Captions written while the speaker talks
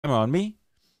on me.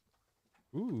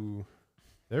 Ooh,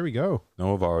 there we go.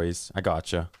 No worries. I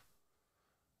gotcha.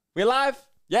 We're live.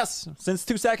 Yes, since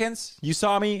 2 seconds. You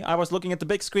saw me. I was looking at the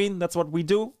big screen. That's what we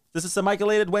do. This is a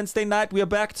Michaelated Wednesday night. We are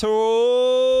back to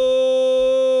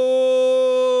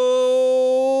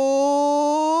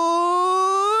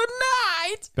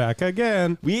night. Back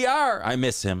again. We are. I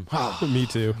miss him. Me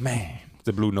too. Man,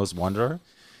 the Blue-Nosed Wanderer.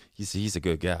 He's a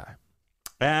good guy.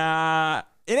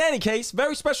 In any case,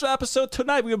 very special episode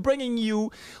tonight. We are bringing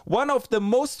you one of the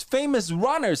most famous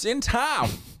runners in town.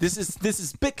 This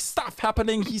is big stuff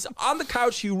happening. He's on the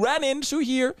couch. He ran into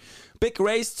here. Big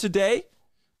race today,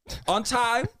 on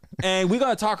time, and we're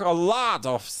gonna talk a lot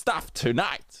of stuff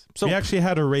tonight. So We actually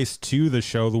had a race to the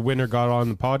show. The winner got on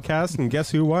the podcast, and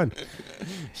guess who won?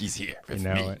 he's here with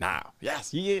know me it. now.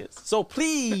 Yes, he is. So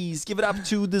please give it up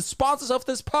to the sponsors of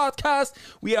this podcast.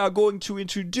 We are going to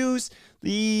introduce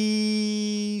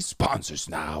the sponsors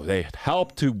now. They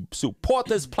help to support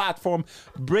this platform,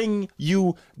 bring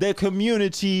you the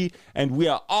community, and we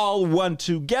are all one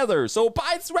together. So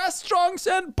Bites Restaurants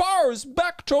and Bars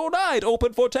back tonight.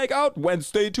 Open for takeout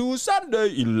Wednesday to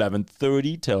Sunday,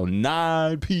 11:30 till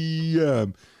 9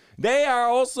 p.m. They are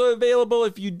also available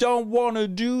if you don't want to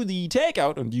do the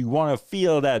takeout and you want to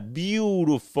feel that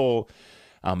beautiful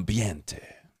ambiente.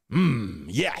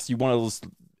 Yes, you want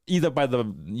to either by the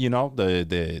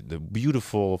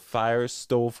beautiful fire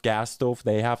stove, gas stove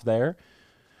they have there,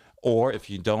 or if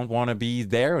you don't want to be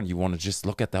there and you want to just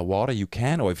look at that water, you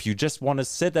can. Or if you just want to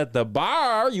sit at the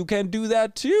bar, you can do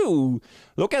that too.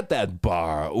 Look at that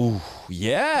bar. Ooh,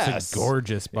 yes. It's a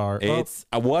gorgeous bar. It's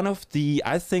one of the,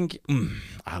 I think,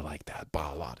 I like that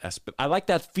bar a lot. I like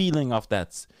that feeling of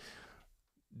that,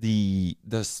 the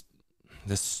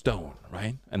stone,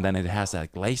 right? And then it has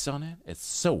that glaze on it. It's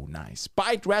so nice.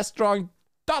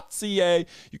 BiteRestaurant.ca.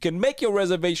 You can make your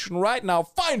reservation right now.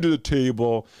 Find a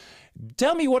table.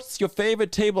 Tell me what's your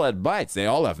favorite table at Bites. They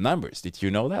all have numbers. Did you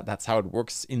know that? That's how it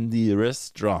works in the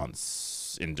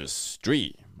restaurants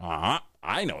industry. I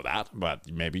know that, but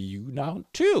maybe you know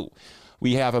too.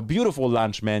 We have a beautiful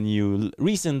lunch menu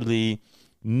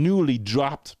newly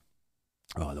dropped.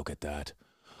 Oh, look at that.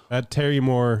 That Terry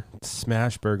Moore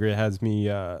smash burger has me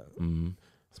is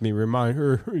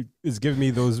giving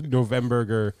me those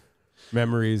November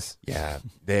memories. Yeah,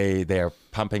 they are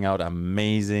pumping out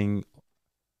amazing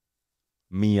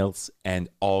meals and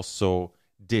also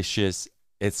dishes.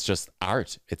 It's just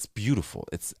art. It's beautiful.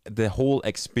 It's the whole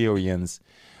experience.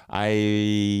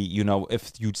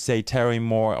 If you'd say Terry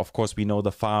Moore, of course we know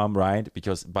the farm, right?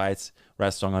 Because Bites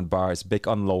Restaurant and Bar is big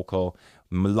on local,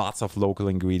 lots of local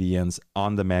ingredients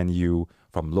on the menu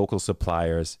from local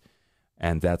suppliers,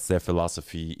 and that's their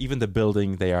philosophy. Even the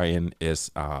building they are in is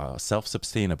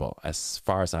self-sustainable, as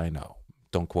far as I know.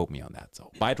 Don't quote me on that.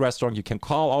 So Bite Restaurant, you can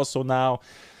call also now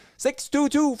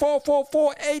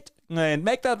 622-4448 and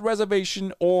make that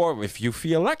reservation, or if you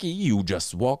feel lucky, you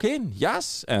just walk in,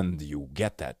 yes, and you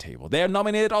get that table. They are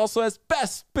nominated also as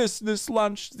Best Business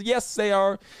Lunch. Yes, they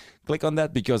are. Click on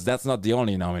that because that's not the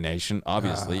only nomination.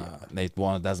 Obviously,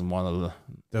 doesn't want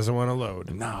to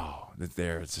load. No,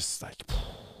 they're just like,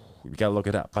 we gotta look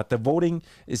it up. But the voting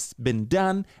has been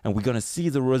done, and we're gonna see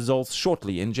the results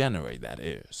shortly in January. That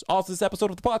is. Also, this episode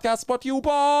of the podcast brought to you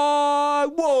by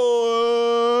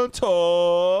One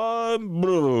Time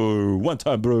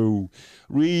Brew.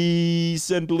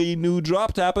 Recently new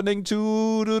drop happening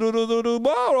tomorrow.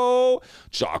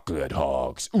 Chocolate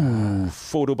Hogs. Ooh,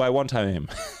 photo by One Time.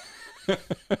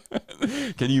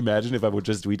 Can you imagine if I would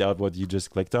just tweet out what you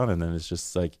just clicked on, and then it's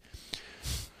just like,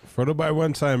 photo by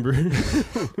One Time Brew.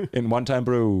 In One Time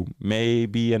Brew,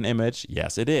 maybe an image.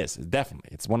 Yes, it is. Definitely.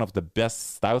 It's one of the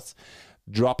best stouts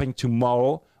dropping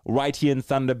tomorrow right here in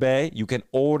Thunder Bay. You can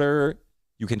order.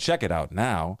 You can check it out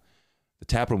now. The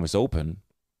tap room is open.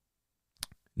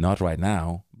 Not right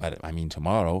now, but I mean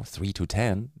tomorrow, 3 to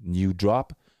 10, new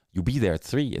drop. You be there at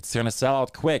 3. It's going to sell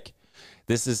out quick.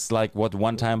 This is like what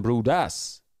One Time Brew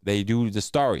does. They do the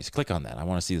stories. Click on that. I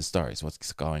want to see the stories.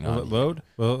 What's going on? Will it load?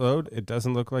 Will it load? It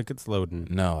doesn't look like it's loading.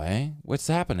 No, eh? What's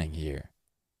happening here?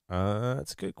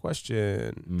 That's a good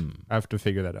question. I have to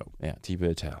figure that out. Yeah,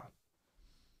 T-Bill tell.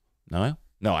 No?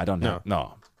 No, I don't know.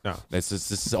 No. This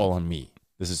is all on me.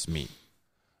 This is me.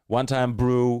 One Time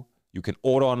Brew. You can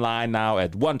order online now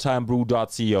at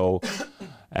onetimebrew.co.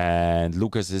 And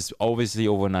Lucas is obviously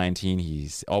over 19.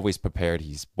 He's always prepared.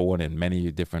 He's born in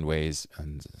many different ways.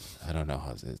 And I don't know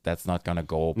how that's not going to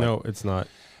go. No, it's not.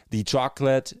 The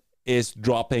chocolate is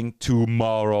dropping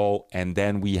tomorrow. And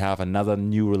then we have another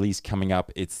new release coming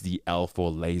up. It's the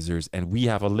L4 lasers. And we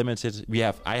have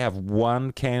I have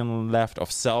one can left of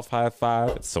Self High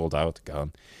Five. It's sold out,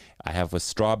 gone. I have a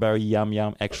strawberry yum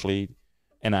yum, actually,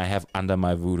 and I have Under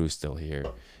My Voodoo still here.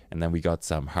 And then we got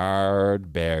some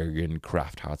hard Bergen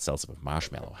craft hard seltzer with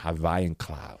marshmallow, Hawaiian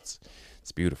clouds.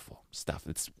 It's beautiful stuff.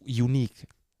 It's unique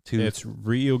to It's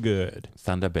real good.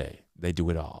 Thunder Bay. They do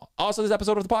it all. Also, this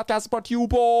episode of the podcast is brought to you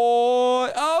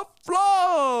by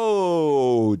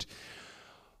Afloat.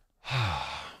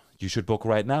 You should book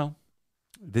right now.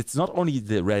 It's not only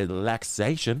the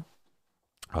relaxation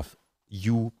of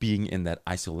you being in that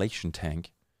isolation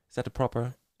tank. Is that a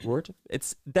proper word?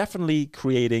 It's definitely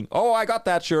creating, oh, I got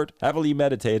that shirt, heavily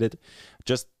meditated.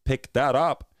 Just pick that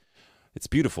up. It's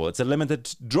beautiful. It's a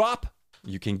limited drop.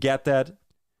 You can get that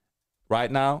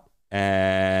right now,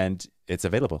 and it's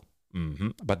available.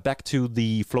 But back to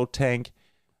the float tank,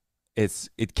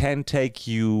 it can take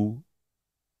you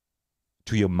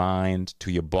to your mind, to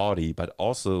your body, but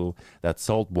also that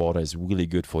salt water is really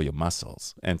good for your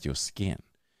muscles and your skin.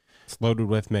 It's loaded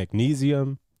with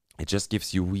magnesium. It just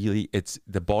gives you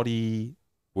the body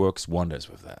works wonders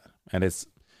with that. And it's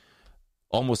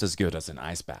almost as good as an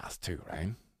ice bath too, right?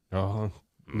 Oh,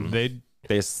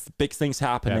 There's big things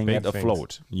happening at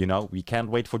Afloat. You know, we can't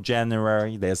wait for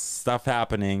January. There's stuff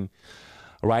happening.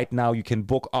 Right now, you can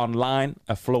book online,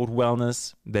 Afloat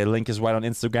Wellness. The link is right on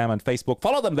Instagram and Facebook.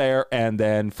 Follow them there, and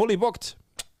then fully booked.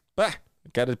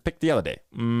 Got it picked the other day.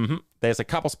 There's a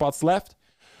couple spots left,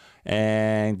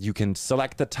 and you can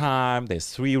select the time.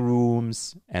 There's 3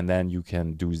 rooms, and then you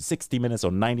can do 60 minutes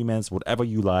or 90 minutes, whatever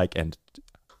you like. And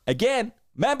again,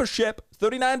 membership,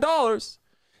 $39.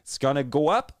 It's going to go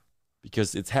up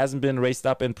because it hasn't been raised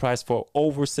up in price for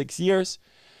over 6 years.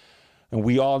 And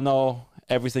we all know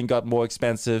everything got more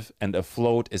expensive, and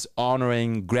Afloat is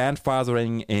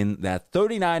grandfathering in that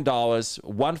 $39,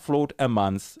 1 float a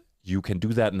month. You can do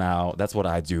that now. That's what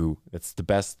I do. It's the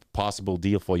best possible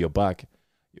deal for your buck.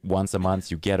 Once a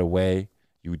month, you get away.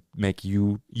 You make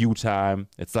you time.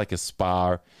 It's like a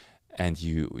spa, and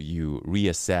you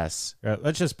reassess.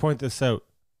 Let's just point this out.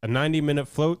 A 90-minute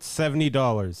float,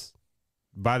 $70.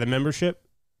 Buy the membership,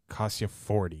 costs you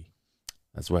 $40.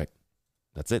 That's right.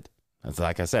 That's it. That's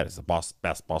like I said, it's the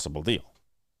best possible deal.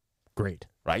 Great.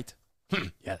 Right?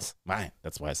 Yes. Man,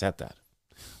 that's why I said that.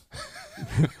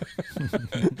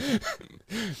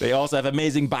 They also have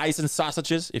amazing bison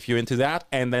sausages, if you're into that.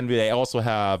 And then they also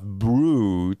have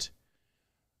brewed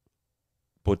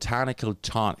botanical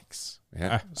tonics.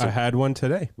 Yeah. I had one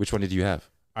today. Which one did you have?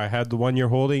 I had the one you're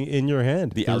holding in your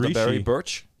hand. The elderberry Rishi.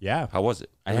 birch? Yeah. How was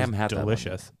it? I haven't had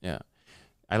delicious. that one. Yeah.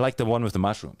 I like the one with the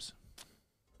mushrooms.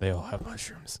 They all have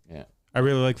mushrooms. Yeah. I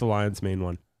really like the lion's mane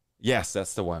one. Yes,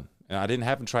 that's the one. And I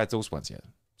haven't tried those ones yet.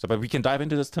 But we can dive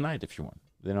into this tonight if you want.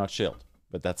 They're not chilled,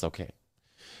 but that's okay.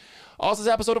 Also,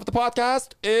 this episode of the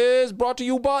podcast is brought to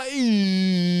you by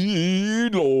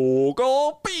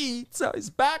Local Pizza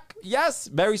is back. Yes,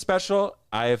 very special.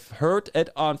 I've heard it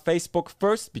on Facebook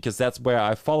first because that's where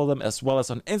I follow them, as well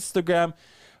as on Instagram.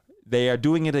 They are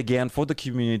doing it again for the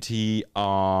community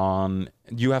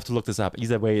you have to look this up.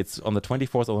 Either way, it's on the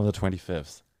 24th or on the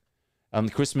 25th. On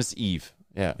Christmas Eve.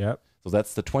 Yeah. Yep. So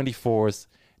that's the 24th.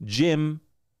 Jim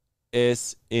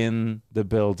is in the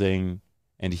building,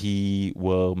 and he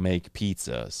will make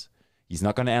pizzas. He's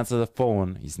not going to answer the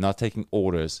phone. He's not taking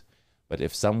orders. But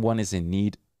if someone is in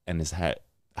need and has had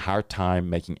a hard time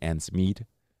making ends meet,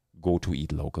 go to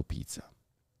Eat Local Pizza.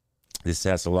 This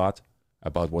says a lot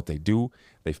about what they do.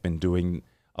 They've been doing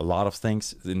a lot of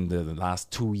things in the last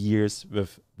 2 years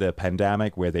with the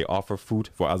pandemic, where they offer food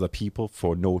for other people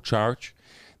for no charge.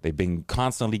 They've been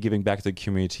constantly giving back to the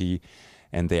community,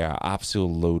 and they are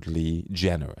absolutely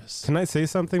generous. Can I say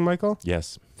something, Michael?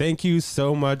 Yes. Thank you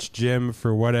so much, Jim,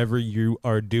 for whatever you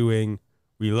are doing.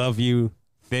 We love you.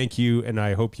 Thank you, and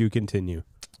I hope you continue.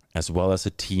 As well as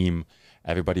a team,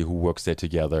 everybody who works there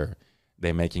together,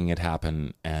 they're making it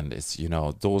happen. And it's,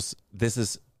 this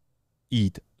is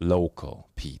Eat Local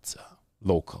Pizza.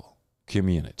 Local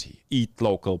community. Eat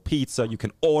Local Pizza. You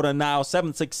can order now,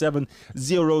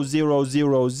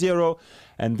 767-0000.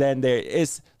 And then there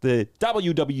is the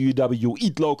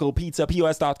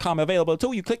www.eatlocalpizzapos.com available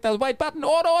too. You click that white button,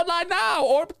 order online now,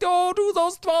 or go do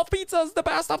those 12 pizzas, the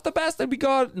best of the best. And we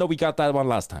got that one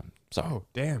last time. So, Oh,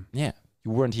 damn. yeah, you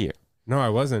weren't here. No, I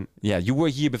wasn't. Yeah, you were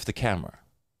here with the camera.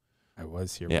 I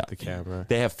was here Yeah. with the camera.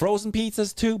 They have frozen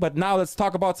pizzas too, but now let's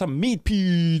talk about some meat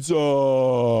pizza.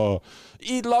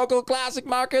 Eat Local Classic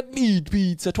Market Meat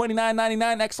Pizza.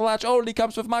 $29.99 extra large only.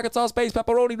 Comes with market sauce, base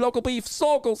pepperoni, local beef,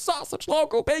 local sausage,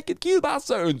 local bacon,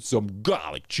 kielbasa, and some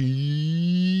garlic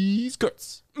cheese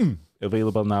curds.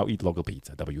 Available now. Eat Local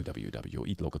Pizza.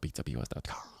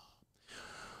 www.eatlocalpizzapos.com.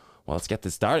 Well, let's get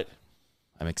this started.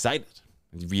 I'm excited.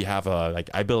 We have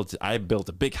I built a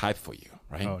big hype for you,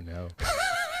 right? Oh no.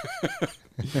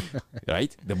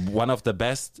 Right? One of the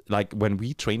best, like when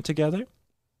we trained together,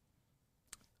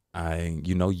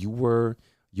 you were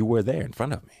there in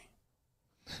front of me.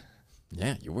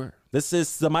 Yeah, you were. This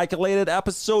is the Michael-ated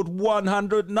episode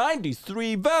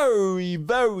 193. Very,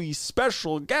 very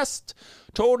special guest.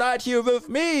 Tonight here with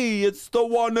me, it's the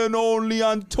one and only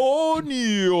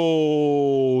Antonio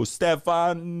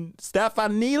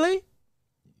Stefanile.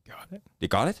 Got it. You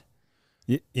got it?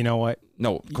 You know what?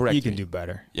 No, correct. You can do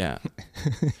better. Yeah.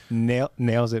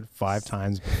 Nails it 5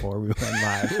 times before we went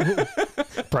live.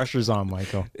 Pressure's on,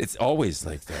 Michael. It's always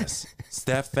like this.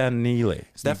 Stefanile.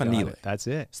 Stefanile. That's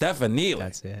it. Stefanile.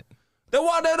 That's it. The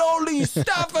one and only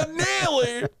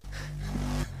Stefanile.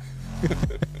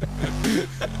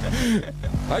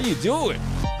 How you doing?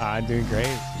 I'm doing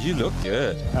great. You look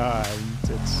good.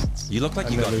 You look like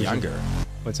you got younger.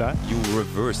 What's that? You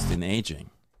reversed in aging.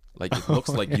 Like it looks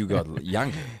like you got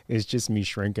younger. It's just me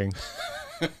shrinking.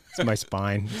 It's my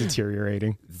spine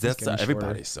deteriorating. That's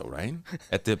everybody, so right?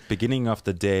 At the beginning of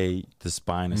the day, the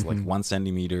spine is like 1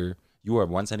 centimeter. You are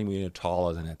 1 centimeter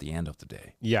taller than at the end of the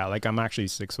day. Yeah, like I'm actually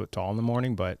 6 foot tall in the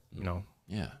morning, but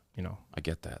Yeah, I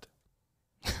get that.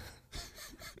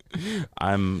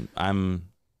 I'm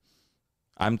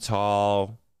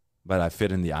tall, but I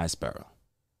fit in the ice barrel.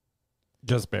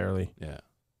 Just barely. Yeah.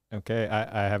 Okay,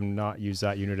 I have not used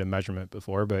that unit of measurement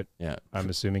before, but Yeah. I'm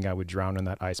assuming I would drown in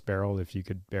that ice barrel if you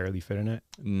could barely fit in it.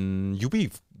 You be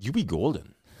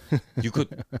golden. You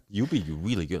be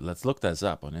really good. Let's look this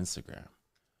up on Instagram.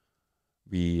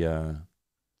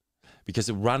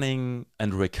 Because running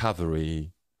and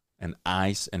recovery and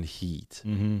ice and heat,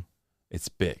 it's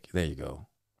big. There you go.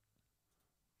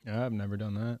 Yeah, I've never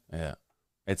done that. Yeah.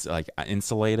 It's like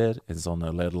insulated. It's on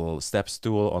a little step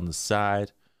stool on the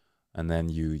side. And then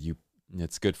you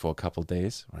it's good for a couple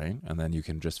days, right? And then you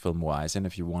can just fill more ice in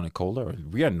if you want it colder.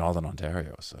 We are in Northern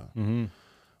Ontario, so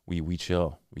we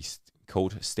chill. We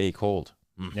stay cold.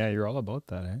 Yeah, you're all about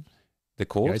that, eh? The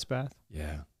cold? The ice bath?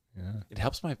 Yeah. Yeah. It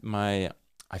helps my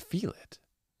I feel it.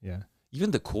 Yeah.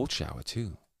 Even the cold shower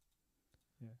too.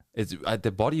 Yeah. It's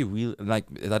the body really, like,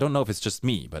 I don't know if it's just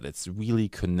me, but it's really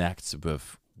connects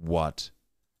with what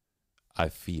I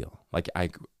feel. Like I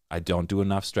don't do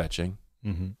enough stretching.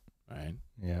 Right?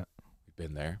 Yeah. We've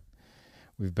been there.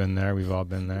 We've been there. We've all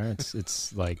been there.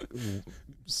 It's like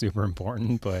super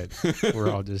important, but we're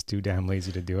all just too damn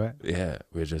lazy to do it. Yeah.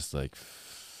 We're just like,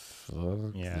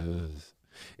 fuck this.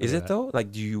 Is it though?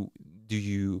 Like, do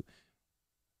you,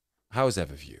 how is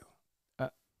that with you?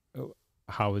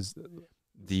 How is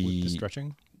the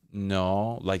stretching?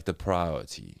 No, like the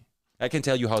priority. I can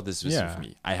tell you how this is with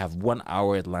me. I have 1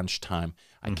 hour at lunchtime.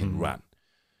 I can run.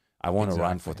 I want to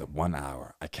run for the 1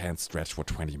 hour. I can't stretch for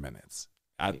 20 minutes.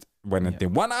 When the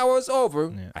 1 hour is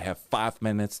over, I have 5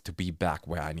 minutes to be back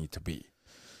where I need to be.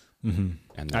 And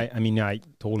I mean, I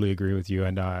totally agree with you,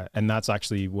 and that's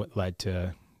actually what led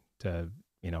to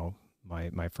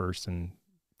my first and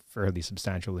fairly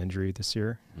substantial injury this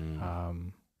year.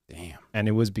 Damn. And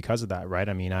it was because of that, right?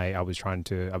 I mean, I was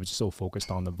just so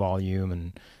focused on the volume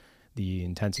and the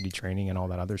intensity training and all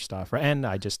that other stuff, right? And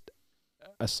I just,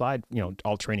 aside,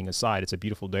 all training aside, it's a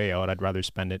beautiful day out. I'd rather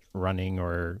spend it running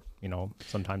or,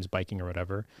 sometimes biking or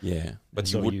whatever. Yeah. But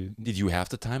did you have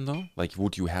the time though? Like,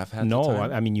 would you have had the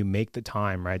time? I mean, you make the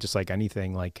time, right? Just like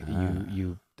anything, like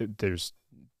we're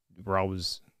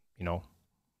always,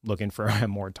 looking for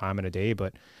more time in a day,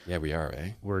 but yeah, we are,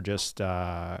 eh? We're just,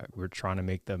 we're trying to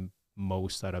make the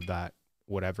most out of that,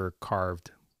 whatever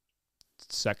carved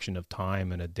section of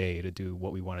time in a day to do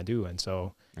what we want to do. And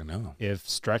so I know if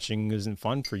stretching isn't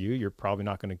fun for you, you're probably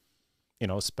not going to,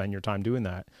 spend your time doing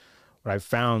that. What I've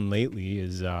found lately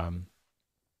is, I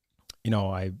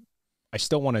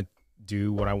still want to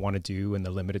do what I want to do in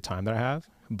the limited time that I have,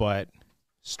 but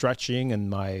stretching and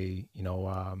my,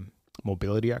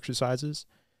 mobility exercises,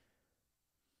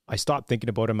 I stopped thinking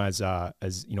about them as part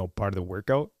of the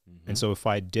workout. And so if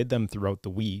I did them throughout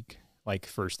the week, like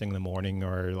first thing in the morning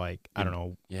or like, I don't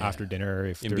know, after dinner,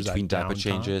 if in there's between that diaper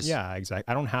changes. Yeah,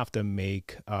 exactly. I don't have to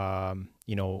make,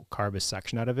 carve a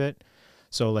section out of it.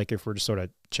 So like if we're just sort of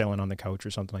chilling on the couch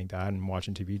or something like that and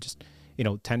watching TV, just,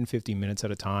 10, 15 minutes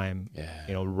at a time,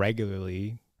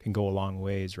 regularly can go a long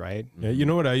ways, right? Yeah, you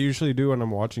know what I usually do when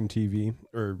I'm watching TV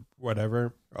or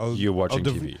whatever? You're watching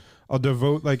TV. I'll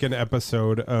devote like an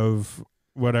episode of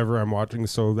whatever I'm watching.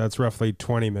 So that's roughly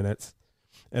 20 minutes.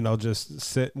 And I'll just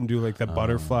sit and do like the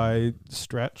butterfly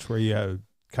stretch where you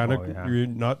kind of, you're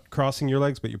not crossing your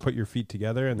legs, but you put your feet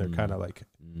together and they're kind of like,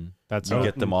 you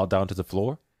get them all down to the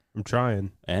floor? I'm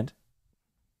trying. And?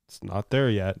 It's not there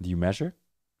yet. Do you measure?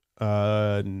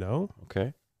 No.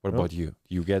 Okay. What about you?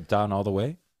 You get down all the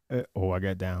way? I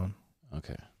get down.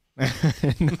 Okay.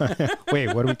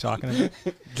 Wait, what are we talking about?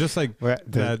 Just like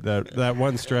that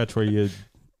one stretch where you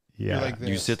Yeah.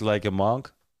 You sit like a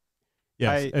monk?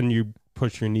 yes, and you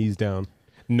push your knees down.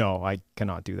 No, I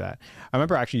cannot do that. I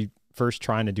remember actually first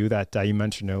trying to do that. You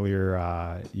mentioned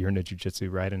earlier you're into jiu-jitsu,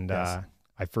 right? And Yes.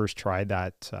 I first tried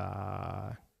that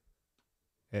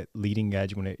at Leading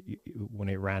Edge when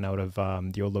it ran out of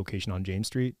the old location on James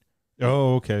Street.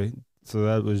 Oh, okay. So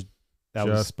that was That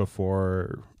just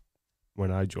before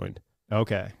when I joined.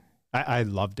 Okay. I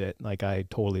loved it. Like I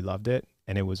totally loved it.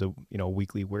 And it was a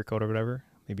weekly workout or whatever,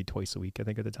 maybe twice a week, I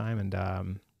think at the time. And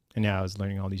yeah, I was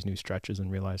learning all these new stretches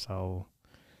and realized how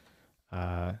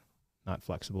not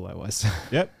flexible I was.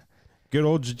 Yep. Good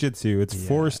old jiu-jitsu. It's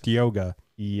forced yoga.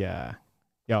 Yeah.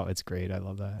 Yeah, it's great. I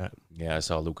love that. Yeah, I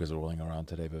saw Lucas rolling around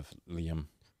today with Liam.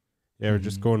 Yeah, we're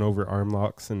just going over arm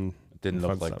locks and It didn't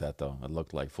fun look like stuff. that though. It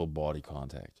looked like full body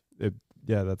contact.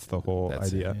 Yeah, that's the whole That's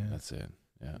idea. It. Yeah. That's it.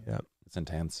 Yeah. Yeah. It's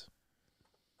intense.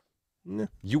 Yeah,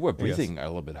 You were guess. breathing a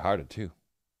little bit harder too.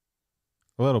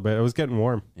 a little bit. It was getting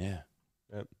warm. Yeah.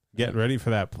 Getting ready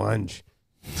for that plunge.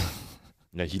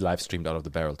 Yeah, he live streamed out of the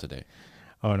barrel today.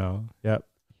 Oh no. Yep.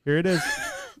 Here it is.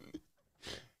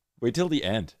 Wait till the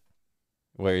end.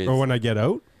 Where it's, Or when I get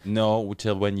out. no,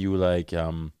 till when you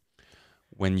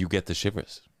when you get the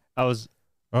shivers. Oh,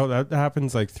 that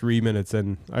happens like 3 minutes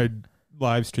in. I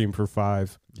live stream for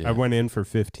 5. Yeah. I went in for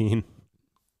 15.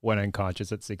 Went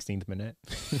unconscious at 16th minute.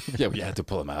 Yeah, we had to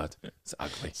pull him out. It's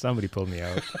ugly. Somebody pulled me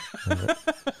out.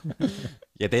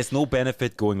 Yeah, there's no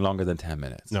benefit going longer than 10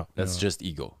 minutes. No. That's No. just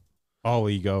ego. All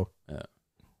ego. Yeah.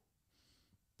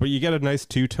 But you get a nice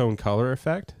two-tone color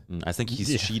effect. I think he's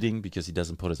Yeah. cheating because he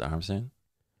doesn't put his arms in.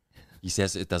 He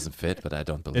says it doesn't fit, but I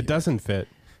don't believe It doesn't fit.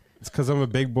 It's because I'm a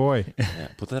big boy. Yeah,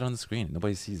 put that on the screen.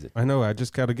 Nobody sees it. I know. I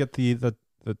just got to get the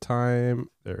time.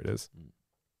 There it is.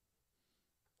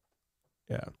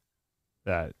 Yeah.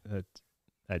 that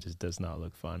just does not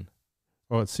look fun.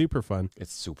 Oh, it's super fun.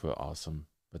 It's super awesome,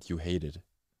 but you hate it.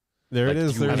 There Like, it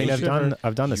is. do you There's I mean, a I've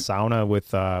shiver. done the You- sauna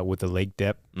with the lake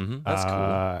dip. Mm-hmm. That's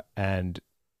cool. And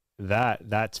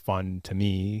that's fun to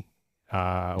me.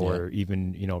 Or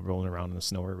even rolling around in the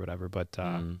snow or whatever. But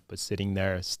but sitting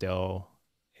there still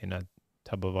in a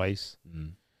tub of ice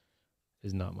Mm.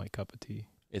 is not my cup of tea.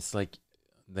 It's like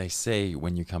they say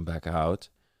when you come back out,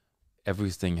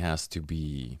 everything has to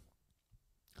be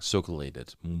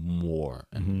circulated more,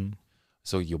 and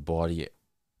so your body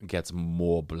gets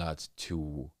more blood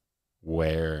to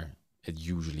where it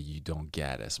usually you don't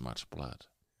get as much blood.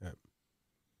 Yep.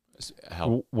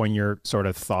 How? When you're sort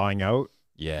of thawing out,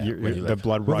 Yeah, you're- when you the like,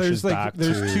 blood Well, rushes there's back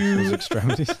there's to two- those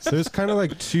extremities. There's kind of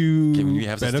like two can we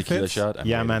have this tequila benefits. shot? I'm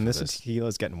Yeah, ready man, for this tequila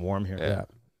is getting warm here. Yeah.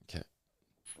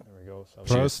 There we go. So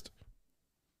Prost.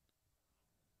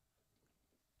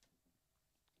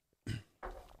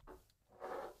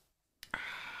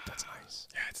 that's nice.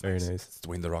 Yeah, it's Very nice. It's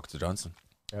Dwayne the Rock Johnson.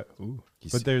 Yeah. Ooh.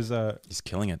 He's But there's he's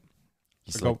killing it.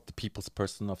 He's Go. like the people's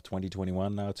person of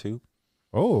 2021 now too.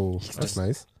 oh, He's that's just-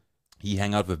 nice. He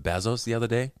hung out with Bezos the other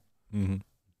day. Mm-hmm.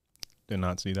 Did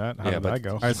not see that. How Yeah, did but that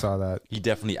go? I saw that. He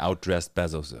definitely outdressed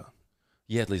Bezos though.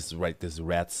 He had this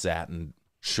red satin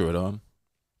shirt on.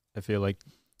 I feel like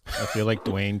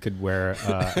Dwayne could wear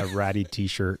a ratty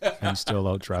T-shirt and still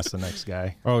outdress the next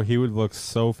guy. Oh, he would look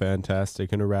so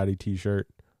fantastic in a ratty t-shirt.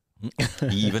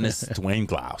 Even his Dwayne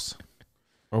Klaus.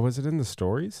 Or was it in the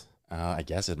stories? I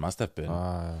guess it must have been.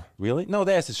 Ah, Really? No,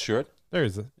 there's his shirt. there he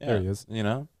is. You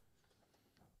know?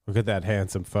 Look at that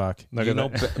handsome fuck. Look you at know,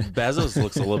 that. Bezos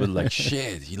looks a little bit like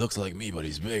shit. He looks like me, but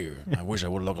he's bigger. I wish I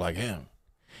would look like him.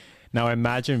 Now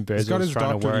imagine He's got Bezos his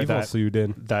trying to Dr. wear Evil that suit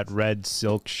in. red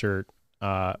silk shirt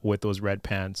with those red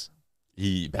pants.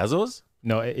 Bezos?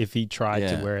 No, if he tried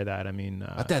Yeah. to wear that, I mean,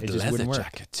 But that it just leather wouldn't work.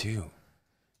 jacket too.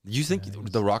 You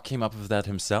think The Rock came up with that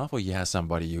himself, or he has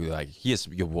somebody who like here's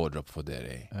your wardrobe for that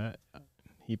day?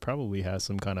 He probably has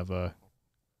some kind of a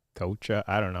coach.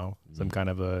 I don't know, some kind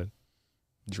of a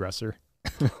dresser.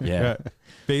 Yeah.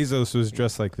 Bezos was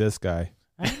dressed like this guy.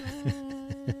 I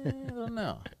don't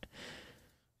know.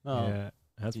 No. Yeah,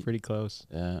 that's pretty close.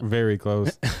 Yeah. Very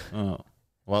close. Oh.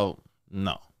 Well,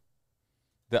 no.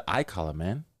 The eye color,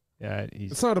 man. Yeah,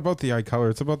 It's not about the eye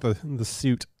color. It's about the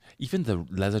suit. Even the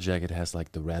leather jacket has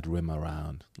like the red rim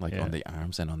around, like Yeah. on the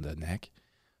arms and on the neck.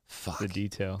 Fuck. the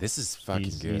detail. This is fucking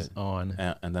he's good. on.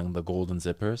 And then the golden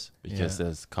zippers because Yeah.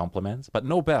 there's compliments, but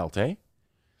no belt, eh?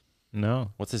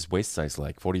 No. What's his waist size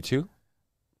like? 42?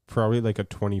 Probably like a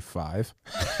 25.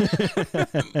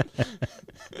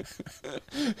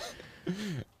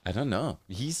 I don't know.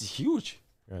 He's huge.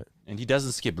 Right. And he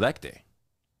doesn't skip leg day.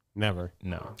 Never.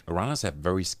 No. Runners have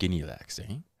very skinny legs,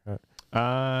 eh?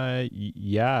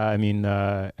 Yeah. I mean,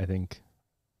 I think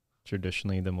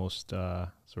traditionally the most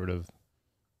sort of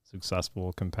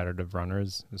successful competitive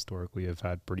runners historically have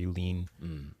had pretty lean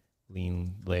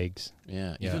legs.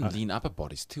 Yeah, even lean upper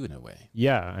bodies too, in a way.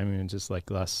 Yeah, I mean, just like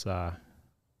less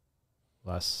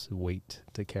weight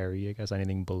to carry. I guess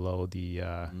anything below the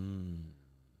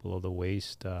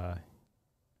waist.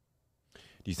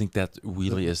 Do you think that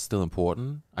really is still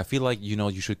important? I feel like,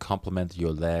 you should complement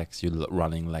your legs, your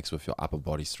running legs, with your upper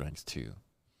body strength too.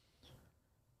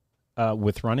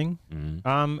 With running,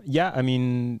 Mm-hmm. yeah, I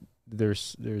mean,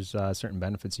 there's certain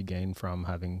benefits you gain from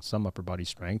having some upper body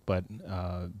strength, but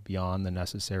beyond the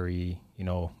necessary,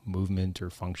 movement or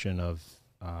function of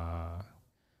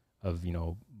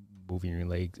moving your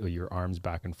legs or your arms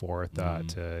back and forth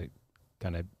to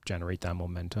kind of generate that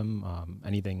momentum.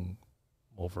 Anything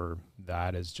over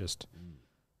that is just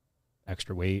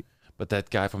extra weight. But that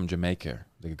guy from Jamaica,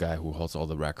 the guy who holds all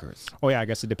the records. Oh yeah, I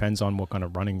guess it depends on what kind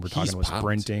of running we're talking about.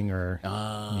 Sprinting or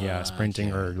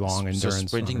sprinting or long endurance. So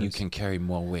sprinting, runners. you can carry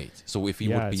more weight. So if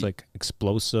you would be, it's like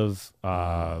explosive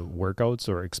workouts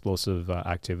or explosive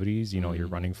activities. You're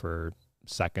running for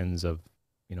seconds of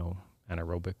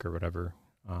anaerobic or whatever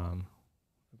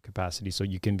capacity, so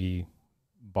you can be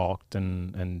bulked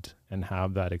and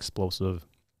have that explosive,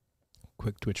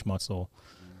 quick twitch muscle,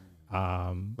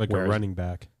 like a running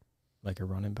back. Like a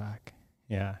running back.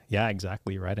 Yeah,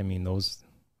 exactly right. I mean, those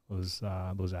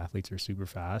athletes are super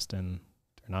fast and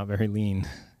they're not very lean.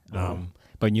 But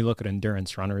when you look at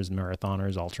endurance runners,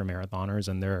 marathoners, ultra marathoners,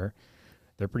 and they're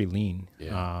pretty lean.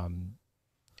 Yeah.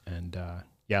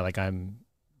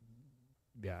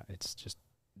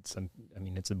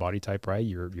 It's a body type, right?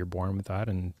 You're born with that,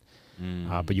 and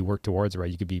but you work towards it, right?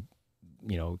 You could be,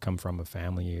 come from a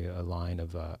family, a line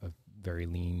of very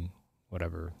lean,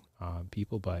 whatever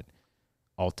people, but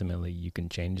ultimately you can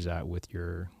change that with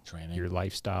your training, your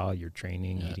lifestyle, your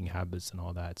training, eating habits, and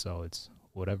all that. So it's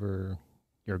whatever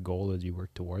your goal is, you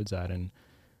work towards that. And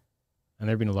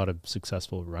there've been a lot of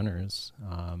successful runners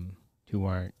who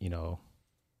aren't,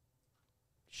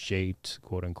 shaped,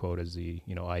 quote unquote, as the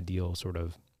ideal sort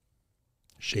of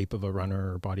shape of a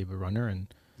runner or body of a runner.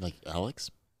 And like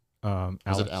Alex,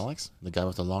 was it Alex, the guy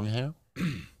with the long hair?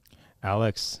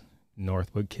 Alex,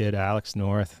 Northwood kid, Alex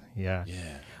North. Yeah.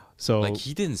 So like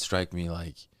he didn't strike me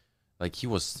like he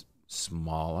was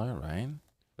smaller, right?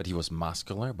 But he was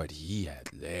muscular, but he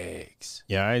had legs.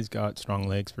 Yeah, he's got strong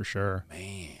legs for sure.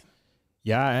 Man.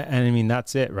 Yeah, and I mean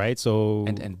that's it, right? So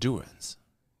and endurance.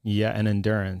 Yeah, and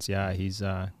endurance. Yeah, he's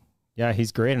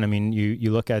great. And I mean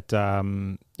you look at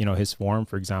his form,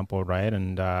 for example, right?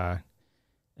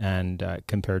 And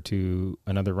compared to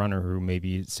another runner who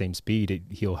maybe same speed,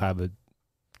 he'll have a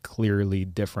clearly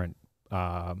different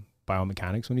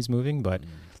biomechanics when he's moving, but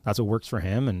that's what works for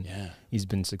him, and he's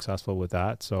been successful with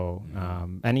that. So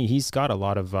and he's got a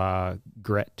lot of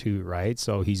grit too, right?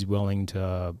 So he's willing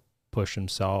to push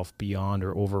himself beyond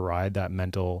or override that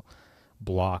mental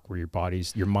block where your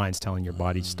mind's telling your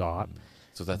body stop.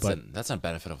 So that's a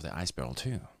benefit of the ice barrel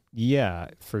too. Yeah,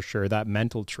 for sure. That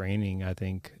mental training, I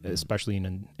think, especially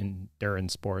in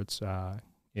endurance sports,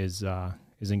 is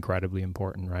incredibly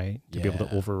important, right? To be able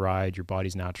to override your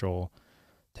body's natural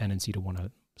tendency to want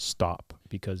to stop,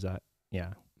 because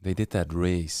they did that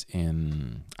race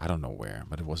in I don't know where,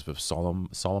 but it was with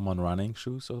Solomon running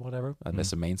shoes or whatever. That's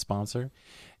the main sponsor,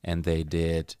 and they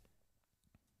did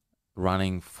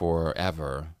running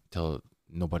forever till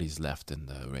nobody's left in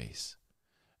the race.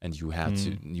 And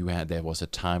there was a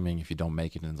timing. If you don't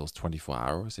make it in those 24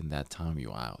 hours, in that time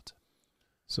you're out.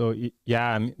 So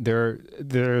yeah, I mean, there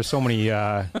are so many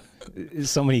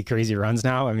so many crazy runs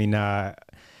now. I mean,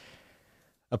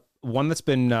 one that's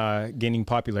been gaining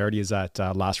popularity is that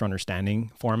last runner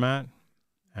standing format,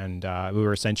 and we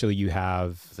were essentially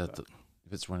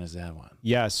which one is that one?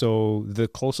 Yeah, so the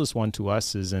closest one to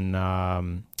us is just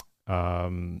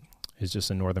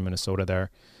in northern Minnesota there.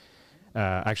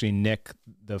 Actually, Nick,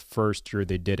 the first year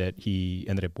they did it, he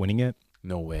ended up winning it.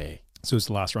 No way. So it's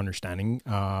the last runner standing.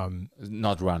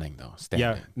 Not running though. Standing.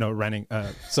 Yeah, no running.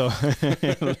 So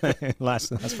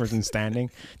last person standing,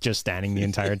 just standing the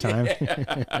entire time.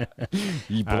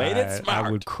 You played it smart. I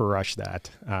would crush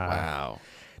that. Wow.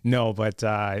 No, but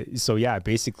so yeah,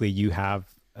 basically you have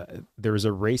there's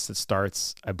a race that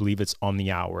starts. I believe it's on the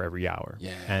hour every hour.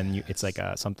 Yeah. And it's like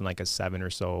something like a 7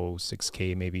 or so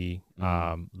 6K maybe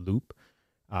loop,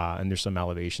 and there's some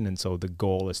elevation, and so the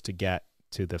goal is to get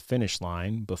to the finish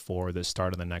line before the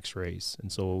start of the next race. And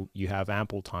so you have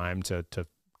ample time to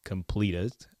complete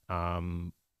it,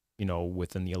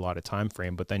 within the allotted time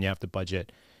frame, but then you have to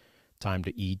budget time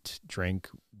to eat, drink,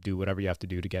 do whatever you have to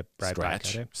do to get right back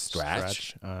at it.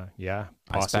 Stretch. Yeah,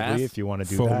 Ice possibly bath? if you want to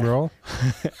do Foam that. roll.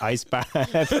 Ice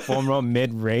bath, foam roll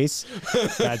mid-race.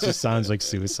 That just sounds like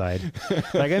suicide.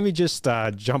 Like, let me just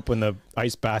jump in the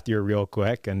ice bath here real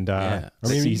quick and I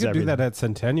mean, you seize could do that everything. at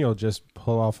Centennial. Just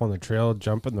pull off on the trail,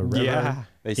 jump in the river. Yeah.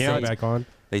 They You know, say Back on.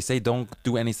 they say don't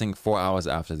do anything 4 hours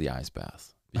after the ice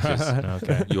bath because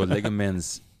Okay. your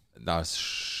ligaments are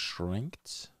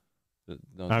shrinked.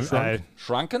 No, I'm-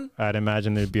 shrunken. I'd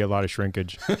imagine there'd be a lot of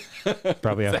shrinkage.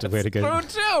 Probably have to wait a good True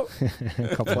too.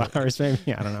 a couple hours,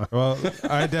 maybe. I don't know. Well,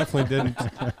 I definitely didn't.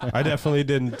 I definitely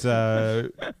didn't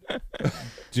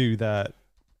do that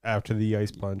after the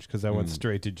ice plunge because I went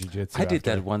straight to jiu-jitsu. I did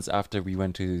after. that once after we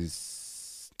went to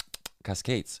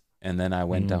Cascades, and then I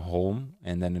went home,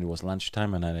 and then it was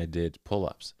lunchtime, and then I did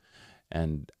pull-ups,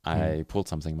 and I pulled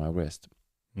something in my wrist,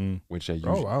 which I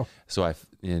usually. Oh wow! So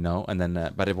and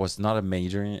then, but it was not a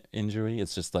major injury.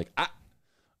 It's just like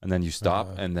and then you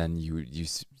stop, and then you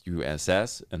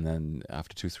assess, and then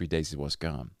after 2-3 days it was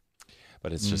gone.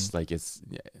 But it's just like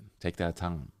take that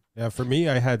time. Yeah, for me,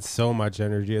 I had so much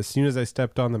energy. As soon as I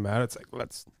stepped on the mat, it's like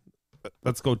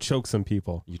let's go choke some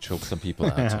people. You choked some people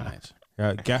out tonight.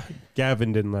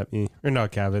 Gavin didn't let me, or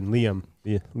not Gavin, Liam.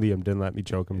 Liam didn't let me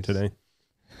choke him today.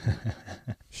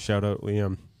 Shout out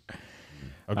Liam.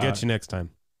 I'll get you next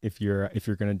time. If you're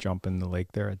gonna jump in the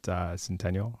lake there at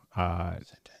Centennial, I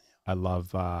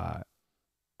love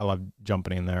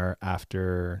jumping in there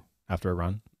after a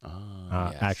run.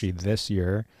 Yes. Actually, this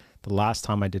year, the last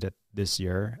time I did it this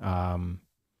year, I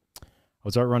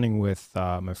was out running with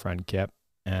my friend Kip,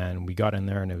 and we got in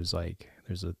there, and it was like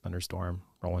there's a thunderstorm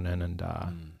rolling in, and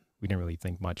we didn't really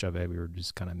think much of it. We were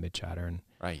just kind of mid chatter, and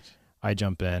Right. I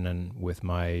jump in, and with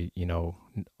my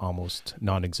almost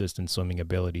non-existent swimming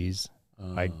abilities,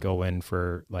 I go in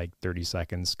for like 30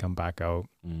 seconds, come back out,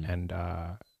 and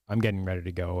I'm getting ready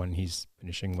to go, and he's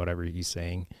finishing whatever he's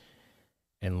saying,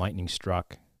 and lightning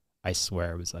struck. I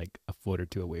swear it was like a foot or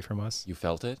two away from us. You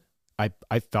felt it?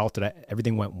 I felt it.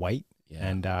 Everything went white, Yeah.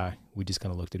 and we just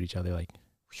kind of looked at each other like,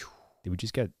 did we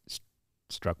just get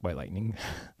struck by lightning?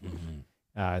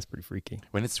 It's pretty freaky.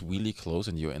 When it's really close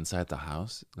and you're inside the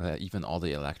house, even all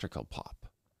the electrical pop.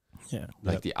 Yeah.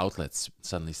 Like the outlets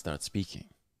suddenly start speaking.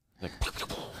 Like,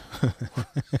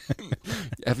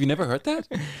 have you never heard that?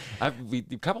 A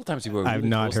couple times you were. I've really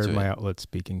not close heard to my it. outlet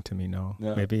speaking to me. No.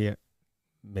 Yeah.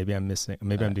 Maybe I'm missing.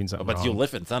 Maybe I'm doing something But wrong. you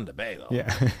live in Thunder Bay, though.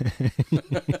 Yeah.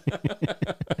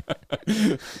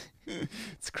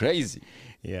 It's crazy.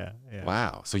 Yeah.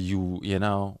 Wow. So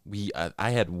I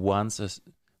had once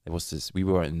we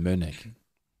were in Munich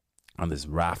on this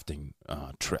rafting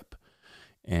trip,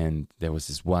 and there was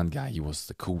this one guy. He was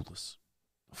the coolest,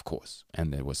 of course,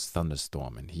 and there was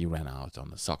thunderstorm, and he ran out on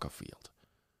the soccer field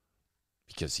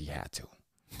because he had to.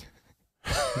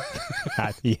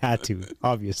 He had to,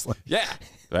 obviously. Yeah,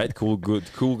 right. Cool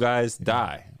guys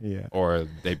die. Yeah. Or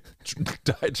they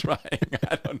die trying.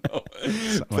 I don't know.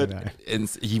 Something like that. And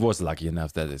he was lucky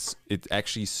enough that it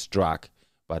actually struck,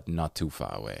 but not too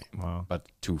far away. Wow. But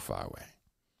too far away.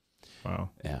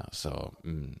 Wow. Yeah. So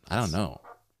I don't know.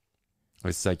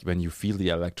 It's like when you feel the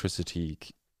electricity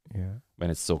Yeah.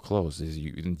 when it's so close.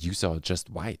 You saw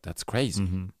just white. That's crazy.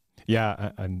 Mm-hmm.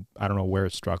 Yeah. I don't know where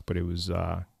it struck, but it was.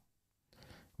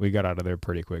 We got out of there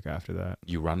pretty quick after that.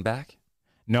 You run back?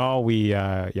 No, we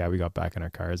got back in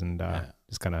our cars and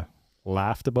just kind of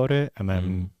laughed about it, and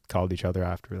then called each other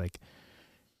after. Like,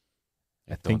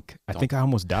 I think I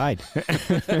almost died.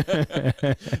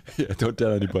 Yeah, don't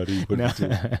tell anybody. No,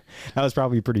 that was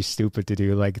probably pretty stupid to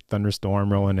do. Like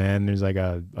thunderstorm rolling in. There's like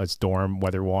a storm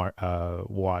weather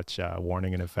watch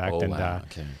warning in effect, Oh, and wow.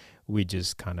 Okay. we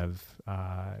just kind of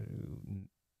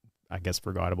I guess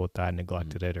forgot about that,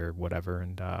 neglected it or whatever,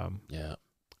 and Yeah.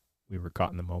 we were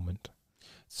caught in the moment.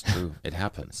 It's true. It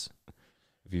happens.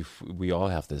 We all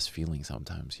have this feeling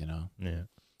sometimes, Yeah.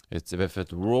 It's if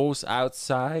it rolls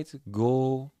outside,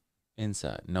 go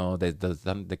inside. No,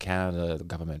 the Canada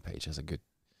government page has a good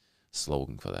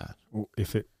slogan for that.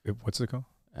 What's it called?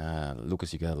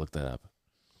 Lucas, you gotta look that up.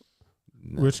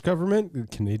 No. Which government? The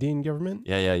Canadian government?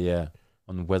 Yeah.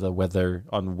 On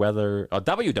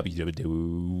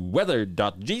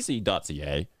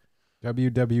www.weather.gc.ca.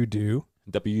 www.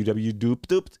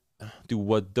 www. Do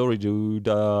what Dory do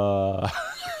da.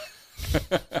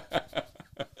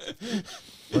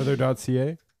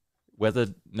 Weather.ca? Weather.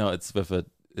 No, it's with a.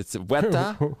 It's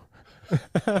weta.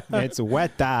 It's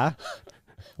weta.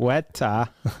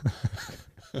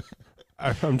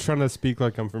 I'm trying to speak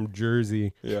like I'm from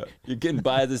Jersey. Yeah, you can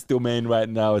buy this domain right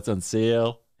now. It's on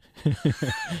sale.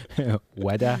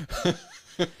 Weta.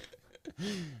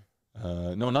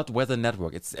 No, not Weather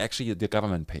Network. It's actually the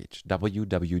government page.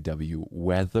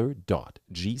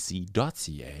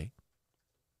 www.weather.gc.ca.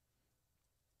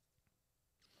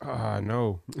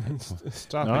 No.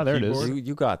 Stop No, it, there it is. keyboard.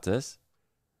 You got this.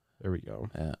 There we go.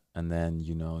 And then,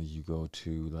 you go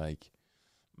to like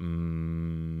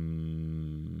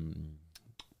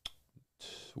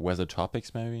weather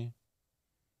topics, maybe.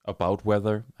 About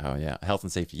weather. Oh, yeah. Health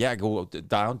and safety. Yeah, go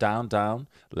down,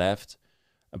 left.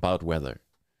 About weather.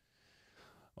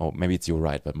 Oh, maybe it's your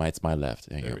right, but it's my left.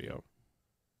 There we go.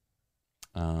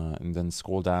 And then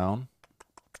scroll down.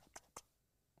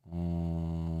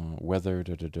 Weather,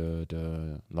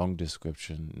 long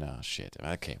description. No, shit.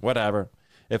 Okay, whatever.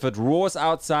 If it roars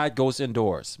outside, goes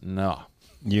indoors. No.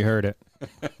 You heard it.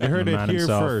 I heard it here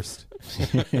himself. first.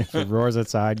 If it roars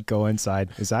outside, go inside.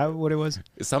 Is that what it was?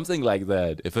 Something like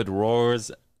that. If it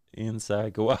roars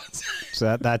inside, go outside.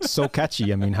 So that's so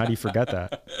catchy. I mean, how do you forget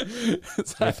that?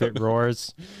 If it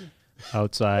roars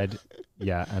outside,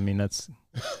 yeah. I mean, that's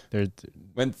there.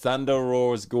 When thunder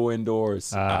roars, go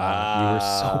indoors. You were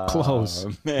so close.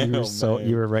 Man,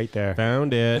 You were right there.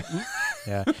 Found it.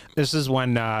 Yeah. This is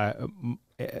when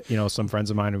some friends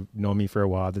of mine who know me for a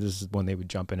while. This is when they would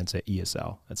jump in and say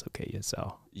ESL. That's okay,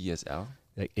 ESL. ESL.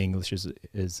 Like English is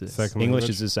Second English language?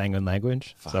 is a second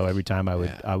language. Fuck. So every time I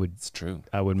would It's true.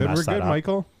 I would Then mess we're that good, up.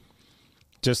 Michael.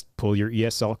 Just pull your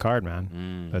ESL card,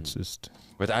 man. That's just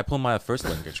But I pull my first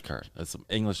language card. That's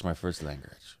English, my first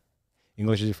language.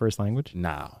 English is your first language?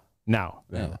 Now. Now.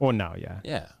 Yeah. Oh, now, yeah.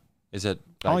 Yeah. Is it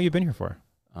How long you been here for?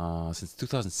 since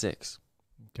 2006?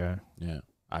 Okay. Yeah.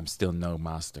 I'm still no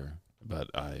master, but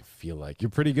I feel like You're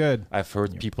pretty good. I've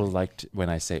heard people liked when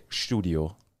I say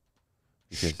studio.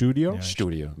 Studio? Yeah.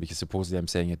 Studio, because supposedly I'm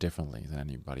saying it differently than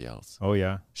anybody else. Oh,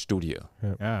 yeah. Studio.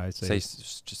 Yeah, I say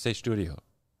Just say studio.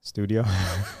 studio.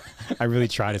 I really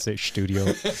try to say studio.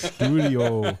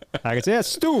 Studio. I can say yeah,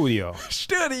 studio.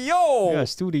 Studio. Yeah,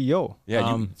 studio.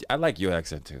 Yeah, I like your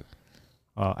accent too.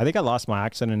 I think I lost my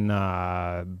accent in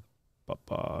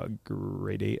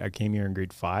grade 8. I came here in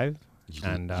grade 5. You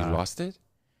lost it?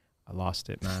 I lost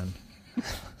it, man.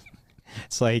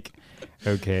 It's like,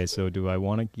 okay, so do I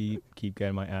want to keep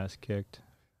getting my ass kicked?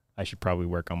 I should probably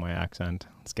work on my accent.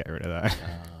 Let's get rid of that.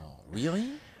 Oh, really?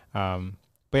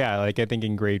 But yeah, like I think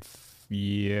in grade,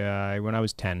 when I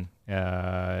was 10,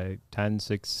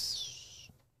 6,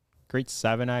 grade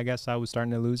 7, I guess I was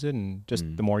starting to lose it. And just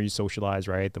the more you socialize,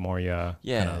 right, the more you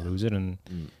kind of lose it. And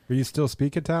Do you still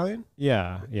speak Italian?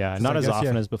 yeah, not I as guess,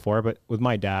 often yeah. as before, but with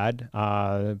my dad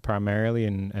primarily,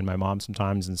 and my mom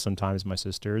sometimes, and sometimes my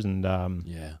sisters, and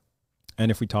Yeah. and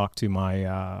if we talk to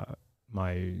my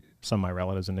some of my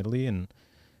relatives in Italy, and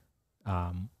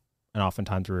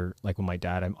oftentimes we're like with my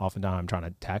dad, I'm trying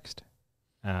to text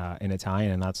in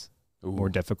Italian, and that's Ooh. more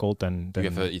difficult than Do you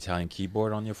have an Italian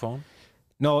keyboard on your phone?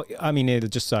 no, I mean it'll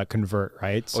just convert,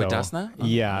 right? Oh, it does now? Oh,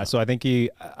 Yeah, wow. so I think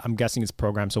I'm guessing it's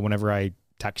programmed, so whenever I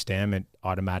text him, it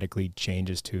automatically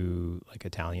changes to like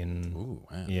Italian. Ooh,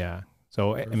 wow. Yeah.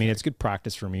 So I mean, it's good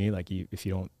practice for me. Like if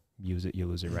you don't use it, you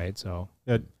lose it, right? So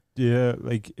Yeah,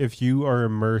 like if you are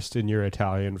immersed in your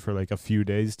Italian for like a few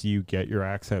days, do you get your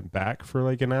accent back for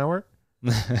like an hour?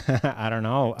 I don't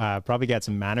know. Probably get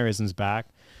some mannerisms back.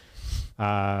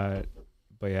 But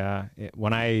yeah,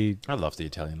 I love the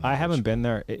Italian language. I haven't been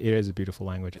there. It is a beautiful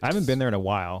language. I haven't been there in a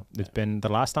while. It's been the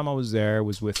last time I was there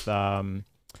was with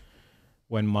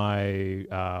when my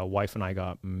wife and I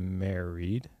got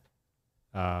married,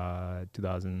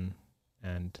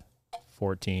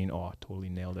 2014. Oh, totally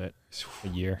nailed it. A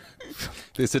year.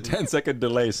 There's a 10-second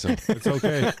delay, so It's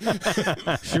okay.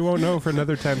 She won't know for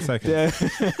another 10 seconds.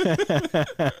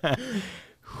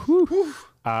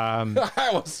 I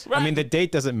was right. I mean, the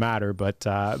date doesn't matter, but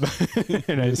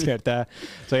and I just get that.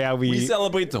 So yeah, we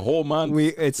celebrate the whole month.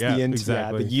 it's Yeah, the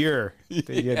exactly. the year,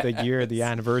 the year, the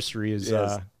anniversary is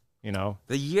Yes.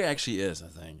 The year actually is, I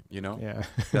think, yeah.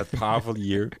 that powerful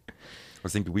year. I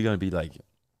was thinking we're gonna be like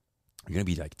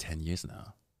 10 years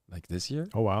now, like this year.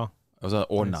 Oh wow, I was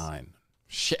or Nice. 9.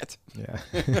 Shit. yeah.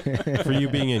 For you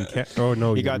being in oh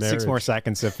no, You your got 6 more marriage.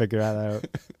 seconds to figure that out.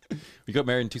 We got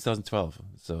married in 2012,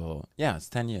 so yeah, it's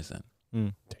 10 years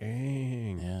then.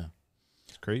 Dang. Yeah,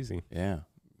 It's crazy. yeah,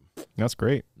 That's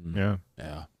great. Mm. Yeah,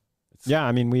 yeah. yeah.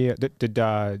 I mean, we did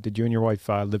you and your wife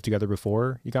live together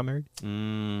before you got married?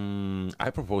 I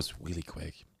proposed really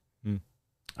quick. Mm.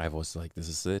 I was like, "This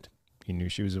is it." You knew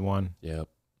she was the one. Yep.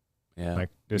 Yeah. Like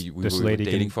this we this were lady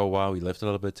dating can. for a while. We lived a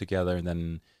little bit together, and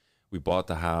then we bought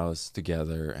the house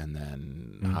together, and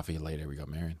then half a year later we got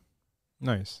married.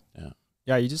 Nice. Yeah.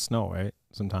 Yeah, you just know, right?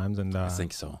 Sometimes, and I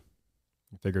think so.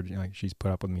 figured like she's put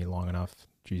up with me long enough.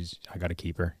 I got to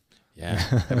keep her. Yeah.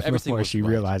 Everything Before was she right.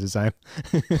 realizes I'm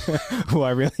who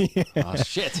I really am. Oh,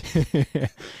 shit.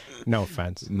 No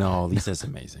offense. No, Lisa's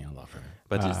amazing. I love her.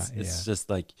 But it's just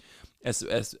like as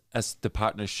the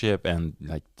partnership and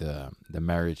like the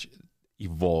marriage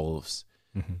evolves,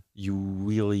 you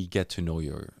really get to know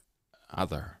your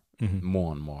other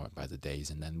more and more by the days.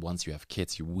 And then once you have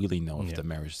kids, you really know if the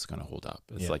marriage is gonna hold up.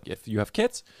 It's like if you have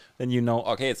kids, then you know,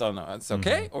 okay, it's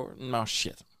okay, or no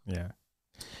shit. Yeah.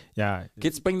 Yeah.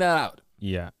 Kids bring that out.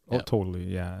 Yeah. Oh, totally.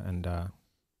 Yeah. And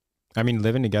I mean,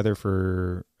 living together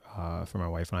for my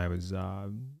wife and I was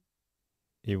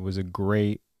it was a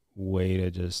great way to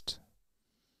just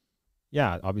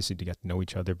obviously to get to know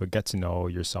each other, but get to know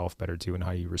yourself better too, and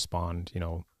how you respond, you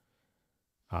know,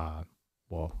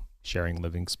 well, sharing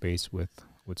living space with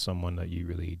someone that you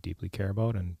really deeply care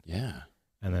about, and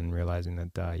then realizing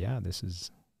that this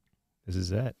is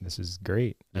it. This is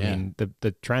great. I mean,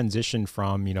 the transition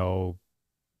from, you know,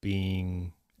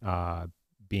 being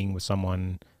with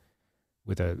someone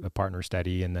with a partner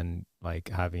steady, and then like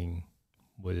having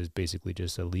what is basically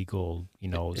just a legal, you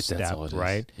know, step,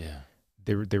 right? Yeah.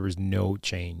 There was no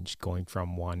change going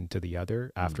from one to the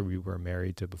other after we were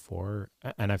married to before.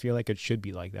 And I feel like it should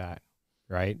be like that,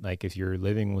 right? Like if you're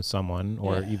living with someone,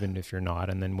 or even if you're not,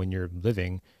 and then when you're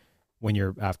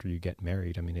after you get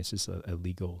married, I mean, it's just a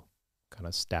legal kind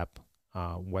of step,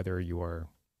 whether you're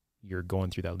going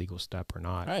through that legal step or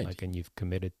not, right. Like, and you've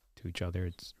committed to each other,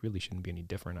 it really shouldn't be any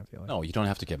different, I feel like. No, you don't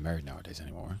have to get married nowadays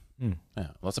anymore.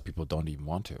 Yeah, lots of people don't even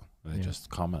want to. They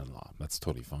just comment a lot. That's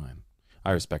totally fine.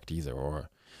 I respect either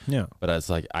or. Yeah. But it's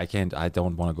like I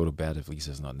don't want to go to bed if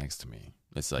Lisa's not next to me.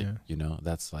 It's like, you know,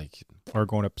 that's like, or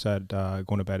going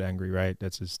to bed angry, right?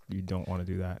 That's just, you don't want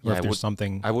to do that. Or if there's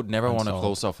something I would never want to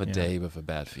close off a Yeah. day with a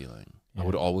bad feeling. I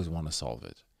would always want to solve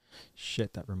it.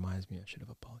 Shit, that reminds me, I should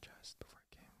have apologized before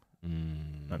I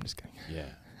came. I'm just kidding. Yeah.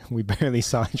 We barely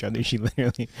saw each other.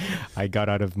 I got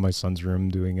out of my son's room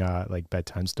doing like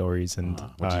bedtime stories, and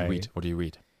What do you read?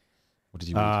 What did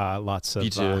you read? Lots of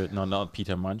Peter, not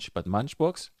Peter Munch, but Munch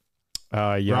books.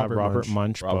 Robert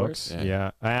Munch books.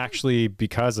 Yeah. I actually,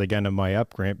 because again of my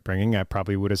upbringing, I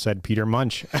probably would have said Peter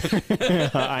Munch.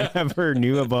 I never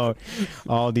knew about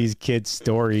all these kids'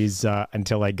 stories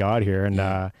until I got here, and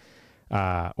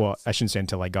well, I shouldn't say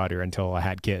until I got here, until I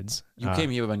had kids. You came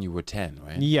here when you were 10,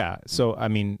 right? Yeah. So I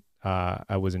mean,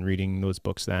 I wasn't reading those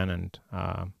books then,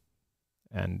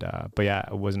 and but yeah,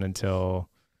 it wasn't until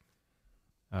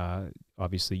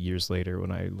obviously years later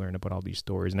when I learned about all these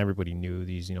stories, and everybody knew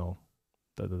these, you know,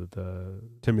 the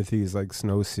Timothy's like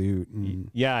snowsuit. And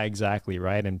yeah, exactly,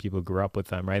 right. And people grew up with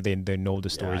them, right? They know the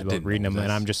stories about reading them,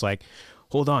 and I'm just like,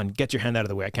 hold on, get your hand out of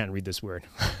the way. I can't read this word.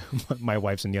 My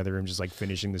wife's in the other room just like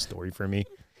finishing the story for me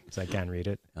because I can't read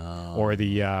it. Or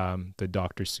the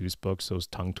Dr. Seuss books, those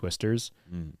tongue twisters.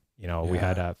 You know, we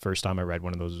had first time I read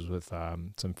one of those was with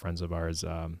some friends of ours,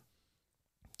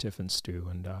 Tiff and Stu,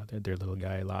 and their little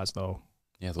guy Laszlo.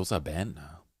 Yeah, those are banned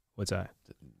now. What's that?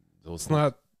 Those it's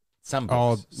not some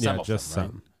all, books, some of just them,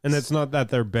 some. right? And it's not that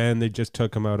they're banned; they just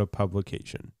took them out of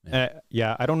publication.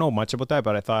 Yeah, I don't know much about that,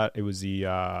 but I thought it was the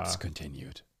it's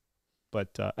continued.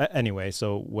 But anyway,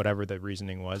 so whatever the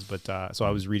reasoning was, but so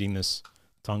I was reading this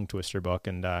tongue twister book,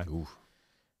 and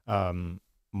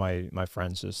my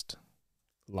friends just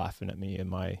laughing at me in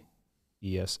my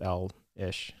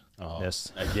ESL-ish.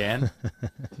 Again?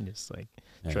 Just like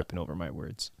tripping over my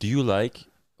words. Do you like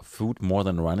food more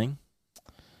than running?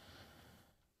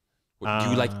 Do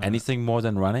you like anything more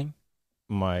than running?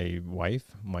 My wife,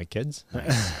 my kids.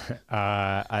 Nice.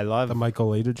 I love The Michael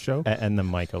Lated Show. And the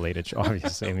Michael Lated Show,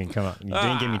 obviously. I mean, come on. You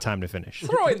didn't give me time to finish.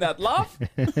 Throw in that laugh.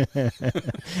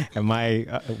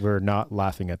 We're not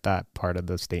laughing at that part of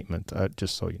the statement,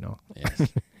 just so you know.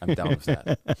 Yes, I'm down with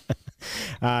that.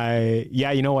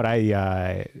 Yeah, you know what?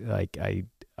 I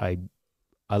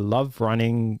love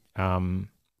running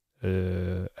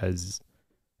as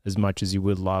much as you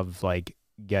would love like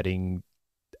getting,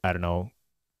 I don't know,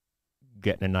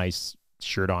 getting a nice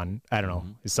shirt on. I don't know.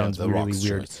 It sounds really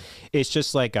weird. It's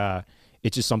just like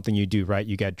it's just something you do, right?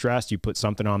 You get dressed, you put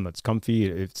something on that's comfy.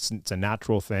 It's a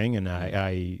natural thing, and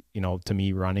I you know, to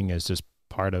me, running is just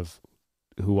part of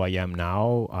who I am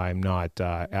now. I'm not.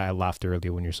 I laughed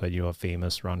earlier when you said, you know, a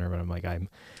famous runner, but I'm like,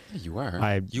 you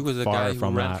were. You were the guy who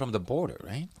ran from the border,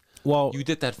 right? Well, you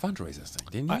did that fundraiser thing,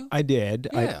 didn't you? I did.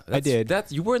 Yeah, I did.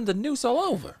 That you were in the news all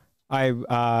over.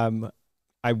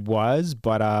 I was,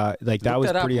 but like that was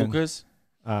pretty.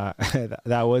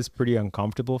 That was pretty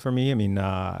uncomfortable for me. I mean,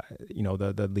 you know,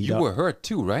 the lead you up. were hurt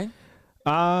too, right?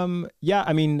 Yeah.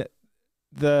 I mean,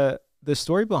 the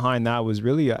story behind that was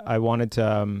really I wanted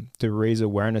to raise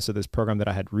awareness of this program that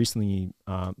I had recently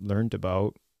learned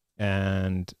about,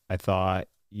 and I thought,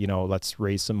 let's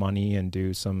raise some money and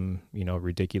do some,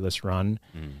 ridiculous run.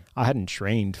 I hadn't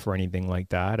trained for anything like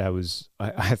that. I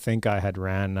think I had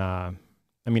ran,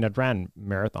 I'd ran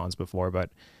marathons before, but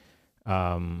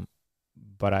I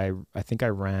think I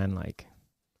ran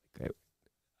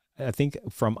I think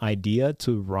from idea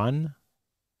to run,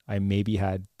 I maybe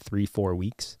had 3-4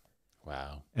 weeks.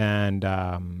 Wow. And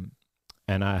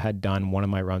I had done one of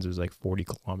my runs, it was like 40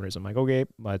 kilometers. I'm like, okay,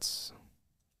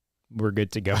 we're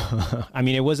good to go. I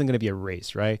mean, it wasn't going to be a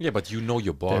race, right? Yeah, but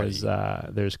your body.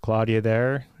 There's Claudia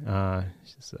there.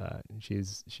 She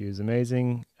was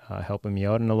amazing, helping me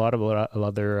out, and a lot of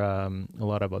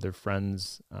other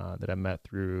friends that I met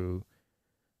through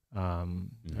our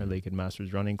Lakehead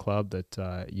Masters Running Club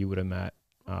that you would have met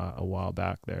a while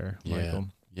back there, Michael.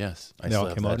 Yes, I still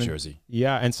have that jersey.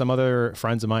 Yeah, and some other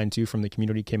friends of mine too from the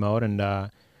community came out and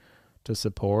to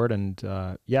support, and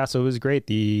so it was great.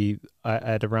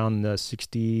 At around the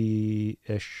 70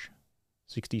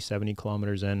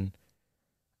 kilometers in,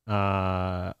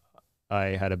 I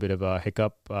had a bit of a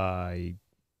hiccup. I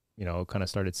kind of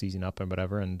started seizing up and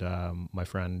whatever, and my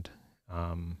friend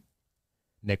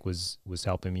Nick was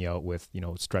helping me out with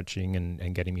stretching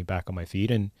and getting me back on my feet,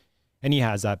 and he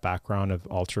has that background of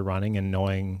ultra running and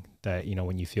knowing that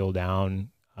when you feel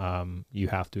down, you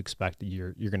have to expect that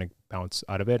you're going to bounce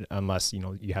out of it unless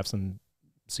you have some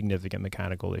significant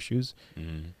mechanical issues.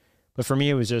 But for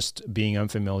me, it was just being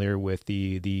unfamiliar with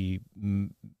the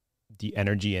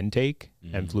energy intake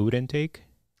and fluid intake.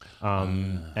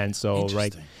 And so,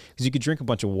 right, because you could drink a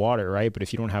bunch of water, right? But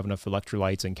if you don't have enough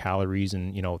electrolytes and calories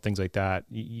and things like that,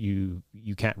 you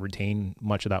can't retain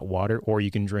much of that water, or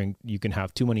you can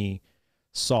have too many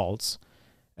salts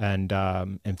and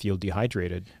feel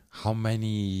dehydrated. How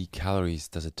many calories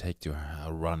does it take to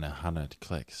run 100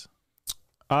 clicks?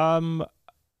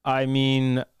 I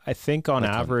mean, I think on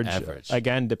average,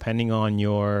 again, depending on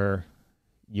your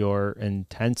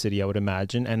intensity, I would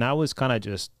imagine, and I was kind of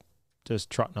just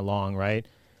trotting along, right?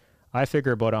 I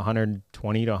figure about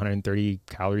 120 to 130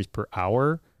 calories per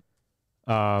hour,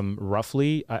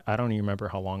 roughly. I don't even remember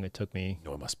how long it took me.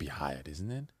 No, it must be higher,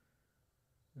 isn't it?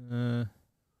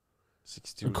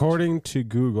 62. According to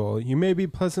Google, you may be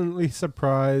pleasantly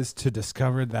surprised to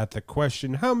discover that the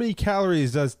question, how many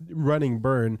calories does running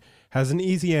burn, has an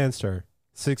easy answer.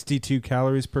 62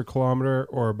 calories per kilometer,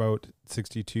 or about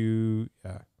 62,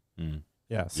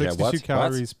 62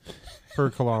 calories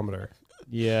per kilometer.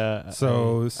 Yeah.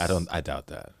 So I doubt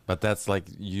that. But that's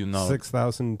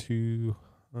 6,002.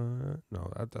 No,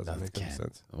 that doesn't make any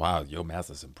sense. Wow, your math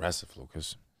is impressive,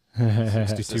 Lucas.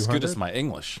 It's as good as my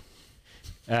English.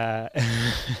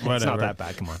 It's not that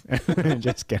bad. Come on.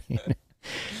 Just kidding.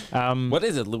 What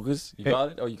is it, Lucas? You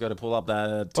got it? Or you got to pull up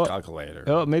that calculator?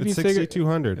 Oh, maybe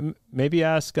 6,200. Maybe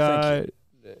ask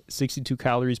 62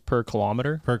 calories per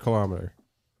kilometer. Per kilometer.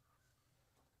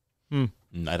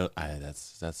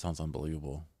 That sounds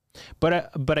unbelievable.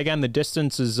 But again, the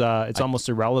distance is it's almost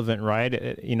irrelevant,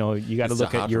 right? You got to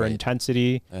look at your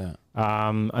intensity. Yeah.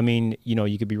 I mean,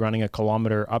 you could be running a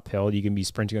kilometer uphill, you can be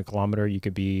sprinting a kilometer, you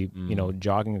could be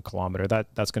jogging a kilometer.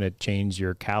 That's going to change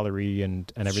your calorie and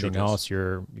everything else,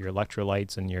 your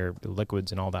electrolytes and your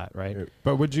liquids and all that, right?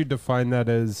 But would you define that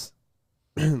as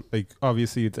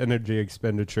obviously it's energy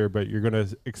expenditure, but you're going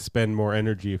to expend more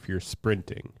energy if you're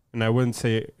sprinting. And I wouldn't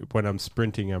say when I'm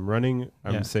sprinting, I'm running.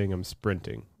 I'm saying I'm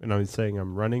sprinting. And I'm saying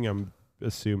I'm running, I'm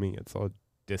assuming it's all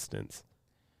distance.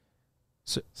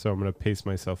 So I'm going to pace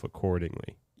myself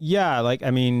accordingly. Yeah.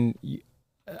 I mean,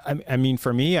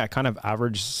 for me, I kind of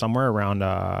averaged somewhere around,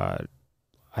 I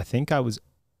think I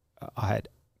had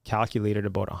calculated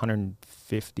about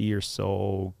 150 or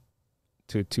so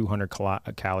to 200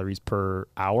 calories per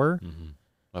hour.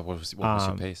 What was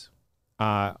your pace?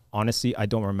 Honestly, I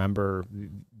don't remember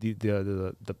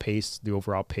the pace, the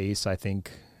overall pace. I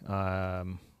think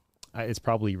it's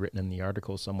probably written in the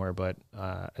article somewhere, but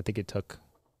I think it took,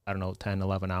 10,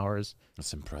 11 hours.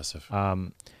 That's impressive.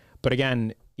 But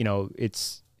again,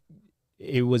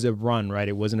 it was a run, right?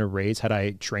 It wasn't a race. Had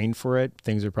I trained for it,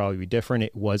 things would probably be different.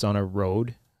 It was on a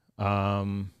road.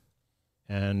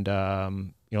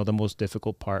 The most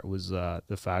difficult part was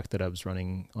the fact that I was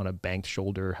running on a banked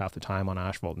shoulder half the time on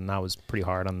asphalt, and that was pretty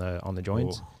hard on the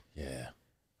joints. Oh, yeah.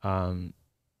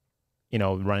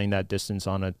 Running that distance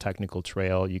on a technical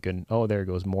trail, you can, there it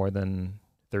goes, more than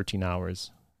 13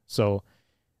 hours. So,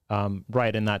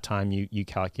 right in that time, you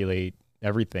calculate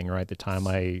everything, right? The time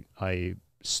I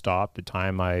stopped, the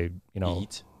time I,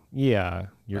 eat. Yeah,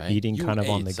 you're eating kind of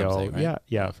on the go. Right?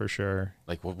 Yeah, for sure.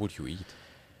 Like, what would you eat?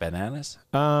 Bananas?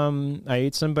 I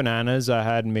ate some bananas. I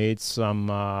had made some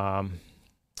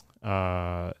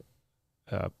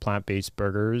plant-based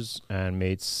burgers and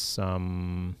made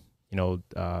some,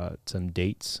 some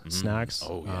dates snacks.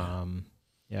 Oh yeah,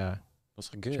 yeah,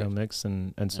 those are good. trail mix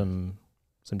and some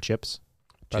chips,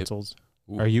 pretzels.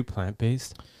 Are you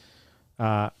plant-based?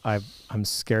 I'm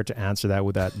scared to answer that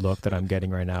with that look that I'm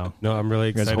getting right now. No, I'm really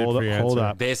excited for your hold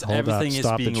answer. up. Everything is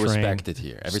Stop the being train. respected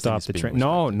here. Everything Stop is the being train.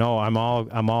 respected. No,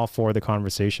 I'm all for the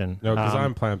conversation. No, because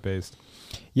I'm plant-based.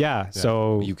 Yeah.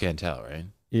 So You can't tell, right?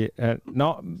 yeah,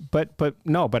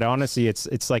 but honestly,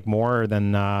 it's like more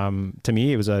than to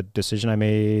me. It was a decision I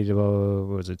made. What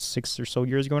was it, 6 or so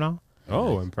years ago now?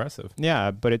 Oh, impressive. Yeah,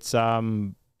 but it's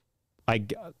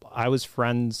I was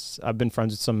friends. I've been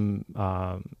friends with some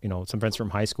some friends from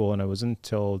high school, and it wasn't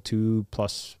until 2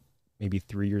 plus maybe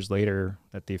 3 years later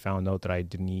that they found out that I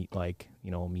didn't eat like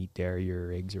meat, dairy,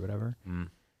 or eggs or whatever.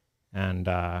 And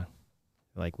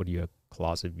like, what are you, a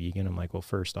closet vegan? I'm like, well,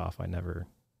 first off, I never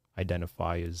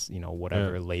identify as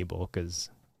whatever label, because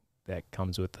that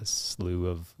comes with a slew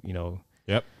of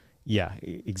Yep. Yeah,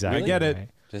 exactly. I get it. Right?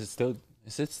 Is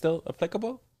it still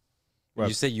applicable? When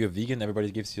you say you're vegan,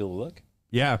 everybody gives you a look?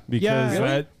 Yeah, because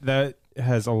Really? that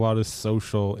has a lot of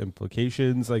social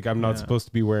implications. Like, I'm not supposed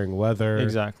to be wearing leather.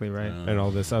 Exactly right. And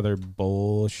all this other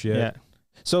bullshit. Yeah.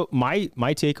 So my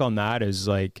take on that is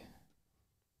like,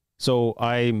 so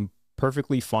I'm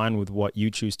perfectly fine with what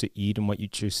you choose to eat and what you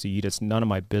choose to eat. It's none of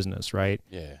my business, right?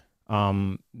 Yeah.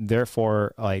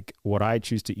 Therefore, like, what I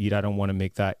choose to eat, I don't want to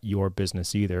make that your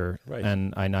business either. Right.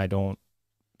 And I don't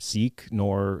seek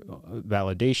nor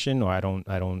validation, or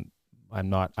I'm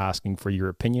not asking for your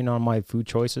opinion on my food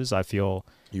choices. I feel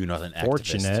You're not an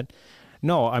fortunate. activist.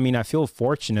 No, I mean, I feel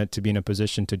fortunate to be in a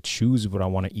position to choose what I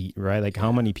want to eat, right? Like,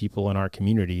 how many people in our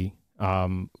community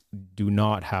do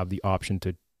not have the option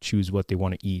to choose what they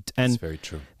want to eat? And That's very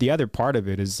true. the other part of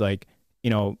it is like,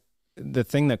 the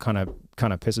thing that kind of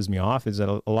pisses me off is that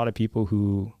a lot of people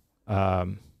who,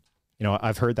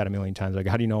 I've heard that a million times. Like,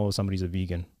 how do you know somebody's a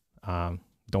vegan?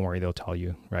 Don't worry, they'll tell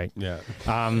you, right? Yeah.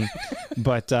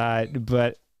 But I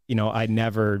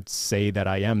never say that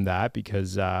I am that,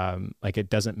 because like, it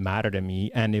doesn't matter to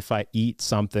me. And if I eat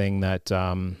something that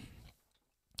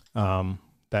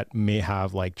that may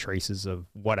have like traces of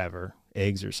whatever,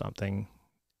 eggs or something,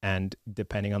 and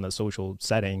depending on the social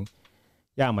setting,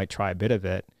 I might try a bit of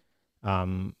it.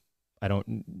 I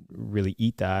don't really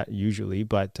eat that usually,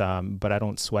 but I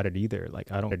don't sweat it either.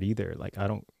 Like, I don't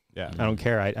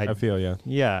care. I feel you.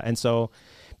 Yeah. And so,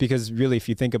 because really, if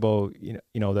you think about, the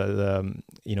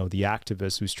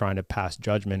activist who's trying to pass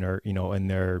judgment, or, in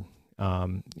their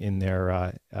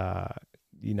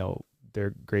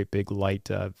great big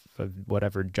light of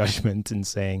whatever judgment, and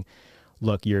saying,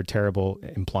 look, you're terrible,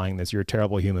 implying this, you're a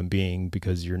terrible human being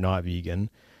because you're not vegan.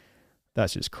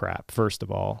 That's just crap. First of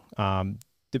all,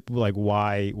 like,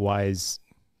 why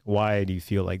do you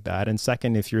feel like that? And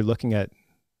second, if you're looking at,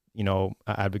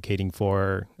 advocating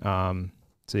for,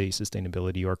 say,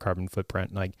 sustainability or carbon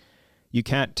footprint, like, you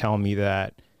can't tell me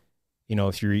that,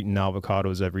 if you're eating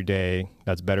avocados every day,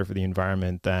 that's better for the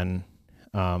environment than,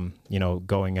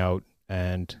 going out,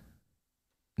 and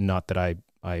not that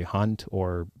I hunt,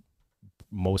 or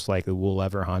most likely will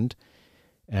ever hunt,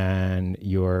 and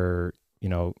you're,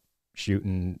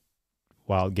 shooting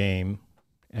wild game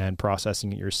and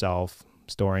processing it yourself,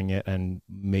 storing it, and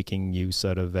making use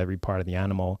out of every part of the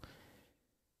animal.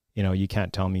 You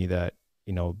can't tell me that,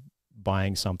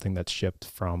 buying something that's shipped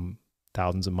from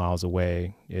thousands of miles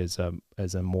away is a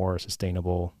more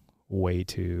sustainable way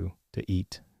to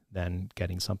eat than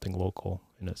getting something local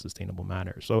in a sustainable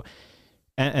manner. So,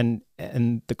 and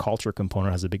the culture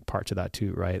component has a big part to that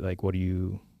too, right? Like,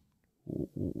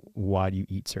 why do you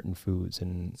eat certain foods?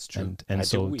 And It's true. and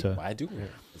Why do we?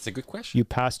 It's a good question. you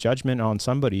pass judgment on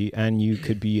somebody, and you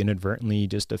could be inadvertently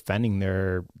just offending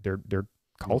their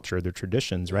culture, their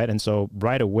traditions, right? And so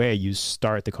right away you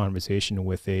start the conversation on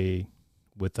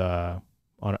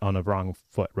a wrong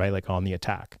foot, right? Like, on the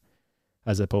attack,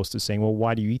 as opposed to saying, well,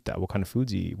 why do you eat that? What kind of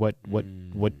foods do you eat? What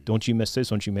don't you miss this?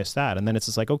 Don't you miss that? And then it's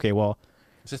just like, okay, well,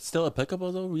 Is it still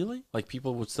applicable though? Really? Like,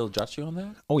 people would still judge you on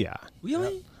that? oh yeah,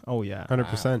 Really? oh yeah,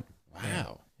 100%.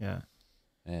 Wow. yeah,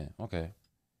 Yeah. Okay.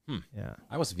 yeah.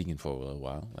 I was vegan for a little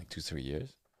while, like 2-3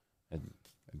 years. And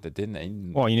that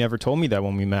didn't. Well, you never told me that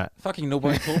when we met. Fucking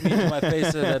nobody told me to my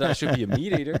face that I should be a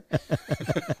meat eater.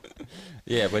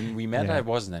 Yeah, when we met, Yeah. I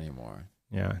wasn't anymore.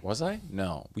 Yeah, Was I?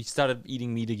 No. We started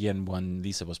eating meat again when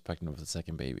Lisa was pregnant with the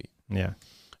second baby. yeah,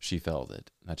 She felt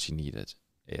it, that she needed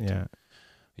it. yeah.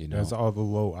 That's all the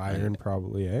low iron,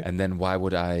 probably, eh? And then why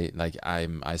would I, like,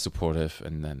 I'm supportive,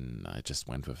 and then I just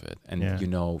went with it. And,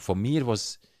 Yeah. For me,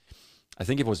 I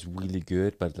think it was really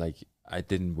good, but, like, it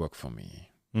didn't work for me.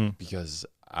 Because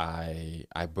I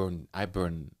burn.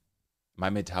 My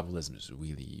metabolism is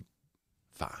really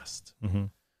fast.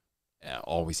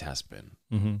 Always has been.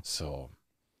 So.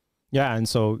 Yeah, and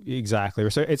so exactly.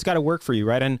 So it's got to work for you,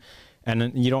 right? And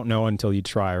you don't know until you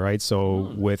try, right?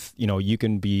 So with you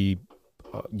can be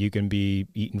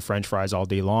eating French fries all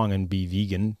day long and be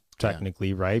vegan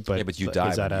technically, right? But you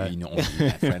die when you only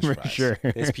eat French fries. Sure.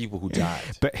 There's people who died.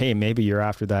 But hey, maybe you're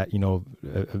after that,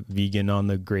 vegan on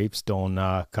the gravestone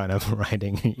kind of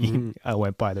writing. I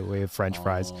went by the way of French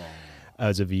fries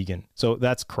as a vegan, so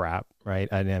that's crap,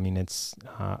 right? I mean, it's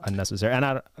unnecessary, and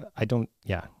I don't.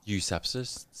 Yeah. You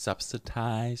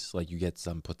subsidize, like you get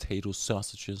some potato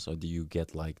sausages, or do you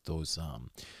get like those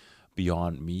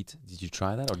Beyond Meat? Did you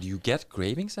try that, or do you get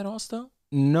cravings at all still?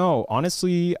 No,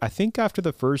 honestly, I think after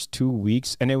the first 2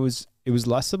 weeks, and it was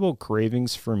less about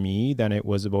cravings for me than it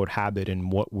was about habit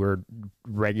and what we're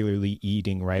regularly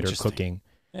eating, right, or cooking.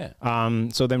 Yeah.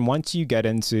 So then once you get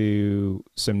into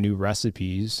some new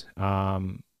recipes, I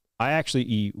actually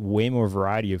eat way more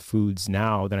variety of foods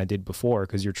now than I did before,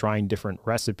 because you're trying different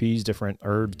recipes, different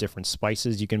herbs, different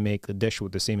spices. You can make a dish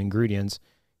with the same ingredients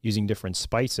using different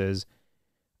spices.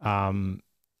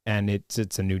 And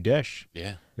it's a new dish.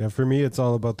 Yeah. Yeah, for me, it's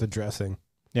all about the dressing.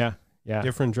 Yeah.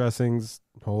 Different dressings,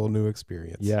 whole new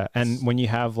experience. Yeah, and when you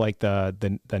have like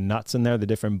the nuts in there, the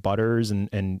different butters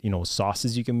and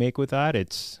sauces you can make with that,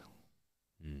 it's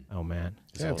oh man.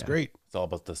 It's great. It's all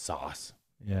about the sauce.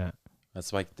 Yeah.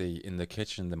 That's like in the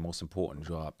kitchen, the most important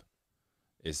job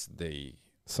is the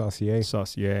saucier.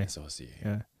 Saucier.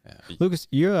 Yeah. Lucas,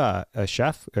 you're a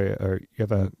chef, or you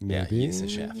have a maybe. Yeah, he's a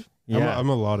chef. Yeah. I'm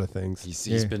a lot of things.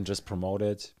 He's been just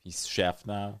promoted. He's chef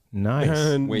now.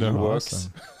 Nice. Where he works.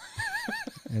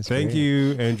 Awesome. Thank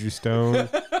you, Andrew Stone.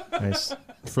 Nice.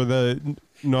 For the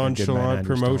nonchalant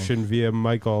promotion via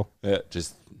Michael. Yeah,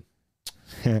 just.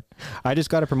 I just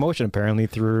got a promotion apparently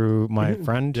through my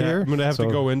friend here. I'm gonna have to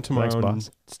go in tomorrow and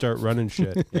start running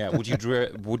shit. Yeah. Would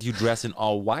you dress in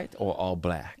all white or all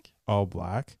black? All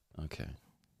black. Okay.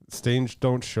 Stains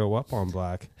don't show up on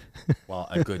black. Well,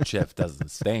 a good chef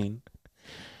doesn't stain.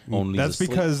 Only that's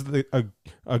because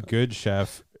a good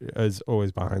chef is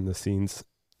always behind the scenes,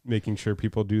 making sure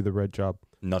people do the right job.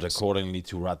 Not accordingly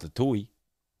to Ratatouille.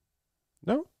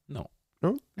 No.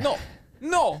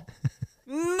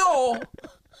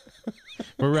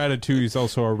 But Ratatouille is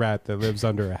also a rat that lives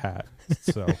under a hat.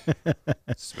 So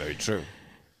it's very true.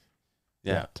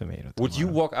 Yeah. Tomato. Would you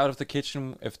walk out of the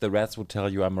kitchen if the rats would tell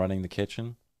you I'm running the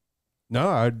kitchen? No,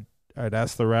 I'd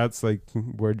ask the rats, like,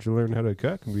 where'd you learn how to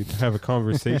cook? And we'd have a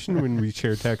conversation when we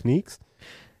share techniques.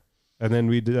 And then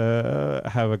we'd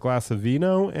have a glass of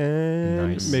vino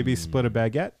and maybe split a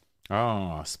baguette.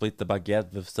 Oh, split the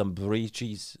baguette with some brie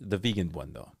cheese, the vegan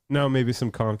one though. No, maybe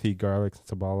some confit garlic,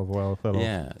 some olive oil,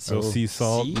 little sea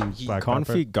salt, and black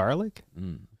confit garlic.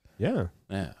 Yeah.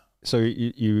 So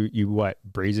you what,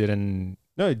 braise it in?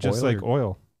 No, just like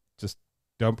oil. Just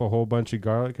dump a whole bunch of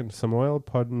garlic into some oil,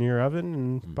 put it in your oven,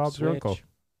 and Bob's your uncle.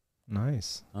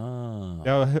 Nice.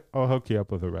 Yeah, I'll hook you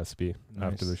up with a recipe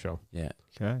after the show. Yeah.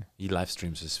 Okay. He live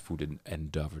streams his food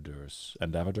endeavors.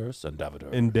 Endeavors.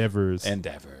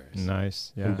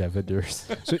 Nice. Yeah. Endeavors.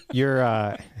 So you're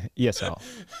ESL.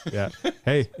 Yeah.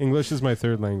 Hey, English is my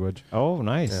third language. Oh,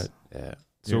 nice. Yeah.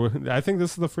 So I think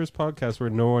this is the first podcast where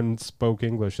no one spoke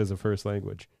English as a first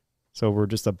language. So we're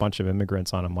just a bunch of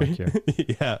immigrants on a mic here.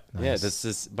 Yeah. Nice.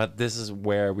 Yeah, this is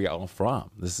where we are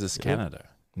from. This is Canada.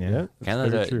 Yeah.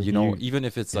 Canada, even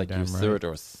if it's like your third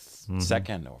or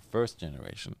second or first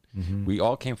generation, we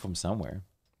all came from somewhere.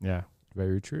 Yeah.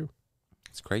 Very true.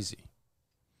 It's crazy.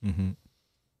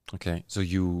 Okay. So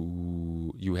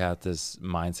you had this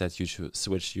mindset you should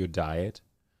switch your diet.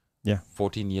 Yeah.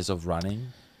 14 years of running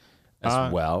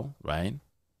as well, right?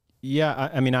 Yeah.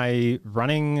 I mean,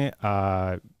 running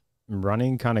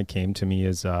kind of came to me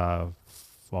as a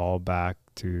fallback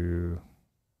to,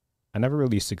 I never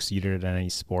really succeeded in any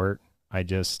sport. I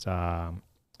just, I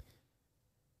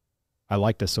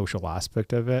liked the social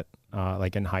aspect of it.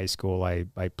 Like in high school, I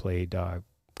played a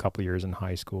couple years in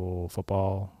high school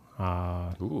football.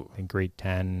 In grade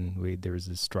 10, there was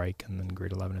this strike, and then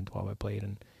grade 11 and 12 I played.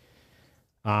 And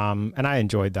I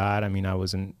enjoyed that. I mean, I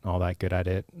wasn't all that good at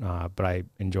it, but I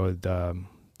enjoyed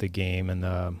the game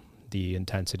and the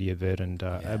intensity of it. And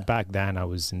back then I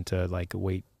was into like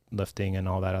weightlifting and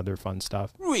all that other fun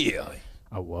stuff. Really?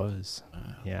 I was.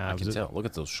 Yeah. I can tell. Look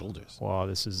at those shoulders. Well,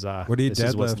 this is what do you this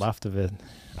is what's left of it.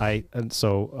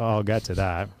 So I'll get to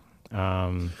that.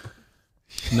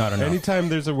 Not enough. Anytime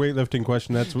there's a weightlifting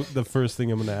question, that's the first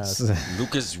thing I'm going to ask.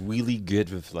 Luca's really good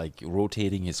with like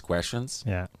rotating his questions.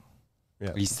 Yeah.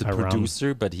 He's the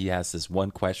producer, but he has this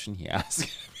one question he asks.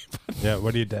 Yeah,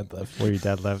 what do you deadlift? What do you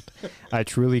deadlift? I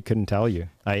truly couldn't tell you.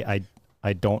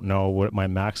 I don't know what my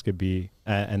max could be,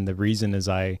 and the reason is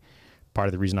part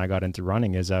of the reason I got into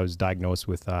running is I was diagnosed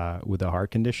with a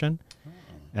heart condition,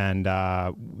 and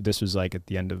this was like at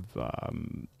the end of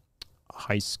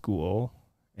high school,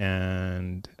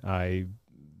 and I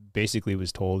basically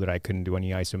was told that I couldn't do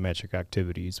any isometric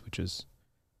activities, which is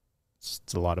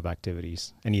it's a lot of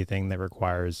activities. Anything that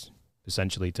requires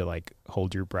essentially to like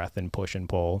hold your breath and push and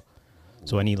pull.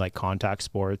 So any like contact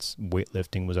sports,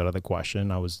 weightlifting was out of the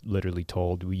question. I was literally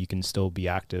told, well, you can still be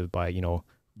active by,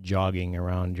 jogging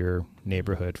around your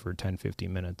neighborhood for 10,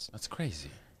 15 minutes. That's crazy.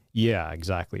 Yeah,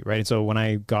 exactly. Right. And so when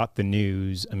I got the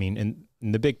news, I mean,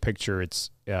 in the big picture,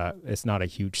 it's not a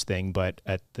huge thing, but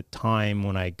at the time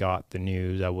when I got the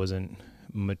news, I wasn't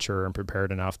mature and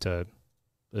prepared enough to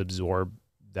absorb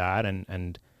that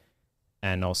and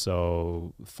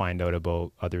also find out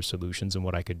about other solutions and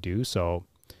what I could do. So,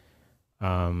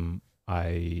 I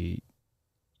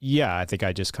think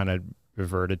I just kind of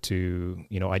reverted to,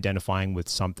 identifying with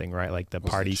something, right? Like the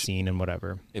party scene and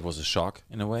whatever. It was a shock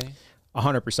in a way.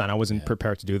 100%. I wasn't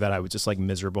prepared to do that. I was just like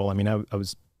miserable. I mean, I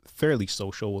was fairly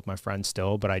social with my friends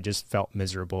still, but I just felt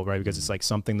miserable, right? Because it's like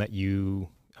something that you,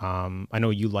 I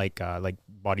know you like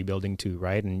bodybuilding too,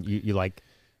 right? And you like,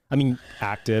 I mean,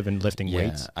 active and lifting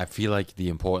weights. I feel like the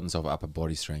importance of upper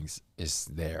body strength is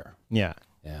there. Yeah.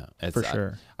 Yeah, for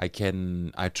sure. I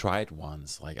tried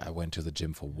once, like I went to the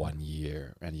gym for 1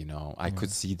 year and, I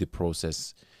could see the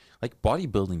process. Like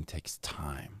bodybuilding takes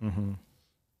time. Mm-hmm.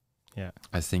 Yeah.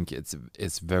 I think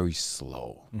it's very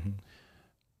slow. Mm-hmm.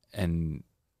 And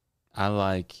I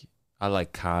like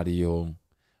cardio,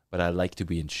 but I like to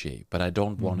be in shape, but I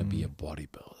don't want to be a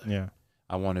bodybuilder. Yeah.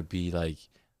 I want to be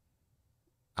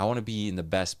in the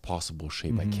best possible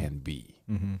shape I can be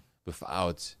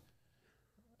without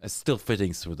still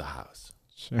fitting through the house.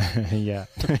 Sure. Yeah.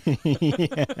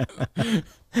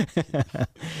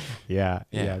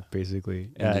 yeah. Basically.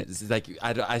 It's like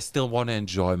I still want to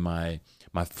enjoy my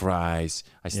fries.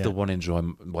 I still want to enjoy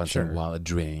once in a while a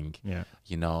drink. Yeah.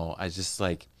 I just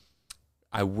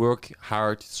I work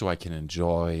hard so I can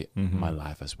enjoy my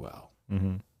life as well.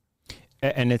 Mm-hmm.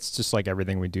 And it's just like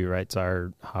everything we do, right? It's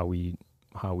how we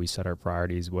set our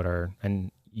priorities,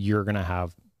 and you're going to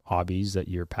have hobbies that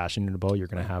you're passionate about. You're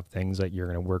going to have things that you're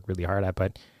going to work really hard at,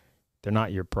 but they're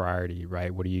not your priority,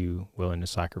 right? What are you willing to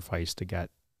sacrifice to get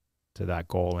to that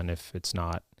goal? And if it's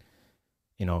not,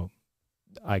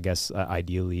 I guess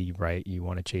ideally, right, you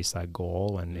want to chase that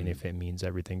goal. And if it means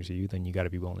everything to you, then you got to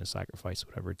be willing to sacrifice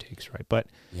whatever it takes, right? But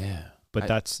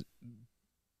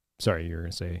sorry, you're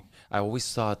going to say. I always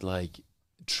thought like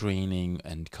training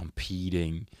and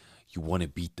competing, you want to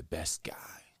beat the best guy.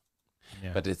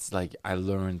 Yeah. But it's like I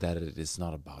learned that it is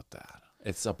not about that.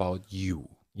 It's about you.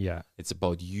 Yeah. It's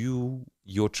about you,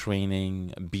 your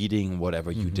training, beating whatever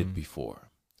you did before.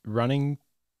 Running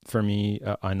for me,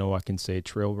 I know I can say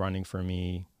trail running for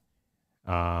me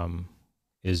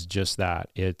is just that.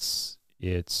 It's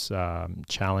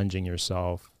challenging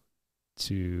yourself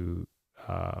to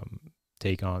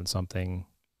take on something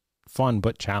fun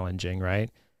but challenging,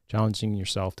 right? Challenging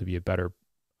yourself to be a better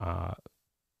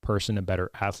person, a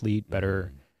better athlete,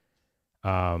 better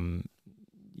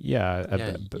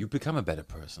you become a better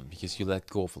person because you let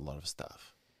go of a lot of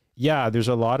stuff. Yeah, there's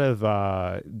a lot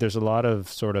of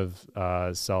sort of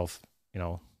self,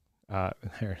 some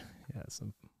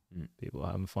people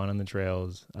having fun on the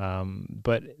trails,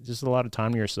 but just a lot of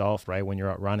time to yourself, right, when you're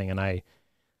out running. And I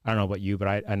don't know about you, but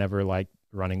I never like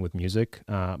running with music.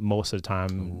 Most of the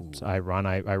time I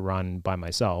run by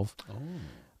myself.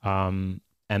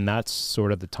 And that's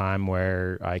sort of the time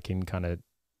where I can kind of,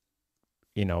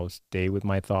 stay with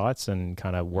my thoughts and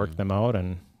kind of work them out.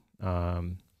 And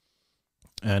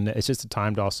it's just a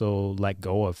time to also let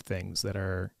go of things that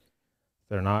are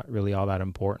not really all that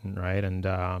important. Right. And,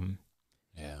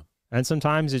 and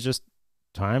sometimes it's just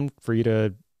time for you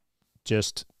to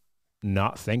just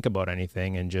not think about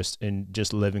anything and just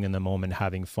living in the moment,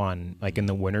 having fun. Like in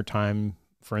the wintertime,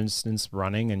 for instance,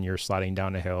 running and you're sliding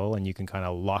down a hill and you can kind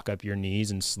of lock up your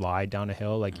knees and slide down a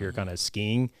hill like you're kind of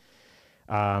skiing.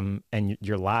 And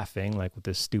you're laughing like with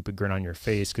this stupid grin on your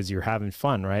face because you're having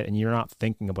fun, right? And you're not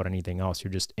thinking about anything else.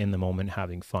 You're just in the moment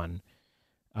having fun.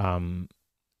 And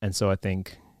so I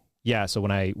think, so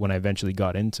when I eventually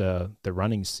got into the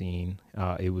running scene,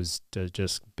 it was to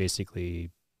just basically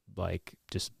like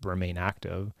just remain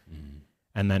active.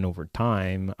 And then over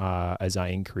time, as I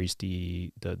increased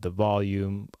the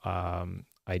volume,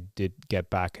 I did get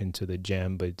back into the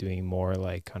gym, but doing more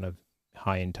like kind of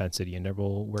high intensity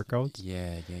interval workouts.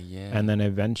 Yeah. And then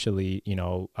eventually,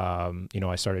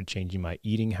 I started changing my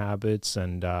eating habits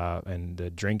and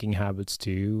the drinking habits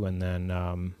too. And then,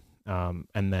 a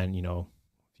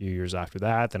few years after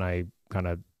that, then I kind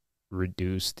of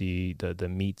reduced the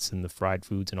meats and the fried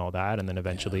foods and all that. And then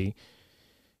eventually,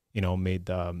 made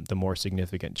the more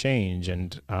significant change.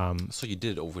 And, so you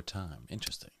did it over time.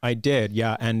 Interesting. I did.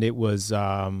 Yeah. And it was,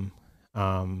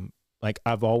 like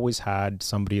I've always had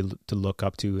somebody to look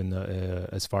up to in the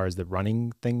as far as the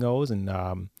running thing goes, and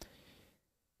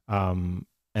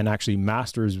actually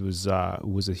Masters was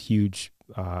a huge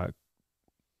part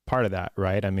of that,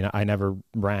 right? I mean, I never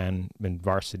ran in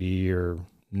varsity or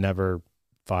never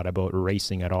thought about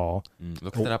racing at all.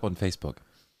 Look that up on Facebook.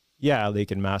 Yeah,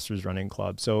 Lakehead Masters Running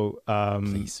Club. So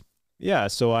please. Yeah,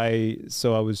 so I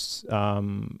was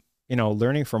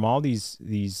learning from all these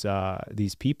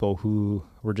people who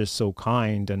were just so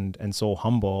kind and so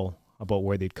humble about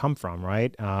where they'd come from,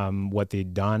 right? What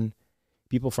they'd done,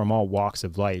 people from all walks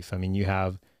of life. I mean, you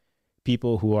have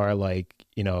people who are like,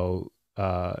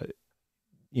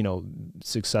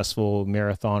 successful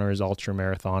marathoners, ultra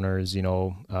marathoners,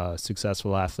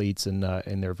 successful athletes in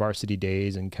their varsity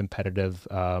days and competitive,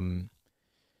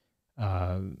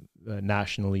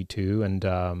 nationally too,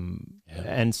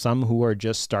 and some who are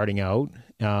just starting out,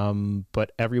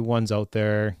 but everyone's out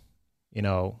there,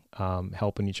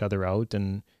 helping each other out,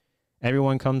 and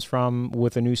everyone comes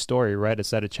with a new story, right? A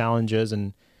set of challenges,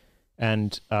 and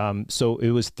so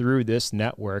it was through this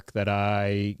network that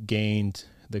I gained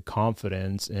the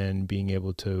confidence in being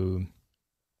able to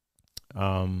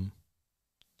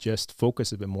just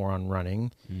focus a bit more on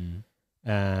running,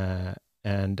 and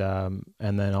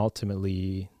then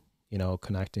ultimately,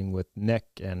 connecting with Nick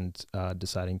and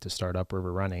deciding to start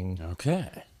UPRIVER Running.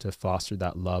 Okay. To foster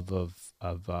that love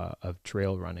of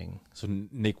trail running. So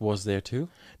Nick was there too?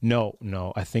 No.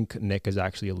 I think Nick is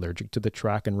actually allergic to the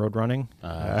track and road running.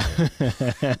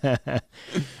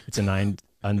 It's an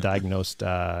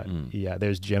undiagnosed. Yeah,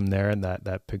 there's Jim there in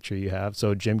that picture you have.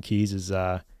 So Jim Keys is,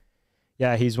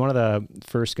 he's one of the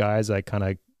first guys I kind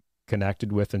of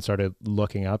connected with and started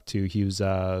looking up to. He was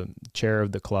chair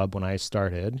of the club when I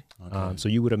started. Okay. So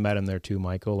you would have met him there too,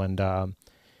 Michael. And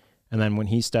then when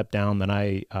he stepped down, then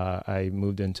I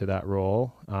moved into that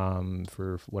role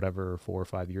for whatever 4 or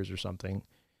 5 years or something.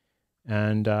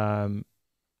 And I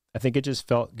think it just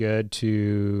felt good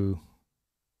to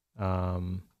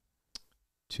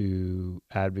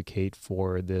advocate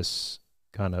for this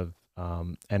kind of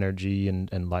energy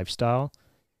and lifestyle.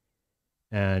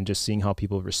 And just seeing how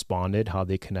people responded, how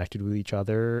they connected with each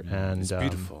other. And it's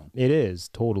beautiful. It is,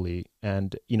 totally.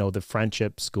 And, the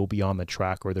friendships go beyond the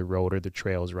track or the road or the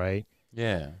trails, right?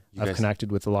 Yeah. I've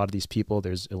connected with a lot of these people.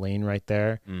 There's Elaine right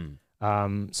there.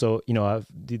 So,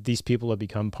 these people have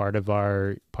become part of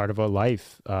our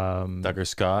life. Duggar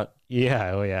Scott.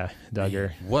 Yeah. Oh, yeah.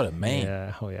 Duggar. Man, what a man.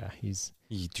 Yeah. Oh, yeah. He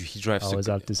drives always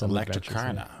up to some electric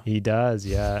car now. He does.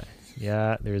 Yeah.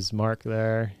 Yeah. There's Mark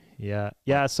there. Yeah.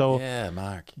 So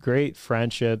Mark. Great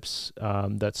friendships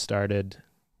that started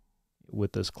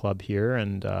with this club here,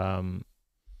 and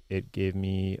it gave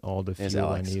me all the fuel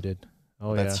I needed.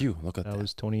 Oh, that's you. Look at that. That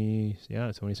was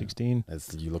 2016.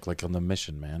 You look like on the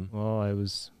mission, man. Well, I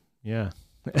was,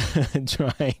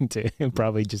 trying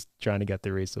to get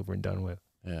the race over and done with.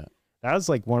 Yeah. That was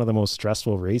like one of the most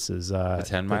stressful races. The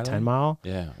 10 mile? The 10 mile.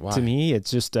 Yeah. Why? To me,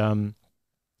 it's just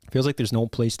feels like there's no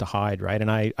place to hide, right?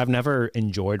 And I've never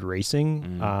enjoyed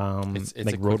racing, it's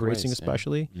like road racing race,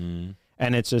 especially. Yeah.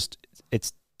 And it's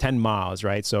 10 miles,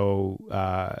 right? So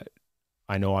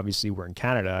I know obviously we're in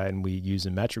Canada and we use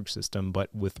a metric system,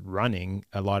 but with running,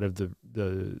 a lot of the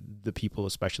people,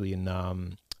 especially in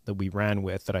that we ran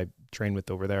with, that I trained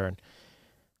with over there, and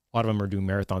a lot of them are doing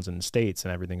marathons in the States,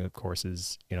 and everything, of course,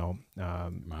 is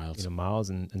miles,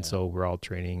 and so we're all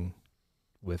training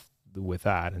with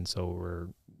that, and so we're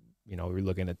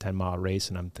looking at a 10-mile race,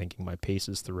 and I'm thinking my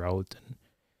paces throughout,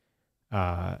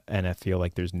 and I feel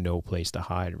like there's no place to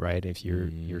hide, right? If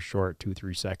you're short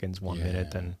 2-3 seconds, 1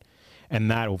 minute,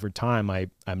 and that over time,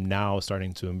 I'm now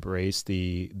starting to embrace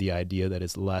the idea that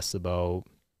it's less about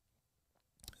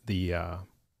the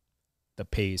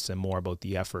pace and more about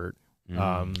the effort.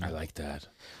 I like that.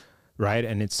 Right.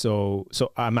 And it's so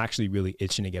I'm actually really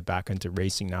itching to get back into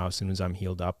racing now as soon as I'm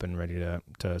healed up and ready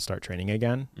to start training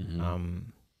again.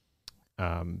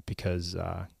 Because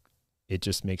it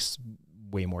just makes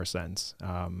way more sense.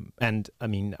 And I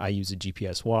mean, I use a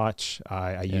GPS watch.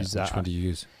 I use that. Which one do you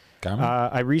use?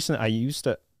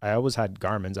 Garmin? I always had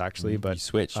Garmin's actually, but you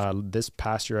switched. This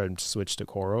past year I switched to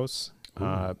Coros.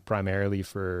 primarily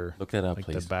for Look that up, like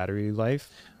please. the battery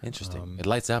life. Interesting. It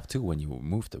lights up too when you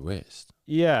move the wrist.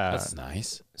 Yeah, That's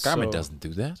nice. Garmin so- doesn't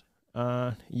do that.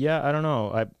 Yeah, I don't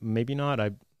know. Maybe not.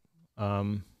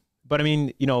 But I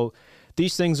mean, you know,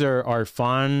 these things are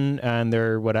fun and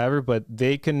they're whatever, but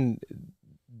they can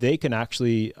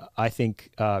actually, I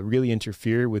think, really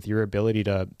interfere with your ability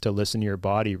to listen to your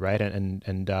body, right?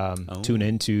 And tune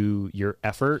into your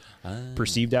effort,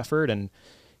 perceived effort. And,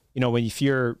 you know, when if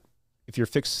you're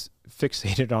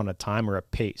fixated on a time or a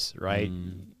pace, right?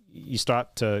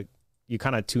 You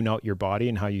kind of tune out your body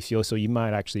and how you feel. So you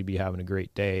might actually be having a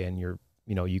great day and you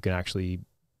can actually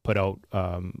put out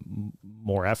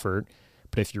more effort.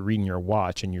 But if you're reading your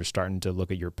watch and you're starting to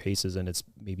look at your paces and it's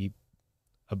maybe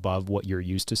above what you're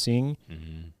used to seeing,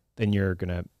 then you're going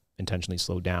to intentionally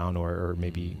slow down or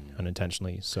maybe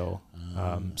unintentionally. So,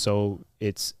 so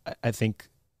I think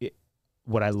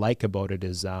what I like about it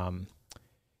is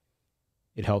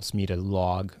it helps me to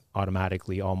log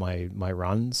automatically all my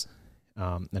runs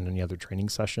and any other training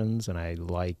sessions. And I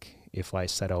like if I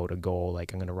set out a goal,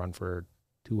 like I'm going to run for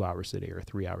 2 hours a day or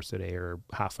 3 hours a day or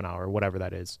half an hour, whatever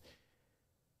that is.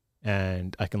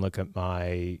 And I can look at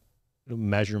my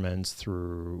measurements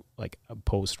through like a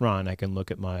post run. I can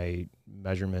look at my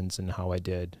measurements and how I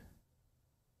did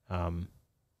with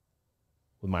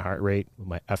my heart rate, with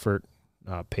my effort,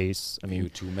 pace. I mean,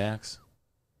 VO2 max.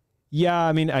 Yeah,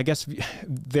 I mean, I guess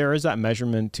there is that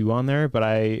measurement too on there, but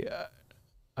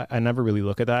I never really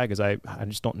look at that because I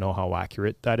just don't know how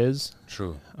accurate that is.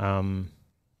 True.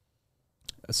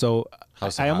 So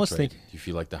How's the I heart almost rate? think Do you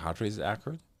feel like the heart rate is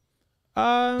accurate?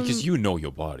 Because you know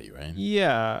your body, right?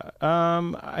 Yeah,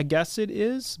 I guess it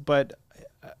is, but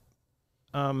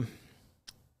I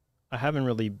haven't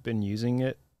really been using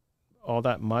it all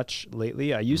that much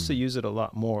lately. I used to use it a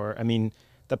lot more. I mean,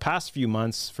 the past few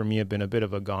months for me have been a bit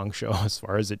of a gong show as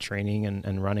far as the training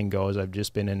and running goes. I've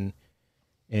just been in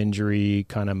injury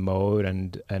kind of mode,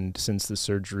 and since the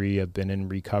surgery, I've been in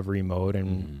recovery mode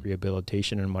and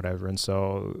rehabilitation and whatever. And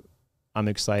so I'm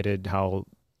excited how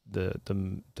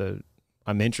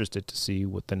I'm interested to see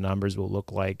what the numbers will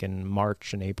look like in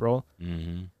March and April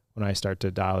when I start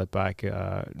to dial it back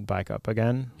up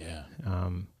again. Yeah.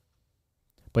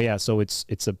 But yeah, so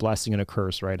it's a blessing and a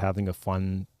curse, right? Having a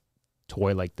fun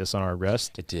toy like this on our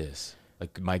wrist. It is.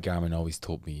 Like my Garmin always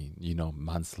told me, you know,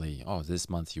 monthly, oh, this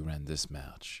month you ran this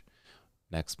much.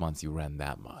 Next month you ran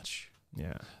that much.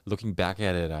 Yeah. Looking back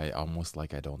at it, I almost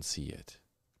like I don't see it.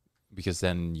 Because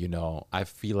then, you know, I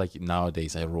feel like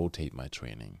nowadays I rotate my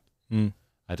training. I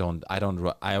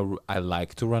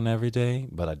like to run every day,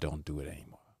 but I don't do it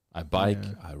anymore. I bike,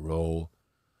 I roll,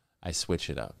 I switch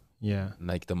it up. Yeah.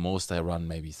 Like the most I run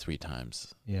maybe 3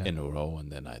 times Yeah. in a row, and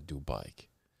then I do bike.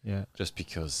 Yeah. Just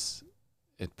because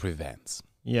it prevents.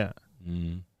 Yeah.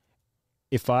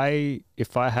 If I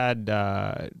had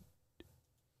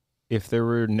if there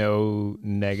were no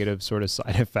negative sort of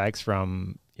side effects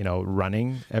from, you know,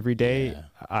 running every day,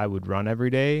 I would run every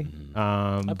day.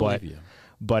 I believe you.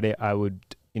 But I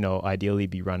would, you know, ideally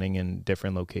be running in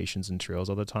different locations and trails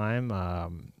all the time.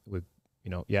 With,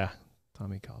 you know,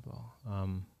 Tommy Caldwell.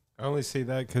 I only say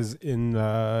that because in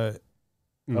I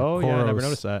never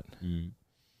noticed that.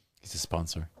 He's a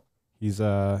sponsor. He's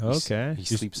Okay. He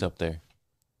sleeps up there.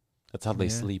 That's how they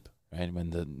sleep, right?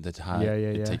 When the time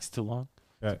it takes too long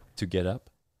to get up.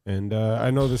 And I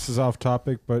know this is off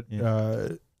topic, but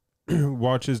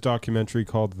watch his documentary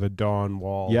called The Dawn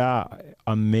Wall. Yeah,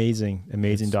 amazing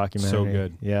It's documentary. so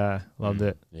good. Yeah, loved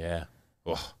it. Yeah.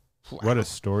 Oh, What a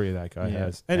story that guy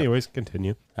has. Anyways,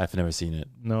 continue. I've never seen it.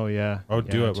 No, yeah. Oh,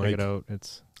 do it, check Mike. it out.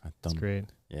 It's great.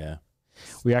 Yeah.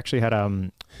 We actually had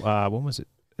when was it?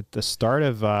 At the start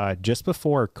of just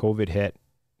before COVID hit.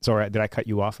 Sorry, did I cut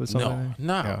you off with something?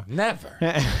 No, never.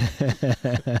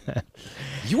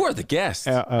 You are the guest.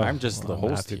 I'm just the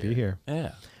host to be here.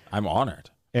 Yeah, I'm honored.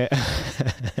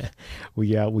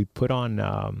 We put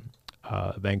on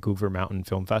Vancouver Mountain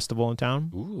Film Festival in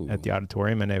town at the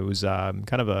auditorium, and it was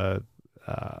kind of a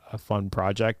fun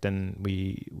project, and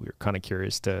we were kind of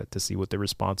curious to see what the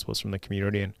response was from the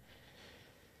community, and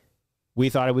we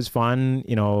thought it was fun.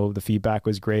 You know, the feedback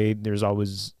was great. There are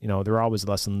always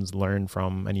lessons learned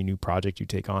from any new project you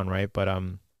take on, right? But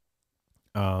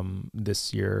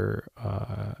this year,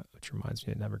 which reminds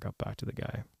me, I never got back to the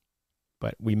guy,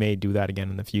 but we may do that again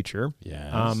in the future.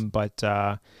 Yeah. But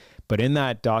in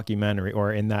that documentary,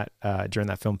 or in that during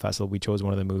that film festival, we chose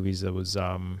one of the movies that was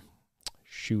I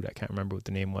can't remember what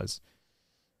the name was.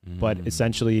 But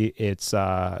essentially, it's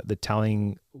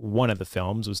one of the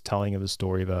films was telling of a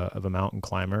story of a mountain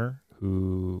climber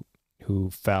who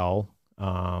fell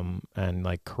and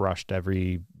like crushed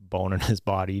every bone in his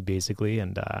body basically,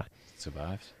 and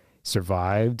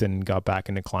survived and got back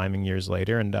into climbing years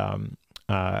later. And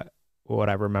what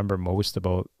I remember most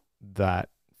about that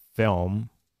film,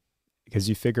 because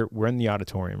you figure we're in the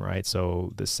auditorium, right?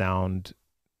 So the sound,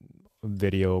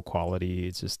 video quality,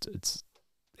 it's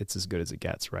as good as it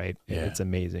gets, right? Yeah. It's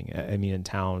amazing. I mean, in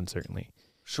town, certainly.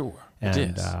 Sure. And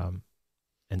it is.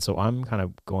 and so I'm kind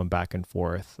of going back and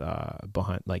forth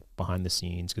behind the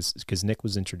scenes, because Nick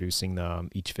was introducing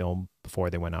each film before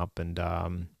they went up, and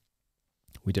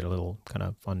we did a little kind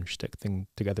of fun shtick thing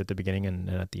together at the beginning and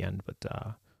at the end. But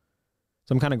so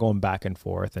I'm kind of going back and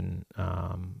forth, and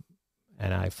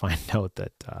I find out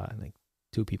that like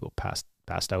 2 people passed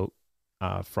out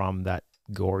from that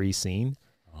gory scene.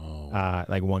 Oh.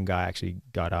 Like one guy actually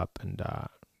got up and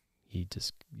he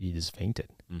just fainted.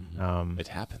 Mm-hmm. It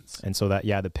happens. And so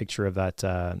the picture of that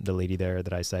the lady there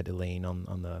that I said, Elaine,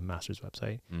 on the Masters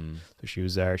website. So she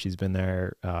was there. She's been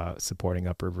there supporting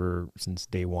UPRIVER since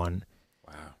day one.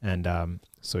 Wow. And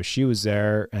so she was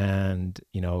there and,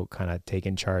 kind of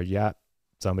taking charge. Yeah,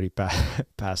 somebody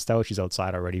passed out. She's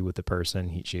outside already with the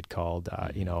person. She had called,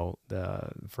 the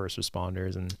first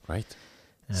responders. And right.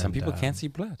 Some people can't see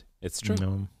blood. It's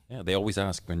true. Yeah, they always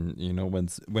ask when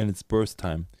when it's birth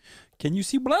time, can you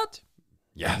see blood?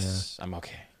 Yes, yeah. I'm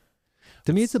okay.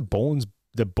 To me, it's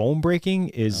the bone breaking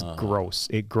is gross.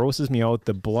 It grosses me out.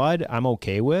 The blood, I'm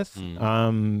okay with. You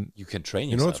can train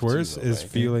yourself. You know what's worse too, is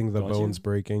right? feeling the bones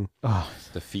breaking. Oh,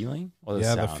 the feeling? Or the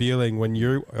sound? sound? The feeling when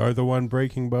you are the one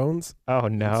breaking bones. Oh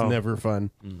no, it's never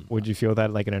fun. Would you feel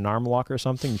that like in an arm lock or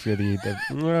something? You feel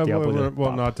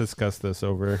we'll not discuss this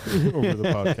over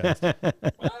the podcast.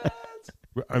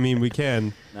 What? I mean, we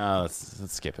can. No,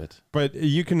 let's skip it. But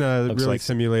you can really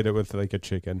simulate it with like a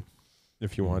chicken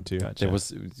if you want to. Gotcha.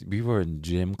 We were in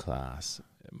gym class,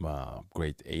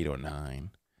 grade 8 or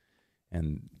 9,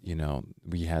 and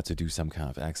we had to do some kind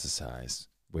of exercise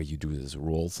where you do this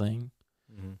roll thing,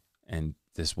 and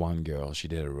this one girl, she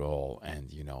did a roll, and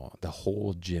the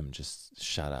whole gym just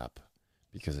shut up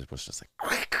because it was just like.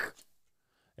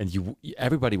 And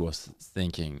everybody was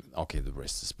thinking, okay, the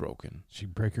wrist is broken. She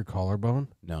break her collarbone?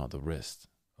 No, the wrist.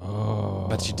 Oh.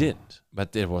 But she didn't.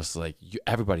 But it was like,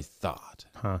 everybody thought.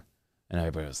 Huh. And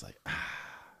everybody was like,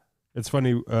 It's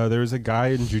funny. There was a guy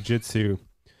in jiu-jitsu.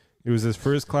 It was his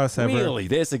first class ever. Really?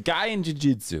 There's a guy in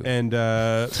jiu-jitsu? And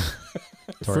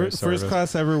first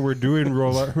class ever, we're doing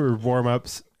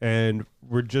warm-ups, and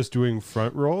we're just doing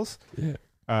front rolls.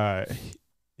 Yeah.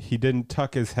 He didn't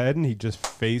tuck his head, and he just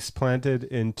face planted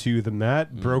into the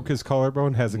mat, broke his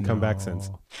collarbone, hasn't come back since.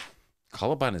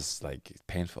 Collarbone is like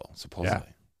painful, supposedly.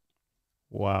 Yeah.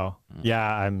 Wow.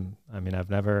 Yeah, I've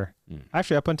never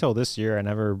actually, up until this year, I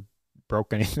never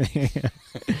broke anything.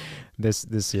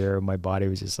 This year my body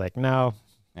was just like, no,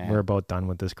 we're about done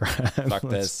with this crap. Fuck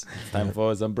this. It's time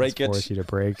for some breakage. Force you to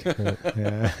break.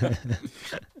 Yeah.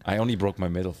 I only broke my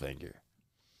middle finger.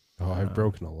 Oh, I've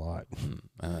broken a lot.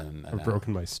 I've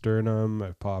broken my sternum.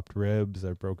 I've popped ribs.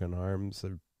 I've broken arms.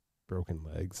 I've broken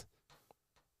legs.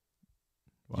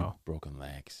 Wow. You've broken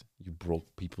legs. You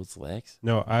broke people's legs?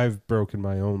 No, I've broken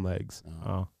my own legs.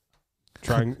 Oh.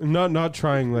 Trying not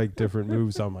trying like different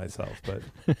moves on myself, but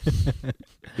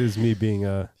it was me being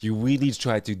You really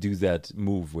tried to do that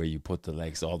move where you put the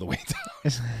legs all the way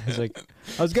down. It's like,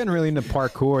 I was getting really into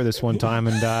parkour this one time,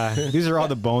 and these are all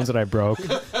the bones that I broke.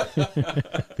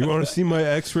 You want to see my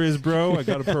x-rays, bro? I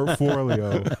got a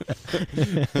portfolio.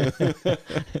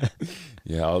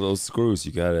 Yeah, all those screws,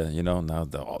 you gotta, now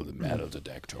all the metal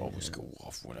detector always go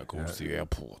off when I go to the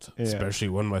airport. Yeah. Especially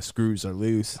when my screws are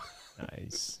loose.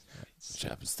 Nice. Which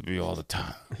happens to be all the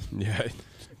time. Yeah,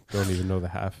 don't even know the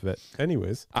half of it.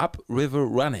 Anyways. UPRIVER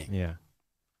Running. Yeah.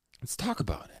 Let's talk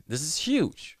about it. This is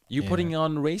huge. You're putting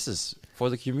on races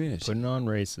for the community. Putting on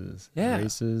races. Yeah.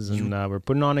 Races, and we're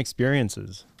putting on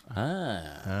experiences.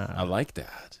 I like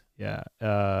that. Yeah.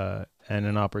 And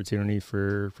an opportunity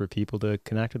for people to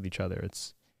connect with each other.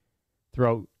 It's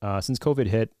throughout, since COVID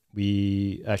hit,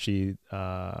 we actually,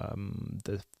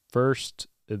 the first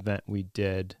event we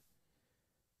did,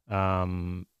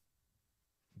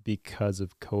 because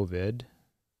of COVID,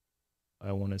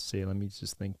 I want to say, let me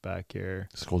just think back here.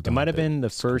 It might have been the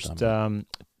first,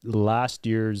 last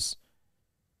year's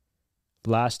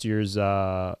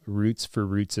Roots for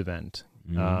Roots event.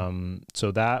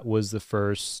 So that was the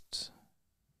first.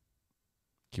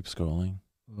 Keep scrolling.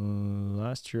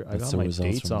 Last year, I got my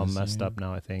dates all messed up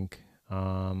now, I think.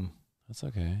 That's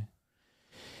okay.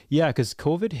 Yeah, because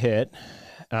COVID hit,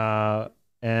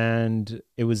 and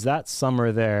it was that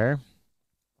summer there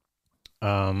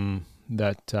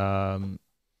that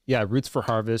yeah, Roots for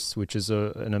Harvest, which is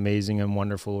an amazing and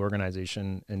wonderful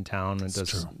organization in town and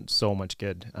does so much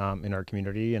good in our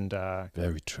community. And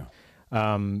very true.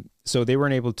 So they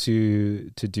weren't able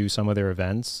to do some of their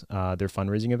events, their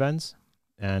fundraising events,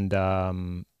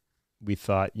 and we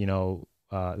thought, you know,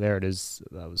 there it is.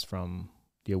 That was from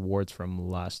the awards from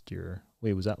last year.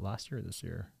 Wait, was that last year or this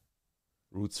year?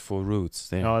 Roots for Roots.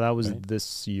 There, no, that was right?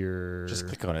 this year. Just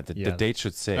click on it. The date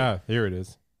should say. Ah, here it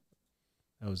is.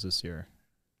 That was this year.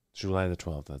 July the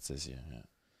 12th. That's this year. Yeah.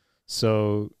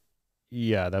 So,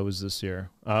 yeah, that was this year.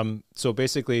 So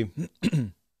basically,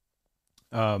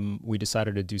 we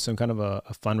decided to do some kind of a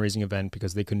fundraising event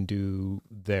because they couldn't do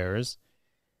theirs,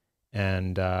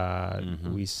 and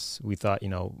we thought, you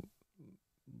know,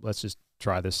 let's just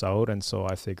try this out. And so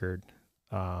I figured,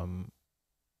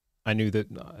 I knew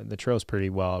that the trail's pretty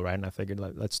well, right? And I figured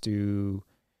let's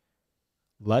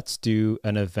do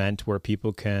an event where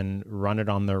people can run it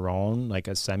on their own, like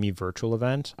a semi-virtual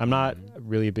event. I'm not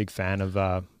really a big fan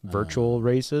of virtual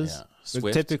races. Yeah.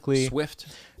 Swift? Typically, Swift?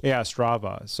 Yeah,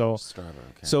 Strava. So, okay.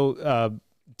 So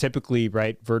typically,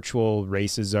 right, virtual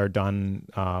races are done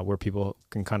where people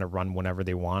can kind of run whenever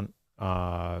they want,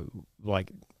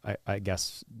 like I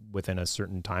guess within a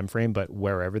certain time frame, but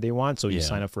wherever they want. So you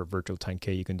sign up for a virtual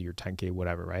 10K, you can do your 10K,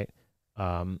 whatever, right?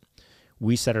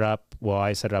 We set it up. Well,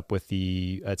 I set it up with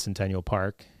at Centennial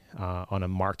Park on a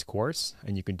marked course,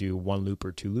 and you can do 1 loop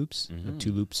or 2 loops.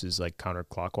 2 loops is like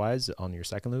counterclockwise on your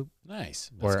second loop. Nice.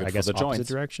 That's or good I guess for the opposite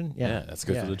joints. direction. Yeah, that's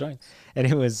good for the joints. And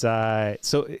it was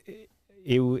so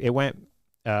it went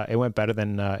better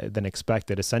than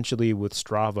expected. Essentially, with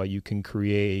Strava, you can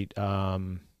create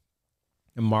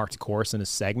a marked course in a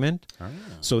segment,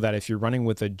 so that if you're running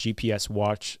with a GPS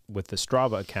watch with the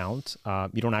Strava account,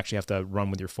 you don't actually have to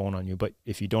run with your phone on you. But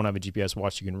if you don't have a GPS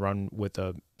watch, you can run with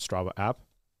a Strava app.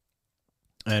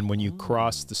 And when you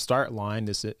cross the start line,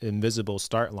 this invisible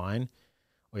start line,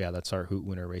 that's our HOOT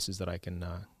Winter races that I can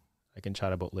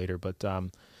chat about later. But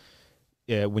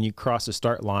when you cross the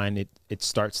start line, it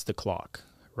starts the clock.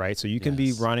 Right. So you can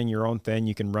be running your own thing.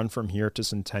 You can run from here to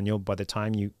Centennial. By the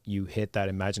time you hit that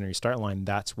imaginary start line,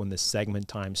 that's when the segment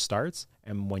time starts.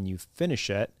 And when you finish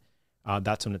it,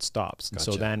 that's when it stops. Gotcha. And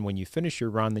so then when you finish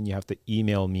your run, then you have to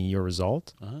email me your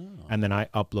result. And then I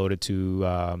upload it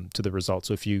to the result.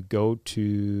 So if you go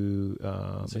to,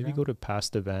 maybe go to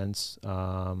past events,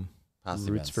 Roots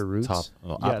events. For Roots. Top.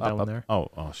 That one there.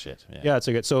 Oh, shit. Yeah, it's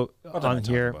a good. So on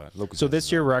here, so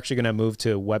this year we're actually going to move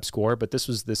to web score, but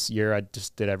this year I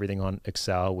just did everything on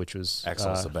Excel, which was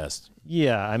Excel's the best.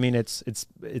 Yeah, I mean it's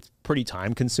pretty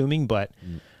time consuming, but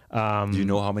do you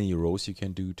know how many rows you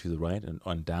can do to the right and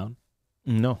on down?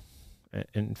 No,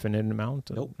 infinite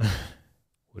amount. Nope.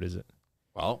 What is it?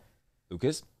 Well,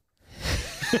 Lucas.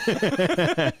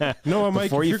 No,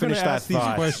 Mike, if you're going to ask these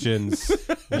questions,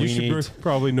 you should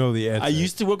probably know the answer. I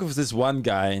used to work with this one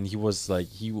guy, and he was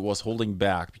holding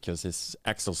back because his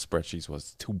Excel spreadsheet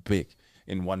was too big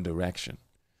in one direction.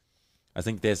 I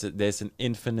think there's an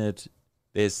infinite.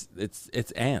 It's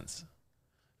ants.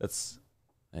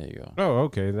 There you go. Oh,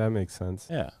 okay, that makes sense.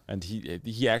 Yeah, and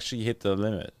he actually hit the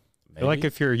limit. Maybe? Like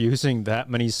if you're using that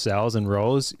many cells and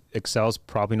rows, Excel's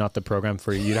probably not the program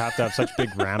for you. You'd have to have such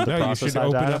big RAM to process. You should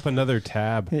open up another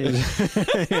tab.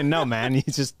 No, man, you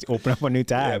just open up a new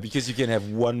tab. Yeah, because you can have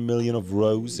 1 million of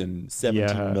rows and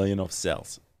 17 million of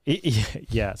cells.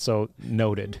 Yeah, so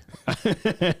noted.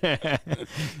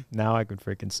 Now I could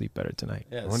freaking sleep better tonight.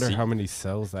 Yeah, I wonder how many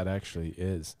cells that actually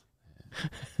is.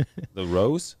 The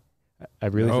rows? I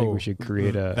really think we should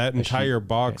create that entire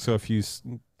box. So if you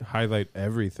highlight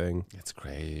everything, it's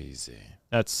crazy.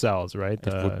 That's cells, right?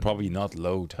 It would probably not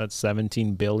load. That's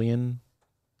 17 billion.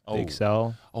 Big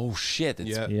cell. Oh shit!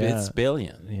 It's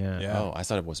billion. Yeah. Oh, I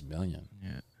thought it was million.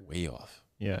 Yeah. Way off.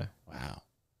 Yeah. Wow.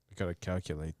 We gotta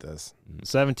calculate this.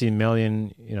 17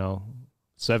 million.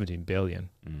 17 billion.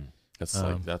 That's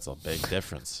a big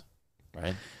difference,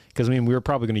 right? Because we were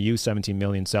probably going to use 17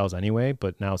 million cells anyway,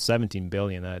 but now 17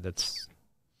 billion, that's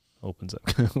opens up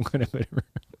quite a bit.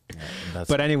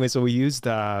 But anyway, so we used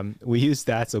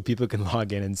that so people can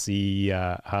log in and see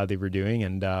how they were doing,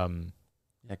 and go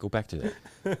back to that.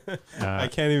 I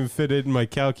can't even fit it in my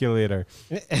calculator.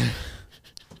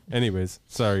 Anyways,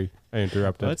 sorry I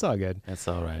interrupted. That's all good. That's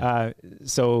all right.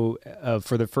 So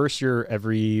for the first year,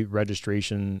 every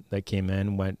registration that came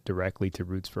in went directly to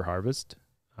Roots for Harvest.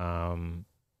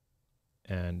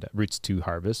 And Roots to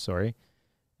Harvest, sorry.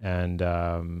 And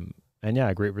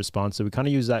yeah, great response. So we kind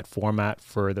of use that format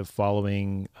for the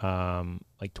following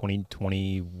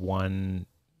 2021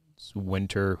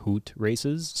 winter HOOT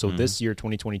races. So this year,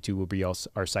 2022 will be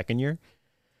our second year.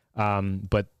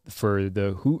 But for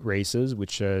the Hoot races,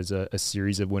 which is a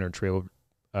series of winter trail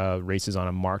races on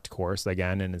a marked course,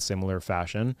 again, in a similar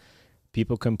fashion,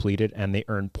 people complete it and they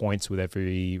earn points with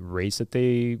every race that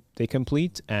they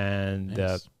complete. And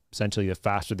Nice. essentially the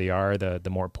faster they are, the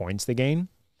more points they gain.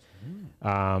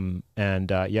 All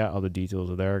the details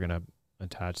are there. Gonna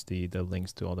attach the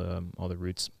links to all the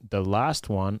routes. The last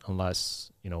one,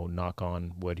 unless, knock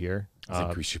on wood here, I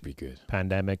think we should be good.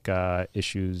 pandemic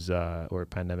issues or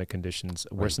pandemic conditions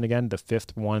worsen again, the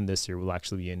fifth one this year will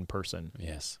actually be in person.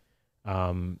 Yes.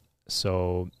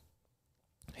 So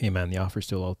hey man, the offer's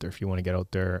still out there if you want to get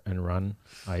out there and run.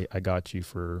 I got you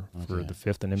for the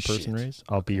fifth and in-person race.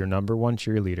 I'll be your number one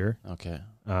cheerleader. Okay.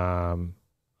 Are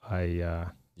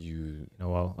you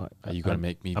you gonna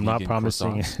make me? I'm not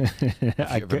promising.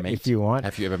 If you want.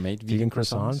 Have you ever made vegan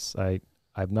croissants?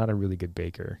 I'm not a really good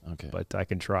baker. Okay. But I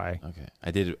can try. Okay.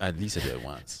 I did it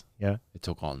once. Yeah. It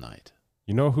took all night.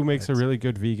 You know who makes a really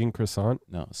good vegan croissant?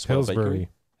 No. Swell Pillsbury.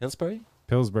 Bakery?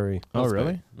 Pillsbury. Oh,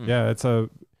 really? Mm. Yeah, it's a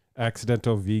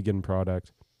accidental vegan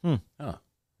product. Oh.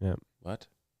 Yeah. What?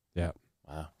 Yeah.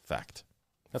 Wow. Fact.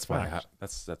 That's why.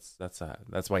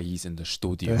 That's why he's in the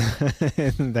studio.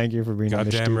 Thank you for being in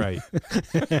the Goddamn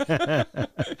studio.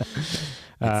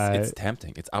 right. It's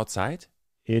tempting. It's outside.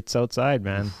 It's outside,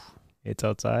 man. It's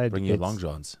outside. Bring your long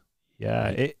johns. Yeah,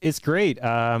 Right. it's great.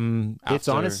 It's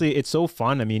honestly, it's so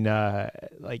fun. I mean,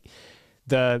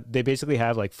 they basically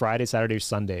have like Friday, Saturday,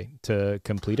 Sunday to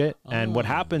complete it. And what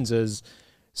happens is,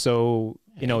 so,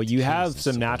 you have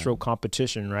some natural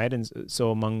competition, right? And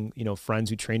so among, friends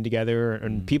who train together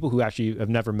and people who actually have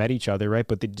never met each other, right?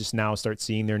 But they just now start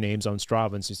seeing their names on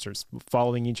Strava and so start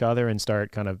following each other and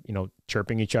start kind of,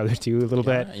 chirping each other too a little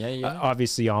bit. Yeah.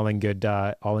 Obviously all in good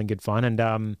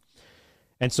fun.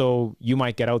 And so you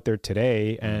might get out there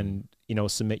today and,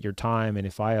 submit your time. And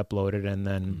if I upload it and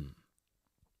then,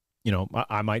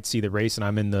 I might see the race and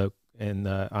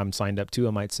I'm signed up too.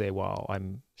 I might say, well,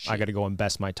 I got to go and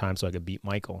best my time so I could beat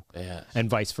Michael, and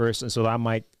vice versa. And so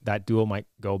that duel might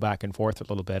go back and forth a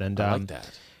little bit. And I like that.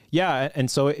 Yeah, and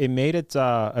so it made it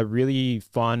a really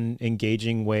fun,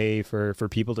 engaging way for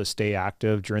people to stay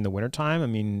active during the wintertime. I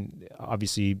mean,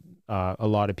 obviously, a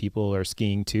lot of people are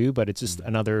skiing too, but it's just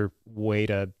another way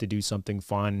to do something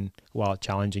fun while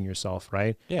challenging yourself,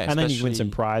 right? Yeah, and then you win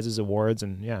some prizes, awards,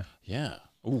 and yeah.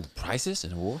 Ooh, prizes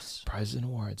and awards. Prizes and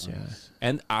awards, Nice. yeah.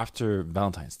 And after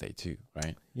Valentine's Day too,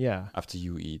 right? Yeah. After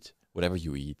you eat whatever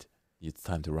you eat, it's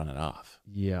time to run it off.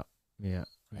 Yeah. Right?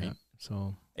 Yeah.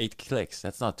 So 8 clicks.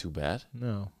 That's not too bad.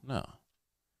 no. No.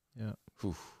 Yeah.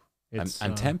 Whew. It's,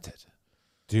 I'm tempted.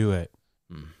 Do it.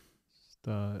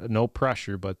 No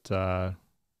pressure, but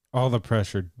All the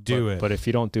pressure. Do it. But if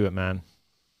you don't do it, man.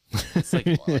 It's like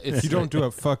if you don't do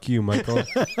it, fuck you, Michael.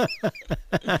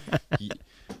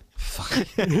 Fuck.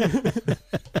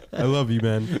 I love you,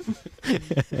 man.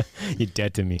 You're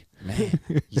dead to me. Man,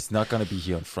 he's not gonna be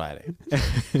here on Friday.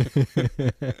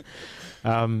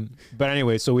 But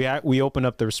anyway, so we opened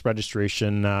up the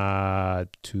registration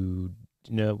to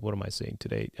what am I saying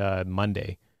today?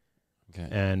 Monday. Okay.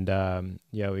 And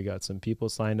we got some people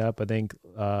signed up. I think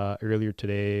earlier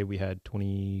today we had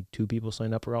 22 people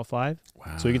signed up for all 5.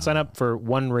 Wow. So you can sign up for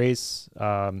one race.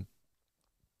 It's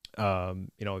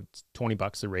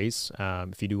 $20 a race.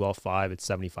 If you do all 5, it's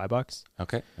 $75.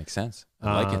 Okay, makes sense.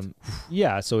 I like it.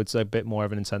 Yeah, so it's a bit more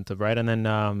of an incentive, right? And then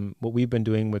what we've been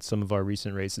doing with some of our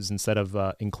recent races, instead of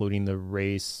including the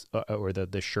race or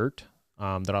the shirt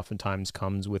that oftentimes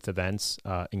comes with events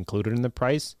included in the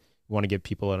price, we want to give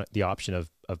people the option of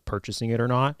purchasing it or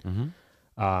not.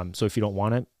 Mm-hmm. So if you don't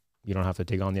want it, you don't have to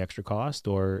take on the extra cost.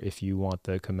 Or if you want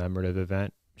the commemorative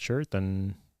event shirt,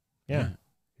 then yeah.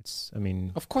 It's, I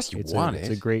mean, of course you want it. It's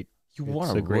a great, you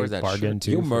want a to wear great that bargain shirt.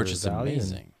 too. Your merch for is value,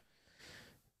 amazing.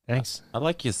 Thanks. I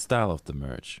like your style of the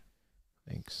merch.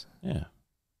 Thanks. Yeah.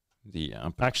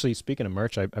 Actually, speaking of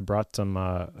merch, I brought some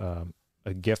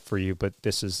a gift for you, but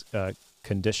this is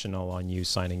conditional on you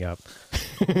signing up.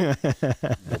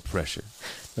 No pressure.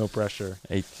 No pressure.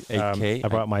 8K. I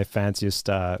brought my fanciest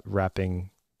wrapping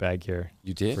bag here.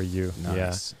 You did? For you. Nice.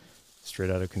 Yeah.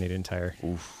 Straight out of Canadian Tire.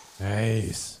 Oof.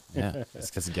 Nice. Yeah.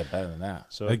 This doesn't get better than that.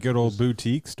 So A good old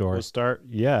boutique store. we'll start.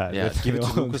 Yeah. Yeah. Give it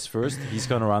to Lucas first. He's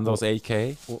gonna run those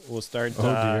 8K. We'll start. Oh,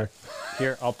 dear.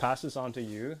 Here, I'll pass this on to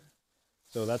you.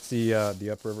 So that's the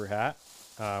UPRIVER hat.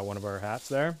 One of our hats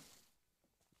there.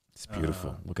 It's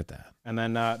beautiful. Look at that. And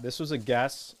then this was a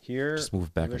guess here. Just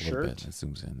move back a the little shirt. bit. It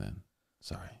zooms in then.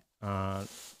 Sorry.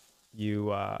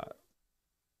 You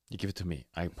give it to me.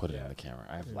 I put it Yeah. in the camera.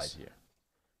 I have Here's- light here.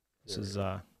 This is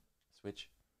Switch.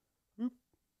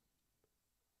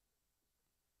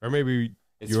 Or maybe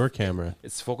It's, your camera.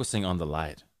 It's focusing on the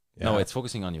light. No, it's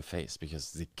focusing on your face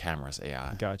because the camera's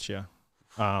AI. Gotcha.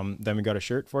 Then we got a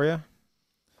shirt for you.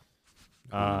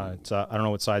 It's I don't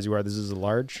know what size you are. This is a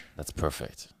large. That's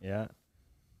perfect. Yeah.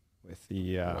 With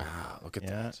the Wow, look at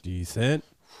that. Decent.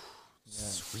 Yeah.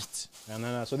 Sweet. And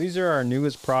then so these are our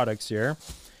newest products here.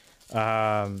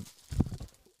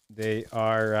 They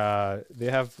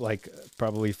have like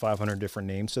probably 500 different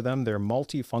names to them. They're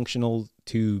multifunctional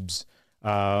tubes.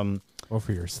 For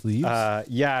your sleeves?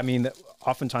 Yeah, I mean,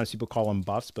 oftentimes people call them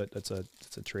buffs, but it's a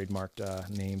trademarked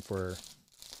name for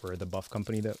the buff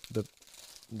company that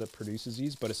produces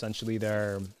these. But essentially,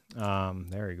 they're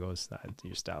there he goes.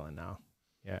 You're styling now.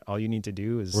 Yeah, all you need to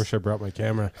do is Wish I brought my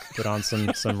camera. put on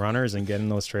some runners and get in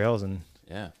those trails and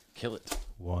Kill it.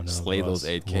 slay those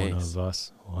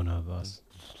 8Ks. One of us.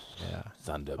 Yeah.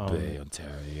 Thunder Bay,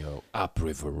 Ontario,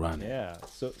 UPRIVER RUNNING. Yeah.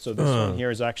 So this one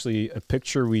here is actually a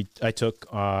picture I took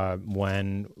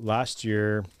when last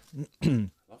year.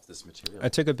 Love this material. I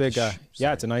took a big.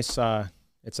 It's a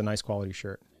nice quality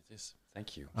shirt. It is.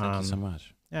 Thank you. Thank you so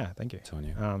much. Yeah, thank you.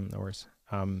 Antonio. No worries.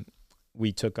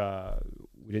 We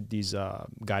did these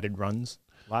guided runs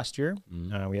last year.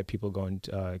 We had people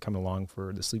coming along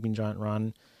for the Sleeping Giant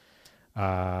run.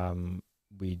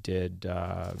 We did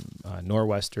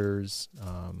Nor'westers.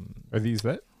 Are these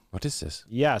that? What is this?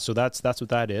 Yeah, so that's what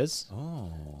that is.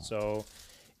 Oh. So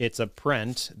it's a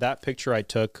print. That picture I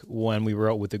took when we were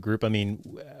out with the group. I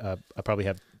mean, I probably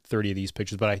have 30 of these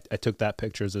pictures, but I took that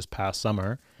pictures this past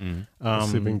summer.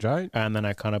 Sleeping Giant? And then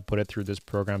I kind of put it through this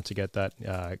program to get that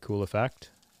cool effect.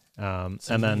 And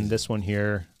then this one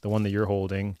here, the one that you're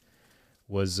holding,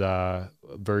 was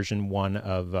version 1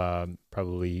 of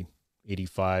probably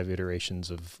 85 iterations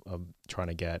of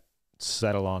trying to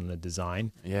settle on the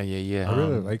design. Yeah. I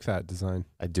really like that design.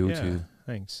 I do too.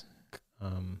 Thanks.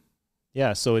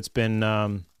 So it's been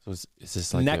So is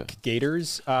this like neck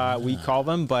gaiters, we call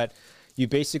them, but you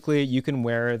can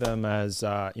wear them as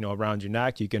around your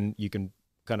neck. You can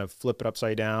kind of flip it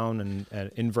upside down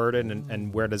and invert it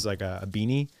and wear it as like a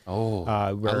beanie. Oh,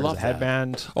 wear it as a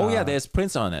headband. There's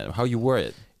prints on it. How you wear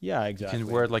it? Yeah, exactly. You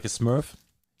can wear it like a Smurf.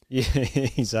 Yeah,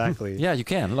 exactly. Yeah, you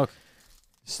can. Look.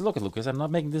 Just look at Lucas. I'm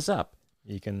not making this up.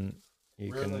 You can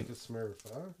like a Smurf,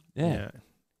 huh? Yeah.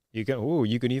 You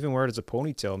can even wear it as a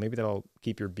ponytail. Maybe that'll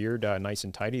keep your beard nice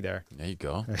and tidy there. There you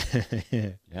go.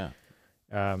 Yeah.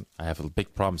 I have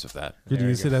big problems with that. Could you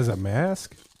use it as a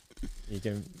mask? You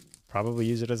can probably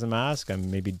use it as a mask and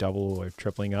maybe double or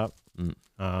tripling up.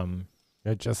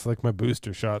 Yeah, just like my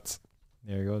booster shots.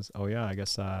 There he goes. Oh yeah, I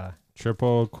guess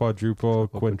triple, quadruple,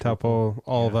 quintuple,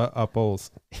 all the upples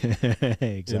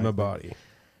exactly. in my body.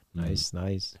 Nice.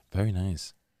 Very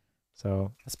nice.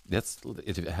 So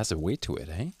it has a weight to it,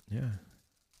 eh? Yeah.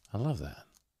 I love that.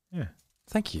 Yeah.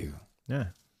 Thank you. Yeah.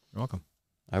 You're welcome.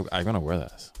 I'm gonna wear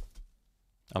this.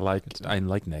 I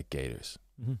like neck gaiters.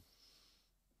 Mm-hmm.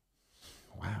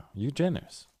 Wow, you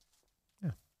generous.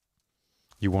 Yeah.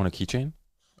 You want a keychain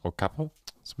or couple?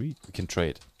 Sweet. We can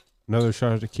trade. Another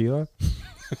shot of tequila?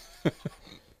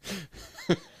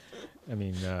 I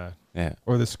mean, yeah.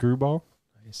 Or the screwball?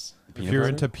 nice. If you're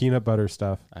into peanut butter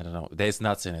stuff. I don't know. There's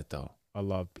nuts in it though. I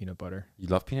love peanut butter. You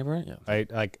love peanut butter?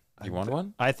 Yeah. You want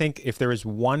one? I think if there is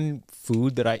one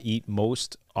food that I eat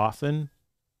most often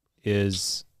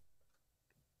is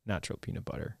natural peanut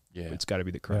butter. Yeah. It's got to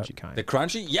be the crunchy kind. The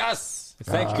crunchy? Yes.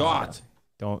 Thank God.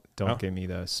 Don't give me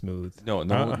the smooth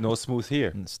No smooth here.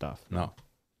 and stuff. No.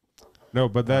 No,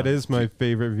 but that is my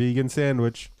favorite vegan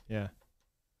sandwich. Yeah.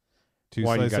 Why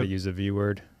Why do you got to use a V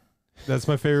word? That's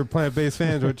my favorite plant-based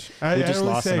sandwich. I just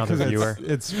only lost say another 'cause viewer.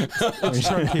 It's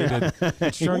truncated.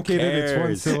 It's truncated. It's one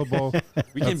cares? syllable.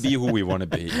 We can be who we want to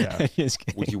be. Yeah. Just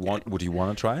kidding. Would you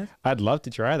want to try it? I'd love to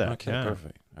try that. Okay, yeah.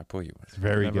 perfect. I pull you. It's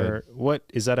very good. What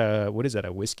is that? A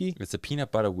whiskey? It's a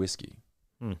peanut butter whiskey.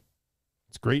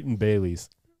 It's great in Bailey's.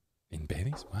 In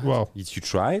Bailey's? What? Well, Did you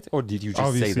try it or did you just say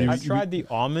obviously, that? I tried the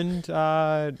almond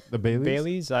the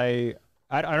Bailey's. Baileys.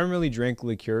 I don't really drink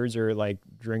liqueurs or like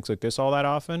drinks like this all that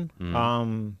often.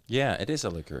 Yeah, it is a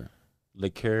liquor.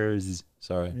 Liqueurs.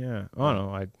 Sorry. Yeah. Oh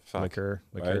no, Fuck.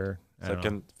 liquor.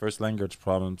 First language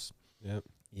problems. Yep.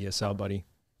 ESL, buddy.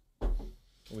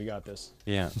 We got this.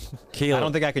 Yeah. I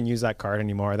don't think I can use that card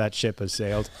anymore. That ship has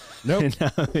sailed. Nope.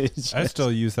 Now it's I still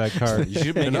use that card. You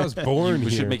should make and I was born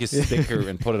We here. should make a sticker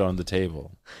and put it on the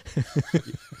table.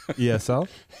 ESL?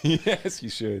 Yes, you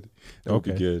should. That would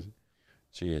be Okay. good.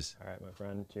 Cheers. all right, my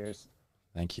friend. Cheers.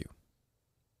 Thank you.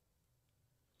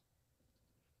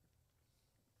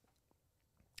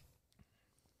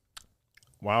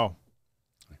 Wow.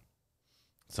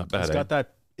 It's not bad. It's eh? got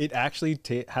that. It actually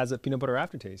has a peanut butter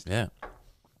aftertaste. Yeah.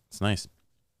 It's nice.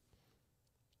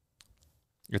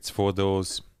 It's for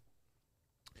those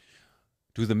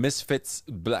to the Misfits,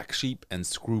 Black Sheep, and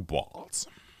Screwballs.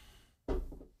 I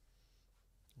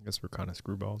guess we're kind of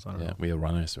screwballs. I don't know. We are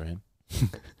runners, right?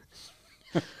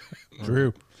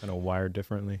 True. Kind of wired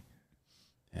differently.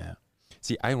 Yeah.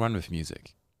 See, I run with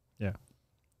music. Yeah.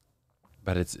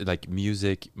 But it's like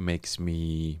music makes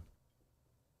me...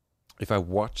 If I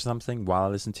watch something while I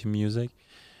listen to music,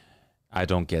 I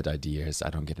don't get ideas.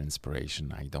 I don't get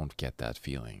inspiration. I don't get that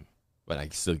feeling. But I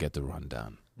still get the run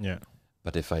done. Yeah.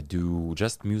 But if I do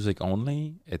just music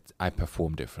only, I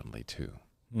perform differently too.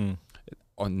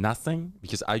 Or nothing,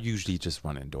 because I usually just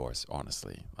run indoors,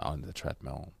 honestly, on the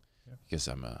treadmill. Yeah. Because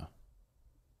I'm a...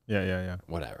 Yeah.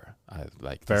 Whatever. I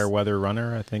like fair weather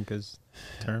runner, I think is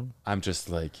the term. I'm just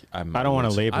like I don't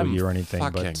want to label you or anything,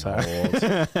 but old.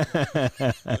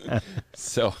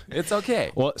 So it's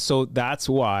okay. Well, so that's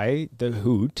why the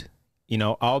Hoot, you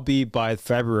know, I'll be by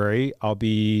February. I've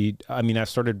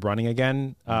started running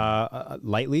again,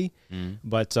 lightly,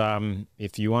 but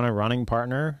if you want a running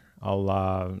partner,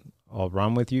 I'll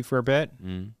run with you for a bit.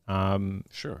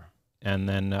 Sure. And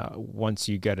then once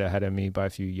you get ahead of me by a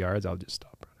few yards, I'll just stop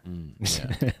running.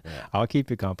 Yeah. I'll keep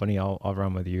you company. I'll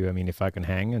run with you. I mean, if I can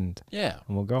hang and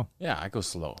we'll go. Yeah, I go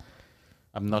slow.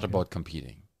 I'm not about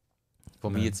competing.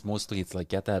 For me, it's like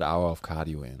get that hour of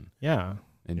cardio in. Yeah.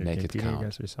 And You're make it count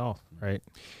against yourself, right?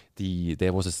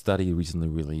 There was a study recently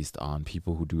released on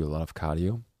people who do a lot of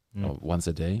cardio once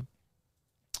a day.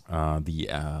 Where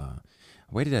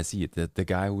did I see it? The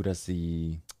guy who does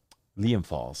Liam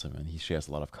follows him, and he shares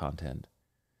a lot of content.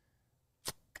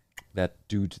 That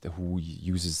dude who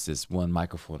uses this one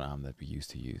microphone arm that we used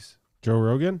to use. Joe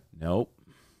Rogan? Nope.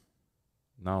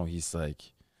 No, he's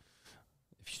like,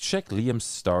 if you check Liam's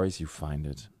stories, you find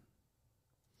it.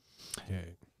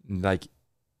 Okay. Like,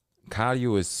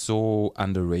 cardio is so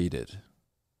underrated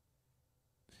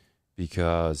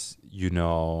because, you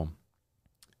know,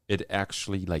 it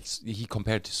actually, like, he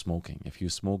compared to smoking. If you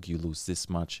smoke, you lose this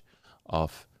much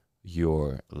of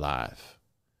your life.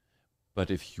 But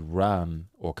if you run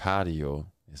or cardio,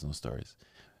 there's no stories.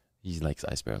 He likes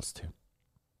ice barrels too.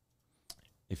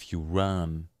 If you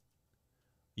run,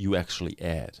 you actually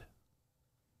add,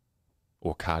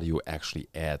 or cardio actually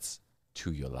adds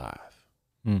to your life.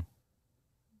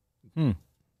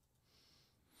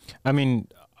 I mean,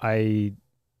 I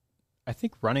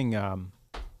think running,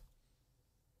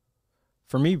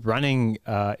 for me, running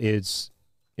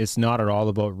it's not at all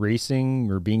about racing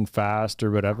or being fast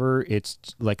or whatever. It's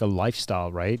like a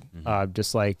lifestyle, right?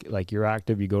 Just like you're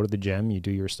active, you go to the gym, you do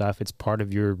your stuff. It's part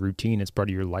of your routine. It's part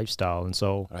of your lifestyle. And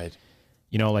so, right.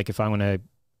 You know, like if I'm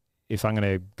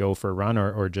gonna go for a run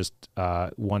or just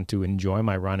want to enjoy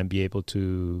my run and be able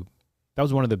to, that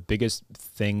was one of the biggest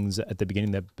things at the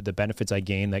beginning. The benefits I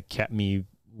gained that kept me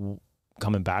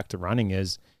coming back to running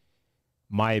is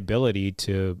my ability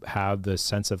to have the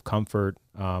sense of comfort,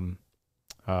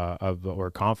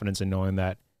 or confidence in knowing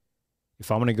that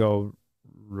if I'm going to go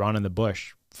run in the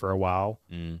bush for a while,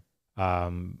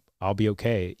 I'll be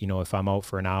okay. You know, if I'm out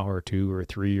for an hour or 2 or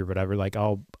 3 or whatever, like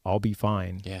I'll be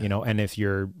fine. Yeah. You know, and if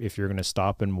you're going to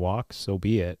stop and walk, so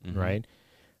be it. Right.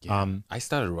 Yeah. I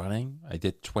started running. I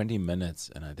did 20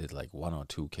 minutes and I did like 1 or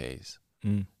 2 Ks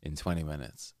in 20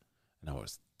 minutes and I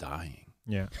was dying.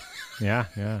 Yeah.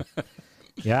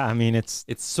 Yeah, I mean it's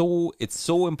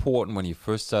so important when you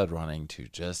first start running to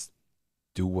just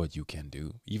do what you can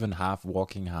do, even half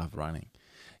walking, half running.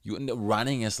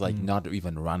 Running is like not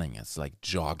even running; it's like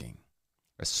jogging,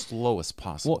 as slow as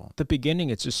possible. Well, the beginning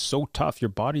it's just so tough. Your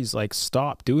body's like,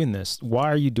 stop doing this. Why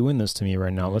are you doing this to me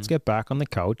right now? Let's get back on the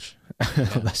couch.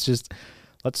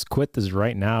 Let's quit this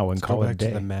right now and call it a day.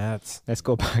 To the mats. Let's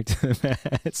go back to the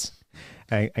mats.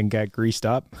 And get greased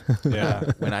up. Yeah.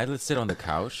 When I sit on the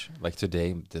couch, like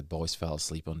today, the boys fell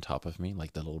asleep on top of me,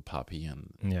 like the little puppy,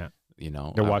 and you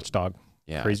know, the watchdog.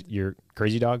 Yeah, your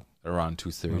crazy dog. Around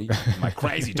 2:30, my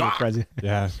crazy dog. Crazy.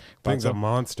 Yeah, thing's a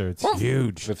monster. It's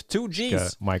huge with 2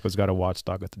 Gs. Michael's got a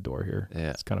watchdog at the door here.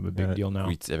 Yeah, it's kind of a big deal now.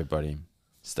 Greets everybody.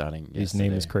 Starting. His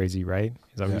name is Crazy, right?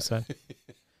 Is that what you said?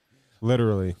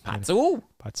 Literally.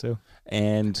 Patsu.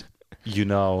 And you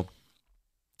know,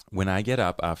 when I get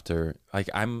up after, like,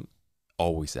 I'm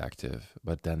always active,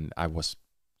 but then I was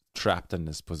trapped in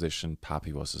this position.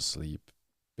 Papi was asleep.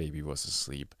 Baby was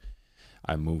asleep.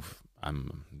 I move.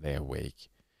 They're awake.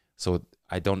 So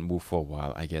I don't move for a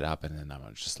while. I get up and then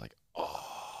I'm just like, oh.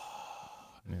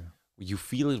 Yeah. You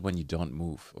feel it when you don't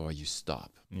move or you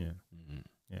stop. Yeah.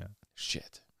 Yeah.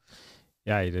 Shit.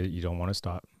 Yeah, you don't want to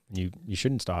stop. You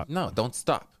shouldn't stop. No, don't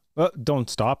stop. Well, don't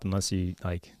stop unless you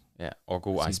like. Yeah, or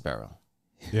go ice barrel.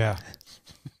 Yeah.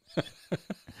 I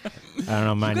don't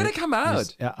know, man. You gotta come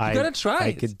out. You gotta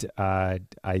try it.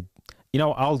 You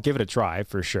know, I'll give it a try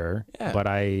for sure. Yeah. But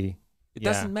it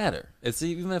doesn't matter. It's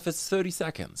even if it's 30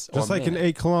 seconds. Just like an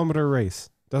 8-kilometer race.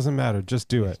 Doesn't matter. Just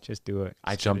do it. Just do it.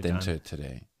 I jumped into it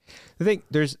today. I think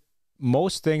there's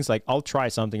most things, like I'll try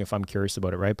something if I'm curious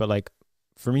about it, right? But like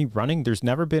for me, running, there's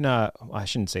never been I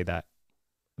shouldn't say that.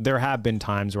 There have been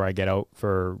times where I get out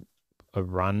for a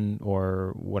run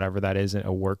or whatever that is,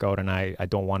 a workout, and I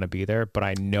don't want to be there, but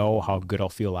I know how good I'll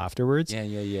feel afterwards.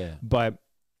 Yeah. But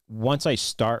once I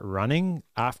start running,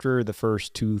 after the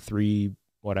first 2-3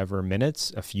 whatever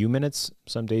minutes, a few minutes,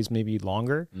 some days maybe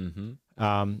longer,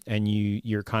 and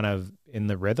you're kind of in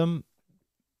the rhythm,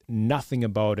 nothing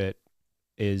about it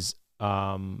is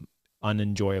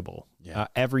unenjoyable.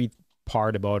 Every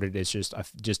part about it is just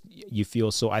you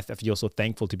feel so, I feel so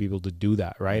thankful to be able to do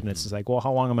that, right? And it's just like, well,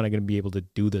 how long am I going to be able to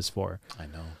do this for? I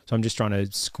know. So I'm just trying to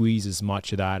squeeze as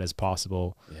much of that as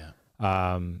possible.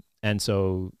 And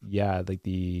so like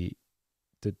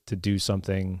to do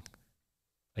something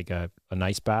like a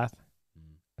nice bath,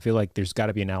 I feel like there's got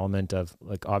to be an element of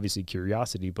like obviously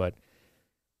curiosity, but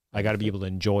I got to be able to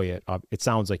enjoy it. It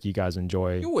sounds like you guys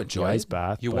enjoy the ice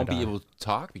bath. You won't be able to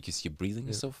talk because your breathing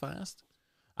is so fast.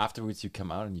 Afterwards, you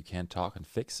come out and you can't talk and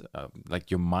fix.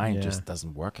 Like your mind just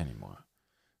doesn't work anymore.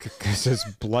 Because it's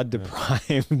blood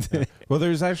deprived. Well,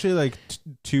 there's actually like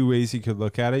two ways you could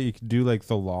look at it. You could do like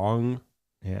the long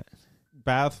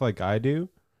bath like I do.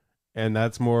 And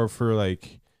that's more for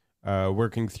like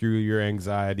working through your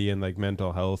anxiety and like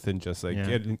mental health and just like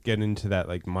get into that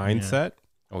like mindset.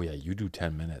 Oh yeah, you do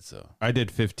 10 minutes though. I did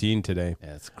 15 today.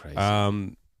 Yeah, that's crazy.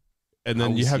 And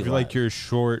then you have like your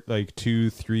short like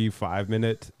 2, 3, 5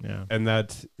 minute. Yeah. And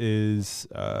that is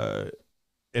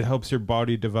it helps your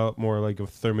body develop more like a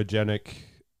thermogenic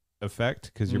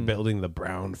effect because you're building the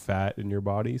brown fat in your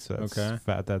body. So it's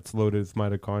fat that's loaded with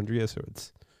mitochondria. So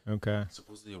it's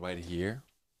supposedly right here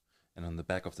and on the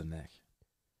back of the neck.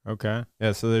 Okay.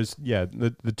 Yeah. So there's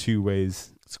the two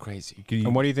ways. It's crazy.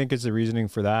 And what do you think is the reasoning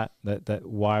for that? That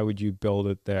why would you build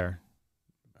it there?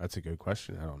 That's a good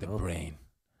question. I don't know. The brain.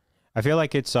 I feel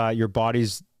like it's your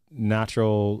body's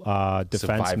natural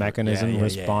defense mechanism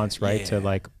response, right? To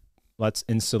like, let's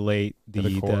insulate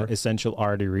the essential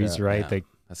arteries, right? They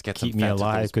let's get keep me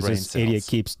alive because this idiot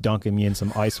keeps dunking me in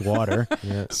some ice water.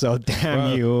 So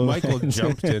damn you. Michael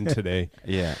jumped in today.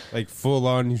 Like full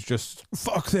on. He's just,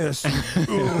 fuck this.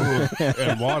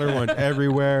 And water went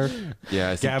everywhere.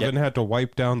 Yeah. Gavin had to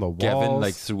wipe down the walls. Gavin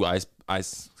like threw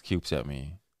ice cubes at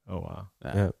me. Oh, wow.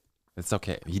 Yeah. It's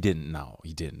okay. He didn't,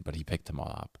 but he picked them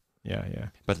all up. Yeah.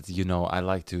 But,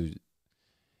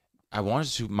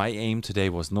 my aim today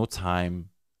was no time,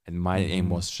 and my aim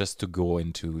was just to go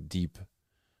into deep.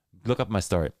 Look up my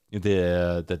story,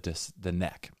 the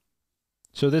neck.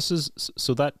 So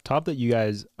that tub that you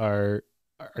guys are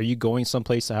you going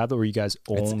someplace to have that where you guys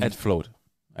own? It's at Float.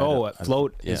 At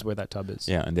Float is where that tub is.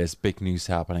 Yeah, and there's big news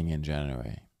happening in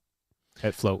January.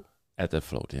 At Float. At the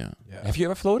Float, yeah. Have you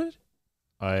ever floated?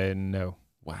 I know.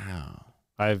 Wow.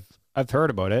 I've heard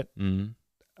about it. Do you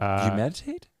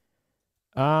meditate?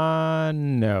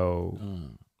 No.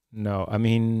 No. I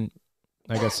mean,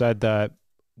 like I said, that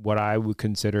what I would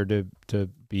consider to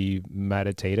be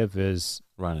meditative is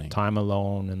running, time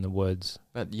alone in the woods.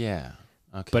 But yeah,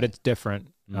 okay. But it's different,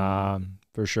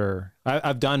 for sure.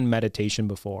 I've done meditation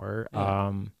before.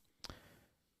 I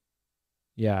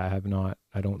have not.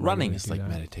 I don't. Running is like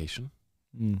meditation.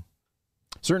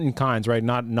 Certain kinds, right?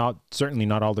 Not certainly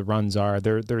not all the runs are.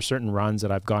 There are certain runs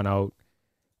that I've gone out,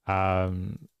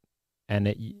 and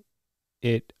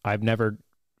I've never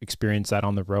experienced that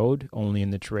on the road, only in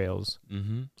the trails.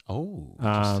 Oh,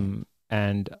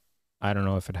 and I don't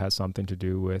know if it has something to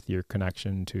do with your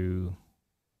connection to,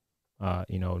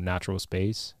 natural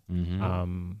space.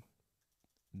 You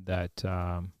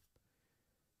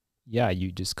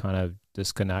just kind of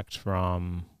disconnect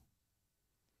from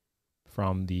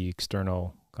the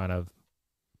external kind of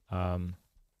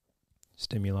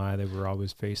stimuli that we're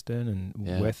always faced in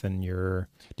and your.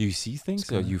 Do you see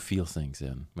things or you feel things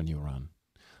when you run?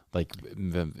 Like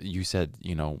you said,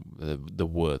 the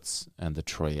woods and the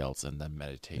trails and then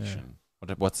meditation.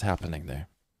 What's happening there?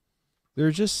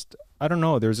 There's just, I don't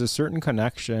know. There's a certain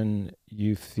connection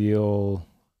I feel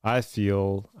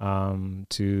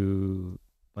to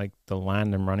like the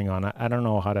land I'm running on. I don't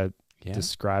know how to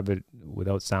describe it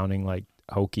without sounding like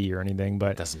hokey or anything,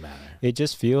 but it doesn't matter. It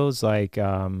just feels like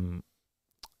when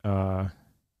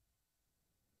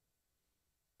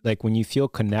you feel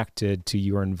connected to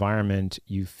your environment,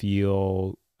 you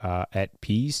feel at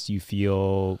peace, you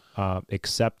feel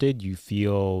accepted, you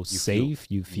feel safe,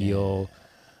 you feel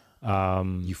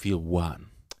you feel one.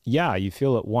 Yeah, you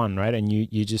feel at one, right? And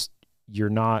you you're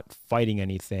not fighting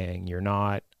anything. You're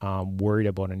not worried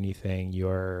about anything.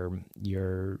 You're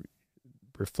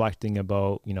reflecting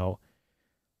about, you know,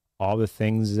 all the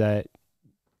things that,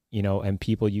 you know, and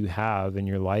people you have in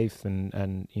your life,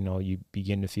 and you know, you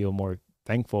begin to feel more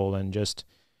thankful, and just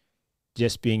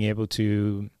being able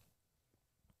to,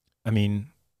 I mean,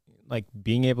 like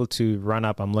being able to run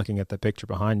up. I'm looking at the picture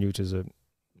behind you, which is a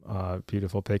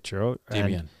beautiful picture.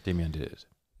 Damien did it.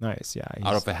 Nice, yeah.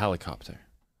 Out of a helicopter.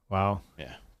 Wow.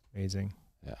 Yeah. Amazing.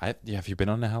 Yeah. Have you been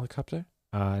on a helicopter?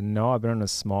 No, I've been on a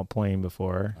small plane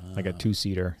before, like a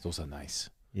 2-seater. Those are nice.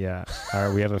 Yeah.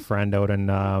 We have a friend out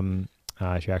in,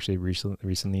 she actually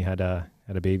recently had a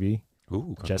baby.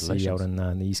 Ooh, Jessie out on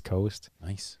the East Coast.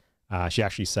 Nice. She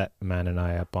actually set Amanda and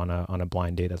I up on a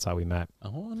blind date. That's how we met.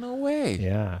 Oh, no way.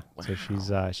 Yeah. Wow. So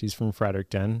she's from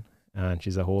Fredericton, and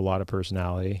she's a whole lot of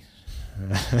personality.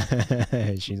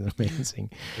 She's amazing.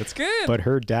 That's good. But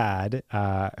her dad,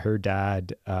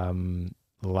 the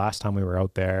last time we were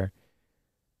out there,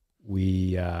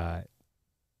 he's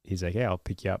like, hey, I'll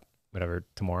pick you up whatever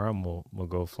tomorrow, and we'll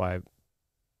go fly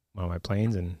one of my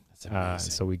planes. And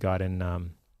so we got in, I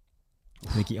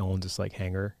think he owns this like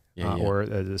hangar. Or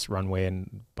this runway, and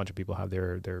a bunch of people have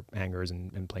their hangars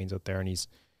and planes out there, and I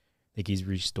think he's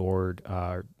restored,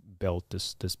 built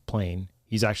this plane.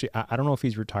 He's actually, I don't know if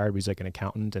he's retired, but he's like an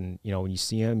accountant, and you know, when you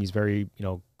see him, he's very, you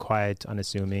know, quiet,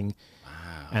 unassuming.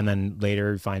 Wow. And then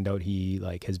later find out he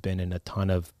like has been in a ton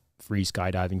of free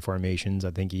skydiving formations.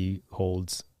 I think he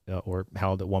holds or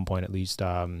held at one point at least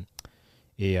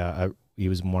he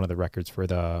was one of the records for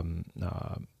the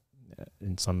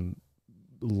in some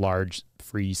large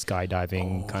free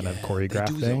skydiving kind of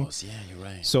choreographed thing. Those. Yeah, you're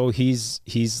right. So he's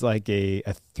like a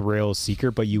thrill seeker,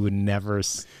 but you would never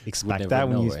expect that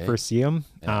when you first see him.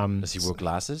 Yeah. Does he wear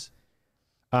glasses?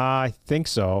 I think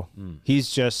so.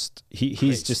 He's just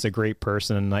he's just a great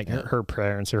person, and like her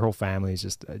parents, her whole family is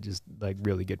just like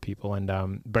really good people. And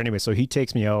but anyway, so he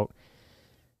takes me out,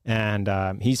 and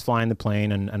he's flying the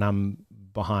plane, and I'm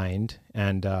behind,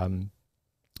 and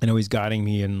I know he's guiding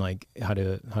me in like how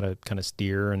to kind of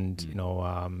steer, and you know,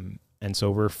 and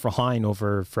so we're flying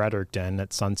over Fredericton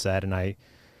at sunset, and I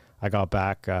got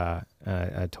back.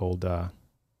 I told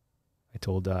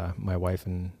my wife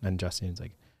and Justin, it's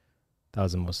like, that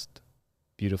was the most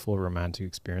beautiful romantic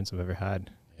experience I've ever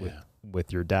had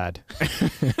with your dad. I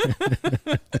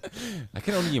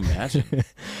can only imagine.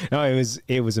 No,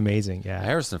 it was amazing. Yeah,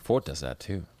 Harrison Ford does that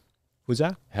too. Who's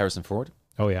that? Harrison Ford.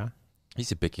 Oh yeah,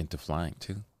 he's a big into flying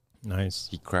too. Nice.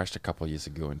 He crashed a couple of years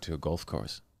ago into a golf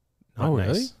course. Oh,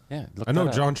 really? Nice. Yeah. I know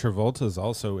John Travolta is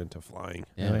also into flying.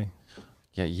 Yeah. Really?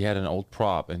 Yeah, he had an old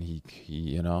prop, and he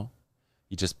you know,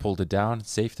 he just pulled it down,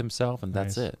 saved himself, and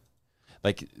that's it.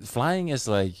 Like flying is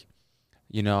like,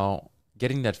 you know,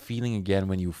 getting that feeling again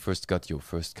when you first got your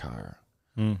first car,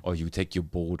 or you take your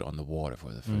boat on the water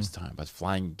for the first time. But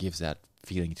flying gives that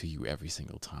feeling to you every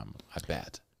single time, I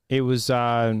bet. It was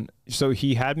so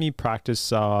he had me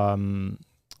practice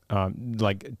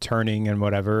like turning and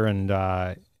whatever, and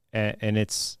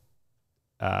it's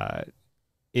the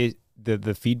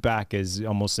feedback is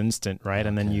almost instant, right? Okay.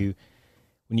 And then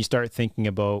when you start thinking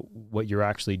about what you're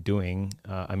actually doing,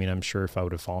 I mean, I'm sure if I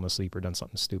would have fallen asleep or done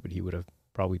something stupid, he would have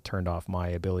probably turned off my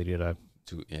ability to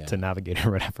navigate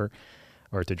or whatever,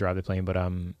 or to drive the plane. But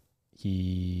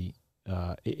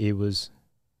it was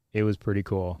pretty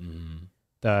cool. Mm-hmm.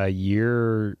 The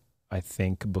year I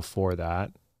think before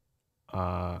that,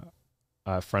 a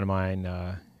friend of mine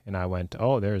and I went,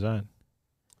 oh, there's that.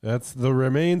 That's the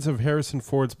remains of Harrison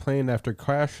Ford's plane after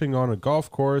crashing on a golf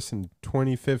course in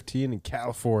 2015 in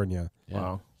California. Yeah.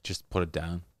 Wow. Just put it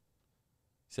down.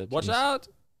 He said, watch out.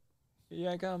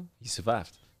 Here I come. He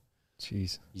survived.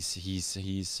 Jeez.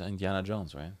 He's Indiana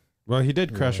Jones, right? Well, he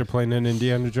did crash a plane in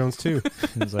Indiana Jones too.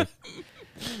 He's like,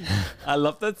 I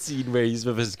love that scene where he's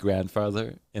with his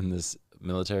grandfather in this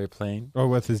military plane. Oh,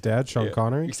 with his dad, Sean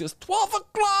Connery? He says, 12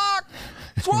 o'clock!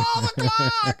 12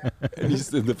 o'clock! And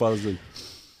he's in the father's like,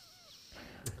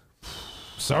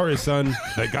 sorry, son,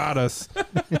 they got us.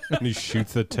 And he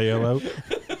shoots the tail out.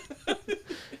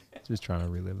 Just trying to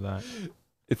relive that.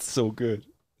 It's so good.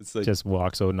 It's like, just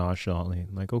walks so nonchalantly.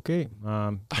 I'm like, okay,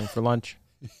 time for lunch.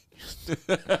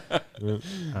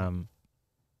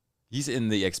 He's in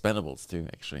the Expendables too,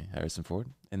 actually. Harrison Ford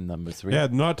in number 3. Yeah,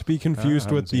 not to be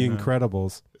confused with the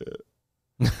Incredibles.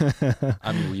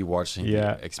 I'm rewatching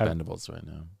the Expendables right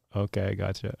now. Okay,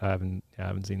 gotcha. I haven't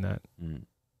seen that.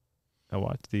 I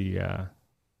watched the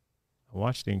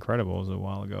Incredibles a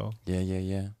while ago. Yeah.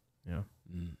 Yeah.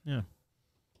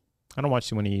 I don't watch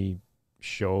too many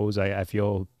shows. I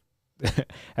feel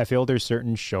I feel there's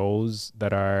certain shows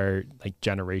that are like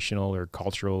generational or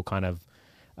cultural kind of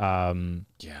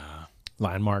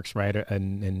landmarks, right?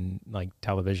 And like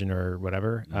television or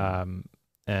whatever.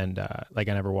 And like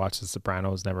I never watched The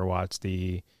Sopranos, never watched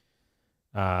the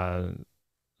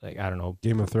like, I don't know,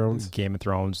 Game of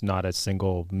Thrones, not a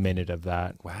single minute of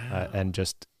that. Wow. And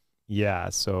just, yeah.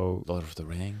 So Lord of the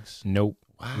Rings. nope.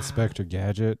 Wow. Inspector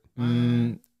Gadget.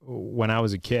 When I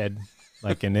was a kid,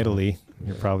 like in Italy,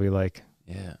 you're probably like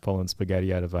pulling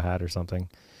spaghetti out of a hat or something.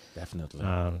 Definitely.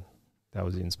 That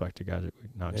was the Inspector Gadget.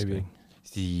 No, I'm just kidding.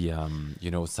 The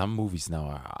you know, some movies now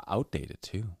are outdated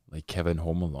too, like Kevin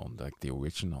Home Alone, like the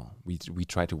original. We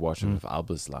tried to watch it with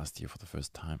Albus last year for the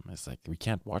first time. It's like we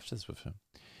can't watch this with him.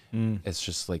 It's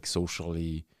just like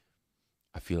socially,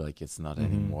 I feel like it's not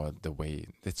anymore the way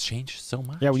it's changed so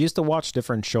much. Yeah, we used to watch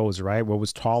different shows, right? What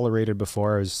was tolerated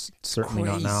before is certainly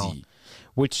not now,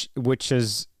 which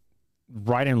is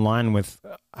right in line with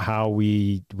how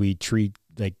we treat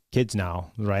like kids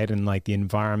now, right? And like the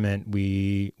environment,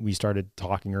 we started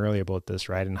talking earlier about this,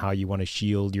 right? And how you want to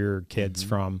shield your kids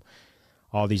from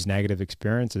all these negative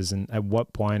experiences. And at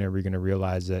what point are we going to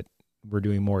realize that we're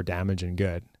doing more damage than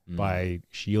good by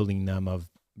shielding them of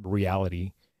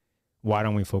reality? Why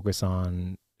don't we focus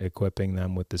on equipping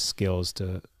them with the skills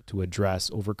to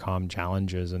address, overcome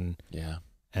challenges and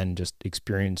just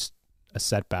experience a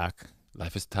setback?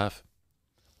 Life is tough.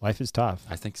 Life is tough.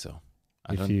 I think so.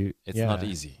 It's not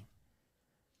easy.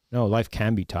 No, life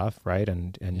can be tough, right?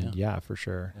 And yeah, for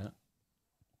sure. Yeah.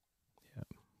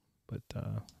 But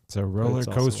it's a roller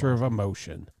coaster of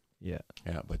emotion. Yeah.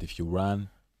 Yeah, but if you run,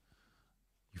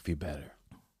 you feel better.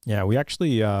 Yeah, we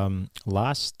actually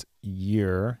last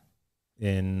year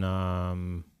in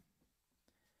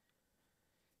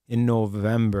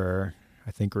November,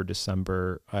 I think, or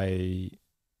December, I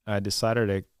decided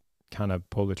to kind of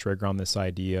pull the trigger on this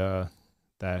idea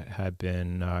that had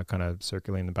been kind of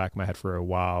circulating in the back of my head for a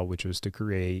while, which was to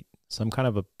create some kind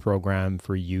of a program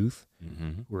for youth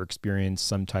who experience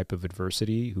some type of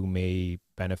adversity, who may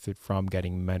benefit from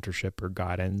getting mentorship or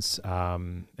guidance,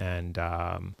 and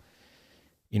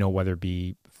you know, whether it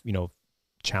be, you know,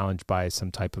 challenged by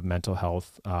some type of mental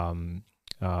health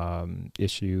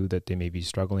issue that they may be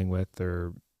struggling with,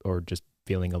 or just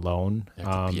feeling alone. It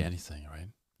could be anything, right?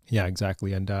 Yeah,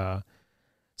 exactly. And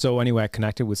so anyway, I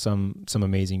connected with some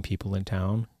amazing people in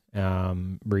town,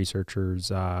 researchers,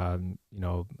 you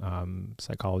know,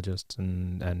 psychologists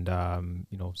and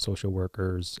you know, social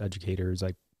workers, educators,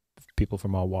 like people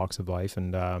from all walks of life.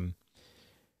 And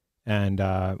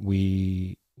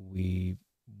we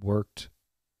worked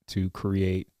to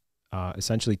create,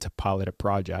 essentially to pilot a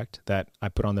project that I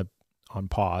put on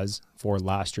pause for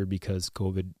last year because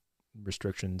COVID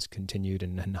restrictions continued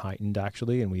and heightened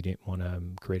actually, and we didn't want to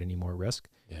create any more risk.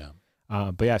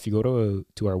 But yeah, if you go to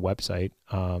our website,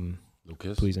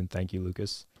 Lucas, please, and thank you,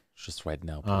 Lucas. Just right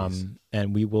now, please.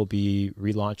 And we will be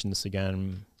relaunching this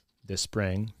again this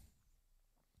spring.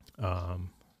 Yeah,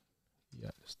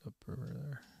 just up over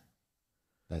there.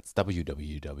 That's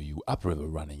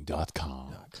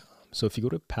www.upriverrunning.com. So if you go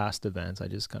to past events, I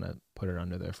just kind of put it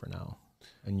under there for now,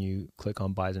 and you click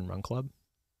on Bison Run Club.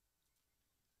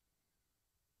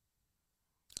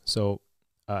 So,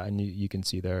 and you can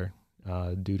see there,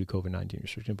 due to COVID-19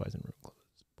 restriction, Bison Run Club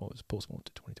was postponed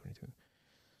to 2022.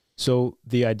 So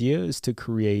the idea is to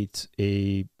create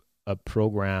a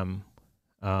program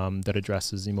that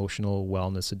addresses emotional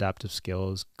wellness, adaptive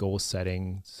skills, goal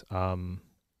settings,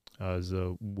 as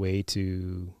a way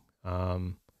to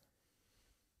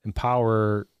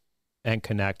empower and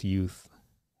connect youth,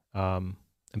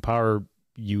 empower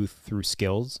youth through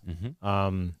skills,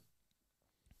 and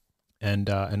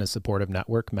a supportive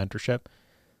network, mentorship,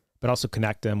 but also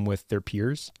connect them with their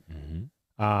peers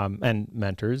and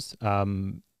mentors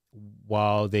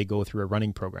while they go through a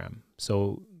running program.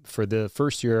 So for the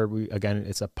first year,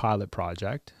 it's a pilot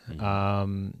project.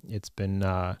 It's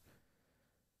been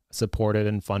supported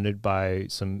and funded by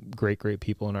some great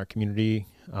people in our community.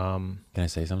 Can I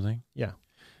say something? Yeah.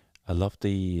 I love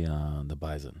the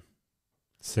bison.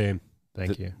 Same.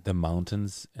 Thank you. The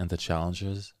mountains and the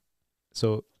challenges.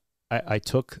 So I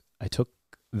took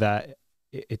that.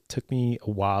 It took me a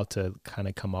while to kind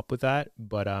of come up with that,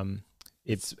 but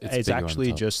it's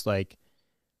actually just like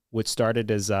what started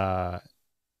as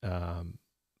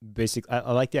basic.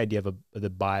 I like the idea of the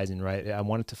bison, right? I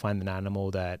wanted to find an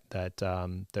animal that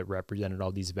represented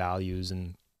all these values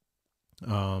and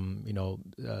you know,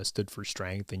 stood for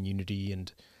strength and unity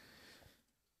and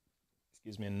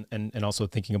and also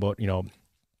thinking about, you know,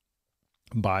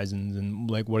 bisons and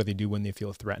like what do they do when they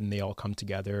feel threatened? They all come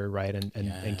together, right?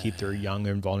 And keep their young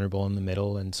and vulnerable in the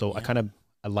middle. And so I kind of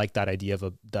like that idea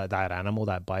of that animal,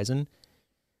 that bison.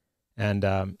 And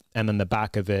then the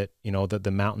back of it, you know,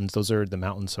 the mountains, those are the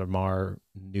mountains from our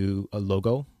new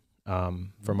logo,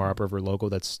 from our UPRIVER logo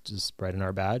that's just right in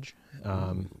our badge.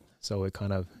 So it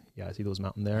kind of, yeah, see those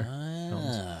mountains there?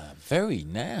 Very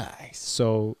nice.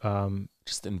 So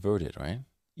just inverted, right?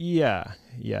 Yeah.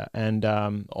 And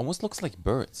almost looks like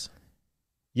birds.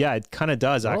 Yeah, it kind of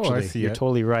does, actually. You're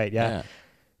totally right. Yeah.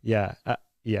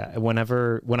 When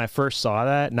I first saw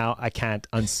that, now I can't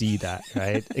unsee that,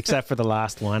 right? Except for the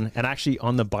last one. And actually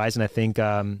on the bison, I think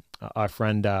our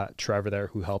friend Trevor there,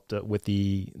 who helped with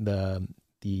the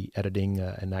editing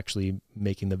and actually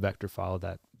making the vector file of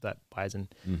that bison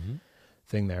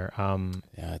thing there.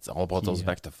 Yeah, it's all about those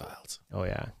vector files. Oh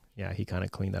yeah, he kind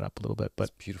of cleaned that up a little bit, but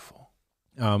it's beautiful.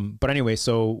 But anyway,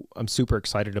 so I'm super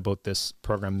excited about this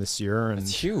program this year, and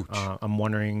it's huge. I'm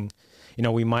wondering, you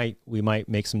know, we might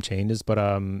make some changes, but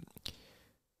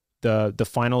the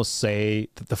final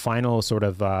sort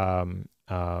of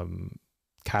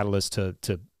catalyst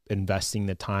to investing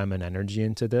the time and energy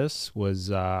into this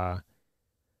was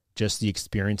just the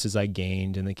experiences I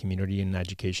gained in the community and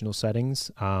educational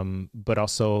settings, but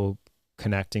also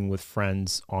connecting with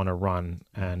friends on a run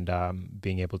and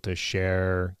being able to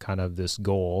share kind of this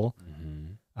goal.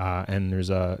 And there's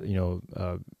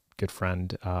a good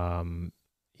friend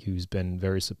who's been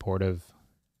very supportive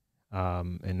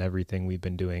in everything we've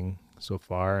been doing so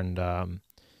far, and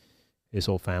his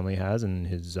whole family has, and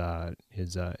his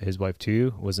wife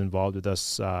too was involved with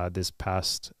us this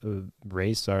past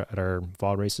race at our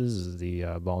fall races as the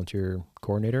volunteer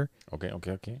coordinator. Okay.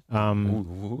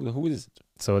 Who is it?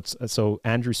 So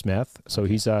Andrew Smith. So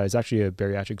he's actually a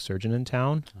bariatric surgeon in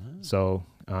town. So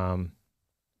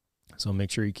so make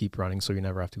sure you keep running so you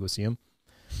never have to go see him.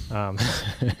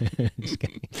 Just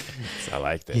kidding. I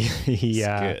like that.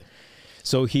 Good.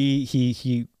 So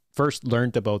he first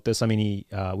learned about this. I mean,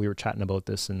 we were chatting about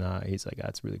this, and he's like,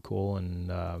 "That's really cool,"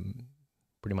 and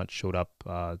pretty much showed up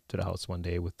to the house one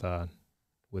day with a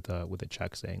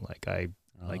check saying, like, "I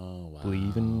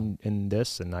believe in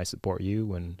this, and I support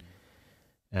you," and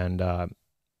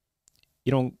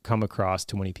you don't come across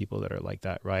too many people that are like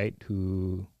that, right?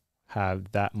 Who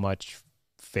have that much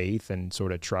faith and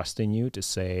sort of trust in you to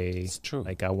say, it's true.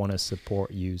 Like, I want to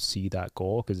support you, see that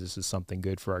goal, because this is something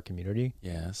good for our community.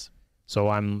 Yes. So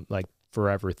I'm like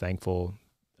forever thankful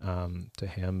to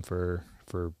him for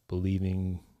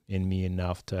believing in me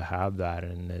enough to have that,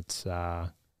 and it's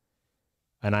and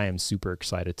I am super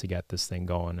excited to get this thing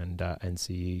going and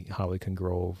see how it can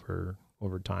grow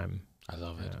over time. I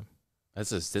love it.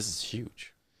 This is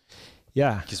huge.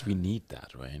 Yeah, because we need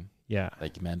that, right? Yeah,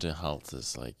 like mental health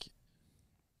is like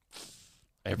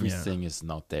everything is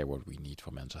not there what we need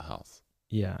for mental health.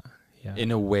 Yeah.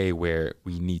 In a way where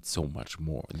we need so much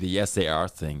more. Yes, there are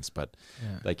things, but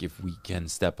like if we can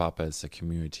step up as a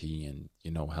community and, you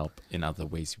know, help in other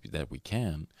ways that we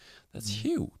can, that's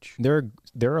huge. There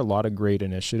are a lot of great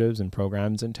initiatives and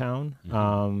programs in town.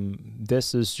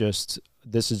 This is just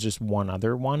one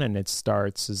other one, and it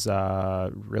starts as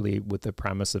really with the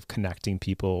premise of connecting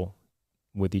people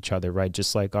with each other, right?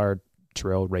 Just like our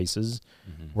trail races,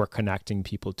 we're connecting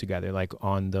people together. Like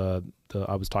on the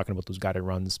I was talking about those guided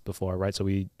runs before, right? So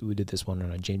we did this one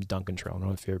on a James Duncan trail. I don't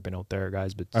know if you've ever been out there,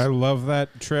 guys, but I love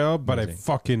that trail, but I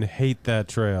fucking hate that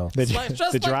trail.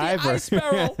 Just the drive, the ice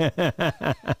barrel.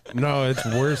 No, it's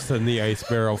worse than the ice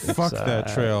barrel. Fuck that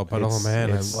trail, but oh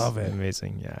man, I love it.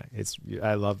 Amazing, yeah.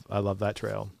 I love that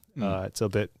trail. It's a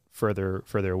bit further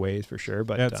away for sure,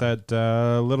 but it's at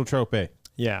Little Trope.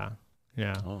 Yeah.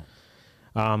 Oh.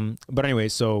 But anyway,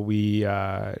 so we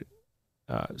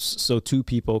so two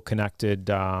people connected,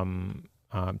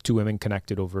 two women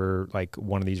connected over like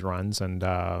one of these runs, and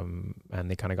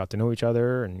they kind of got to know each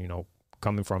other, and, you know,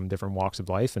 coming from different walks of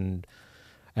life, and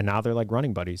now they're like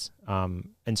running buddies.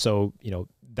 And so, you know,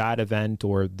 that event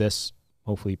or this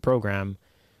hopefully program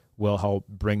will help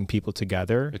bring people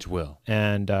together. It will.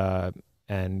 And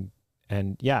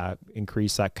yeah,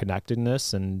 increase that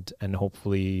connectedness and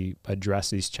hopefully address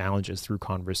these challenges through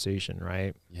conversation,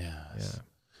 right? Yes.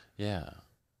 Yeah.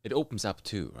 It opens up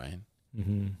too, right?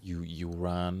 You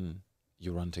run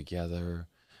together,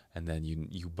 and then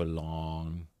you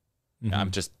belong. I'm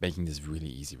just making this really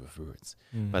easy with words,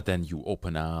 but then you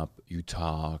open up, you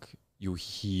talk, you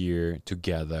hear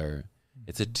together.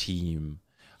 It's a team.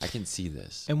 I can see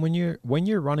this. And when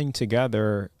you're running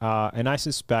together, and I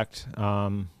suspect.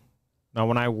 Now,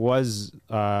 when I was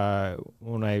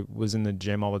in the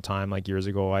gym all the time, like years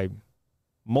ago,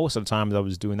 most of the times I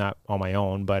was doing that on my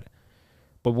own. But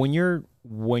when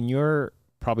you're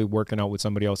probably working out with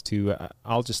somebody else too.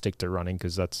 I'll just stick to running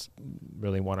because that's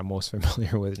really what I'm most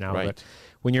familiar with now. Right. But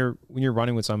when you're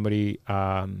running with somebody,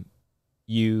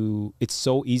 it's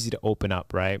so easy to open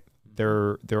up, right?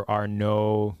 There are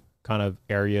no kind of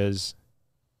areas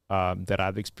that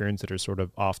I've experienced that are sort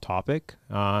of off topic.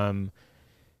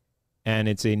 And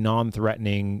it's a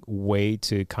non-threatening way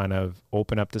to kind of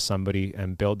open up to somebody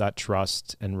and build that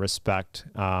trust and respect.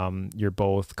 You're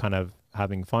both kind of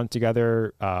having fun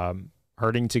together,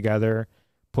 hurting together,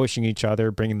 pushing each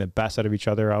other, bringing the best out of each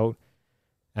other out.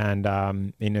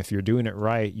 And if you're doing it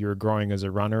right, you're growing as a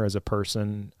runner, as a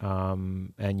person,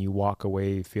 and you walk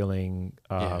away feeling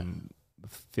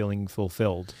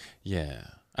fulfilled. Yeah.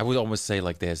 I would almost say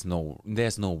like there's no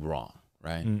wrong,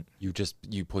 right?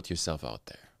 You put yourself out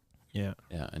there. Yeah.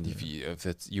 Yeah. And if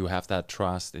you have that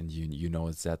trust and you know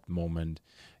it's that moment,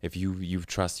 if you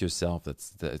trust yourself, it's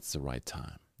the right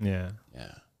time. Yeah.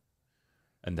 Yeah.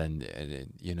 And then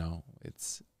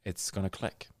it's gonna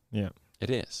click. Yeah. It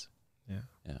is. Yeah.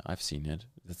 Yeah. I've seen it.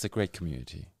 It's a great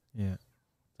community. Yeah.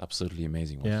 Absolutely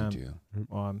amazing what you do.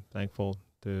 Well, I'm thankful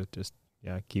to just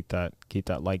keep that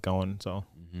light going. So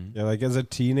yeah, like as a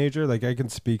teenager, like I can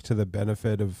speak to the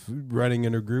benefit of running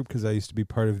in a group because I used to be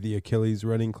part of the Achilles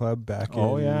Running Club back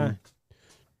in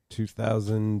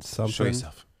 2000 something. Show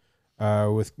yourself.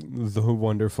 With the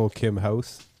wonderful Kim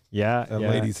House. Yeah, that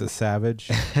lady's a savage.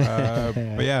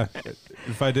 But yeah,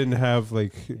 if I didn't have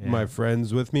my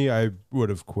friends with me, I would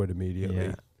have quit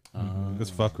immediately.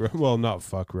 Because not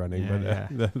fuck running,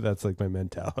 but that's like my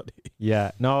mentality.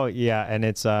 Yeah, no, yeah, and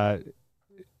it's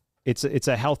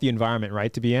a healthy environment,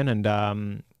 right, to be in. And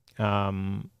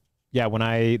when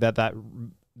I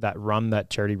that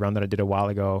charity run that I did a while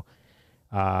ago,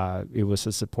 it was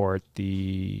to support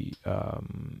the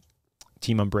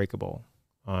Team Unbreakable.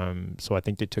 So I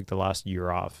think they took the last year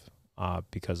off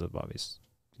because of obvious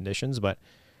conditions, but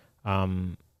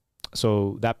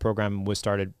so that program was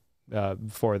started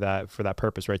for that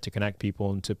purpose, right, to connect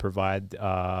people and to provide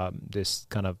this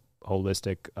kind of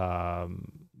holistic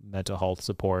mental health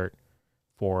support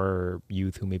for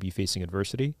youth who may be facing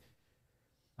adversity.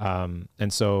 And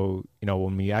so,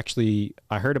 when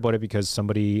I heard about it because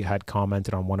somebody had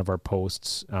commented on one of our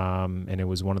posts, and it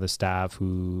was one of the staff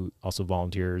who also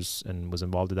volunteers and was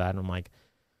involved in that. And I'm like,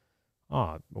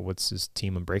 oh, what's this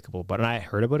Team Unbreakable? But I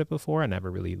heard about it before. I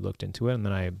never really looked into it. And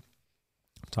then I'm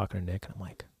talking to Nick and I'm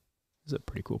like, this is a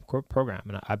pretty cool program.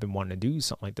 And I've been wanting to do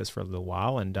something like this for a little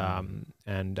while. And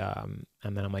then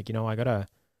I'm like, I got a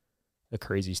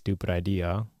crazy, stupid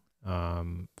idea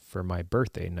for my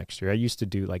birthday next year. I used to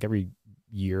do every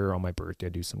year on my birthday, I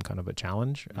do some kind of a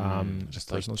challenge, just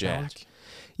personal like Jack. challenge.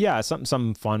 Yeah,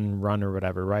 some fun run or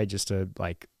whatever, right? Just to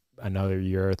another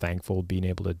year thankful being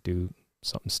able to do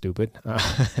something stupid.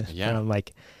 Yeah. And I'm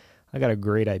like, I got a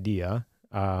great idea.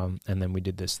 And then we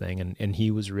did this thing, and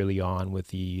he was really on with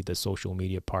the social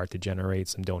media part to generate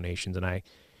some donations, and I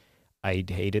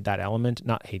hated that element.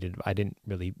 Not hated. I didn't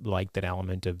really like that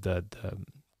element of the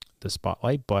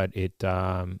spotlight, but it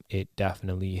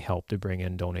definitely helped to bring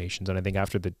in donations. And I think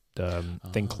after the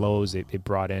thing closed, it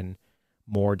brought in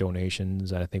more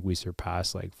donations. And I think we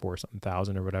surpassed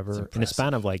 4,000 or whatever in a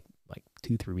span of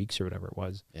 2-3 weeks or whatever it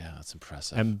was. Yeah, that's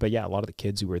impressive. But yeah, a lot of the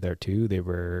kids who were there too, they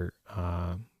were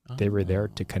there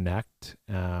to connect,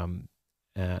 and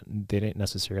they didn't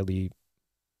necessarily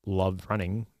love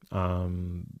running,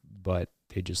 but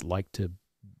they just like to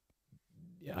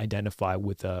identify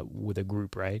with a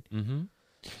group, right?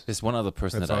 There's one other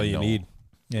person that's that all I you know. need.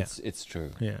 Yeah, it's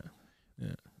true. Yeah.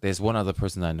 There's one other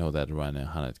person I know that ran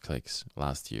 100 clicks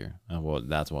last year. That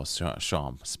was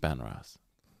Sean Spenrath.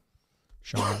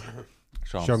 Sean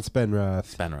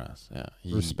Spenrath. Spenrath,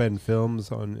 yeah. Or Spen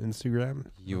Films on Instagram.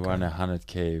 You run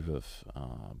 100K with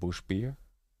Bush beer.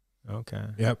 Okay.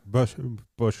 Yep,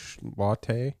 Bush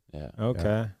Latte. Yeah. Okay.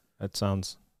 Yeah. That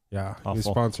sounds awful. He's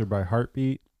sponsored by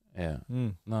Heartbeat. Yeah.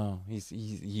 No,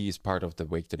 he's part of the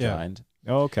Wake the Yeah. Giant.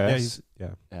 Oh, okay.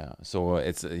 Yeah. So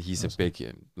he's a big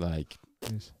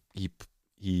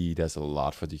he does a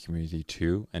lot for the community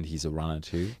too, and he's a runner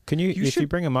too. Can you if you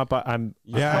bring him up? I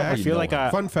feel like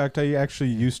fun fact, I actually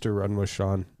used to run with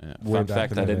Sean. Yeah. Fun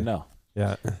fact, I didn't know.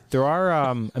 Yeah. There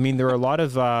are there are a lot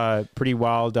of pretty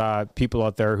wild people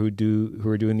out there who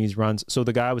are doing these runs. So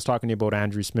the guy I was talking to you about,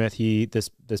 Andrew Smith, he this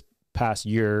past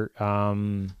year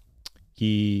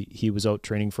he was out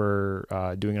training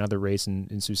for doing another race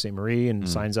in Sault Ste. Marie and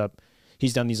signs up.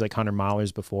 He's done these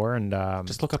 100-milers before, and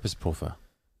just look up his profile.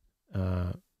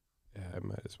 Yeah, I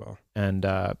might as well. And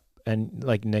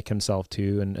Nick himself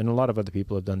too, and a lot of other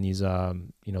people have done these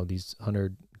these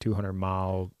 100, 200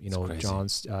 mile,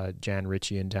 John's Jan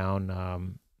Ritchie in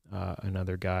town,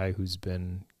 another guy who's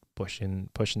been pushing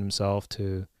himself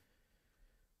to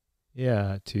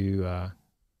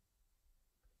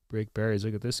break barriers.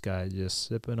 Look at this guy just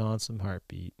sipping on some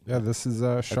Heartbeat. Yeah, this is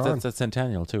Sean. That's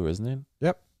Centennial too, isn't it?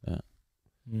 Yep. Yeah.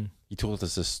 He told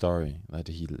us this story that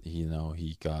he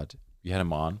we had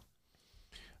him on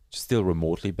still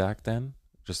remotely back then,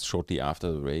 just shortly after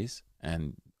the race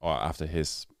or after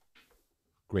his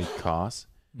great cause.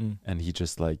 And he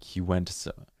just he went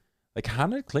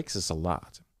 100 clicks is a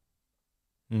lot.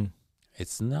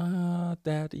 It's not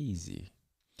that easy.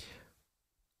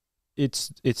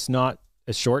 It's not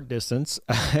a short distance,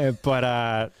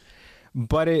 but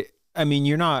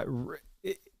you're not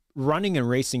running and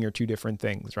racing are two different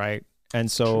things, right? And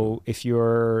so if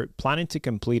you're planning to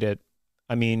complete it,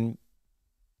 I mean,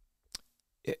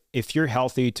 if you're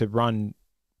healthy to run,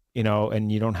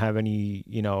 and you don't have any,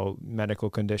 medical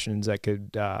conditions that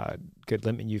could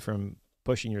limit you from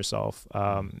pushing yourself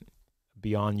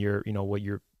beyond your, what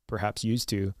you're perhaps used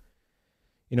to,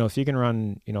 if you can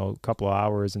run, a couple of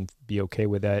hours and be okay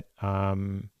with it,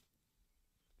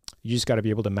 you just got to be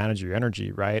able to manage your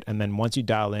energy, right? And then once you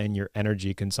dial in your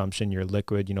energy consumption, your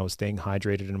liquid, staying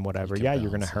hydrated and whatever, you're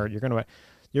going to hurt.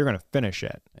 You're going to finish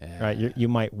it, right? You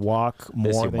might walk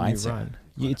more than you run.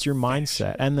 It's your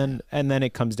mindset. And then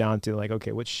it comes down to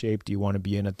okay, what shape do you want to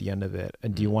be in at the end of it?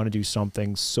 And do you want to do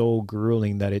something so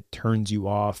grueling that it turns you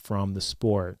off from the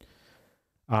sport?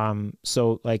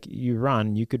 So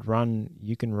you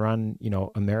can run,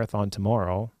 a marathon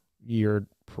tomorrow. You're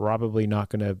probably not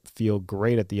going to feel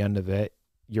great at the end of it.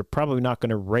 You're probably not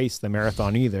going to race the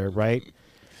marathon either, right?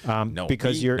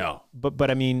 But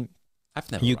I mean,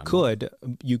 I've never you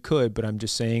could, but I'm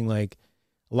just saying a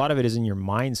lot of it is in your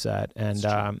mindset, and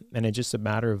it's just a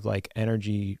matter of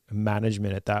energy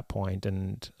management at that point.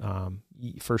 And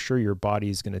for sure your body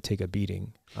is going to take a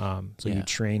beating. You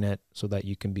train it so that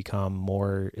you can become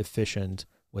more efficient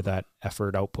with that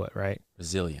effort output, right?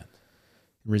 Resilient.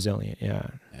 Yeah.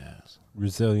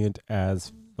 Resilient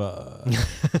as fuck.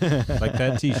 Like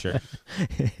that t-shirt.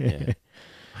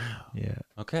 Yeah.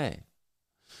 Okay.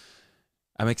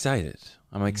 I'm excited.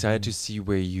 To see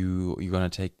where you're gonna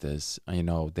take this. I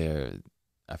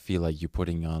feel like you're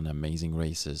putting on amazing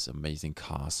races, amazing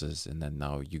causes, and then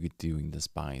now you're doing this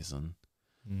bison,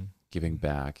 giving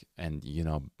back, and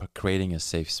creating a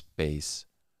safe space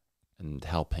and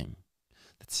helping.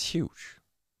 That's huge.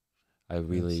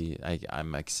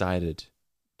 I'm excited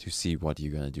to see what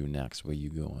you're gonna do next. Where you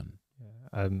going?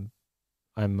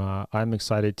 I'm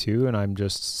excited too, and I'm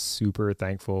just super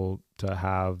thankful to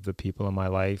have the people in my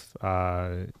life.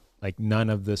 None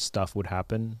of this stuff would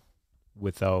happen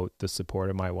without the support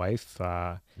of my wife.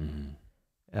 On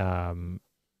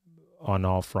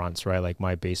all fronts, right?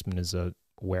 My basement is a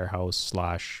warehouse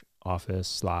 /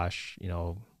 office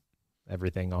 /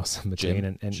 everything else in between,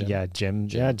 and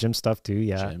gym stuff too.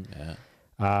 Gym,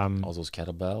 all those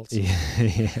kettlebells.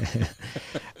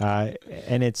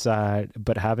 And it's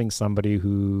but having somebody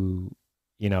who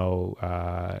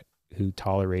who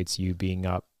tolerates you being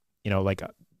up,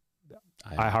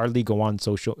 I hardly go on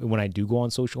social. When I do go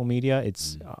on social media,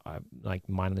 it's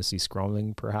mindlessly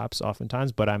scrolling perhaps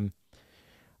oftentimes, but I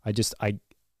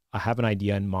have an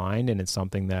idea in mind, and it's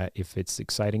something that if it's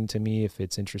exciting to me, if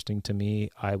it's interesting to me,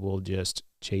 I will just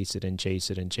chase it and chase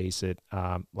it and chase it.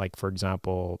 For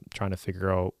example, trying to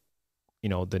figure out,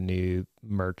 the new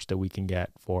merch that we can get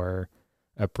for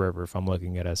UPRIVER. If I'm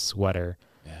looking at a sweater,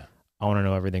 I want to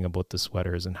know everything about the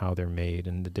sweaters and how they're made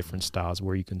and the different styles,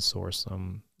 where you can source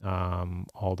them,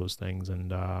 all those things.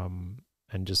 And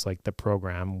just the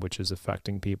program, which is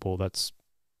affecting people, that's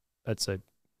a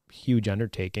huge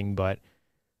undertaking, but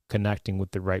connecting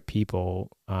with the right people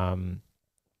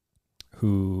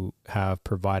who have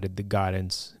provided the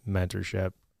guidance,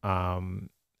 mentorship,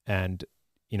 and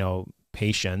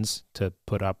patience to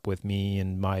put up with me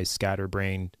and my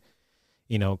scatterbrained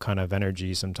kind of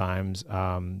energy sometimes,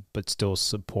 but still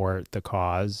support the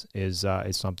cause is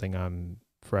something I'm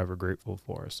forever grateful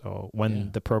for. So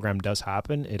when the program does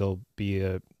happen, it'll be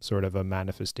a sort of a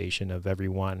manifestation of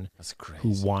everyone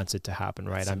who wants it to happen,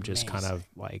 right? I'm just kind of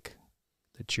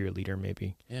the cheerleader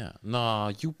maybe. Yeah.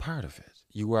 No, you part of it.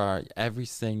 You are,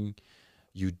 everything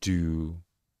you do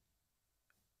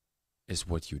is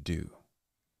what you do.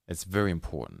 It's very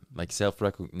important.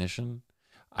 Self-recognition.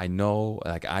 I know,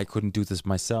 I couldn't do this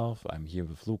myself. I'm here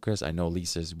with Lucas. I know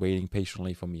Lisa is waiting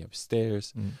patiently for me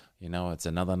upstairs. It's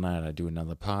another night. I do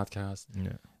another podcast.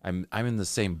 Yeah. I'm in the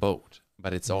same boat,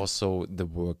 but it's also the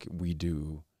work we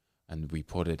do, and we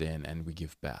put it in and we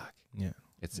give back. Yeah.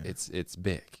 It's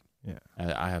big. Yeah.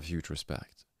 I have huge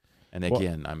respect. And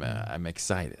again, I'm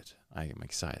excited. I am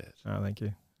excited. Oh, thank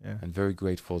you. Yeah. And very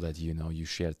grateful that, you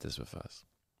shared this with us.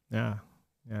 Yeah.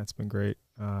 Yeah, it's been great.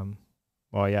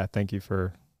 Well, yeah, thank you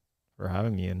for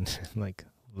having me and like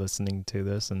listening to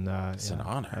this, and It's an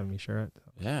honor having me share it.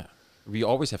 Yeah, we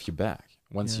always have you back.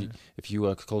 If you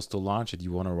are close to launch and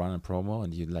you want to run a promo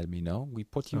and you let me know, we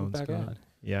put you Sounds back good. on.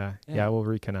 Yeah, we'll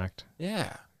reconnect.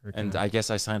 Yeah, and I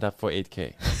guess I signed up for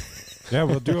 8K. Yeah,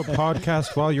 we'll do a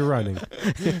podcast while you're running.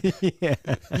 Yeah.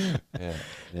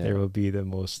 There will be the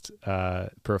most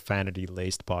profanity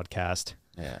laced podcast.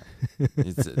 Yeah.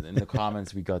 It's, in the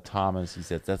comments, we got Thomas. He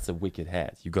said, that's a wicked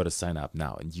head. You got to sign up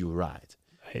now. And you're right.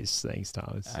 Nice. Thanks,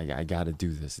 Thomas. I got to do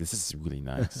this. This is really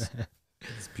nice.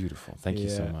 It's beautiful. Thank you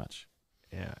so much.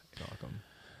 Yeah, you're welcome.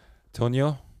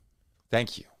 Tonio,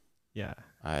 thank you. Yeah.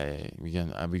 Are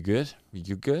we good?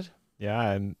 You good?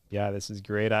 Yeah, and this is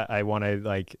great. I want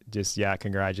to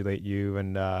congratulate you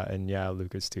and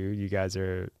Lucas too. You guys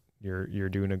you're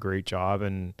doing a great job,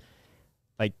 and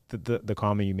like the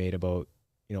comment you made about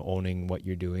owning what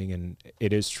you're doing, and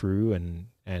it is true,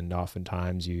 and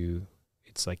oftentimes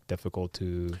it's like difficult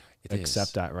to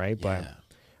accept that, right? Yeah.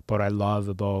 But I love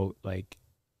about like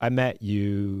I met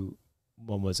you,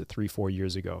 when was it, 3-4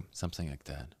 years ago, something like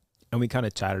that, and we kind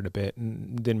of chatted a bit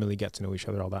and didn't really get to know each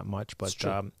other all that much, but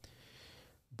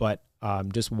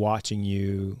just watching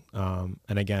you, and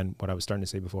again, what I was starting to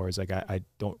say before is like I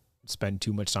don't spend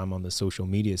too much time on the social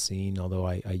media scene, although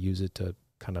I use it to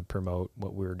kind of promote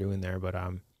what we were doing there. But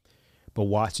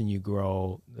watching you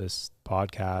grow this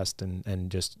podcast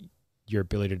and just your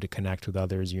ability to connect with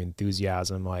others, your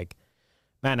enthusiasm, like,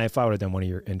 man, if I would have done one of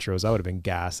your intros, I would have been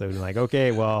gassed. I would have been like,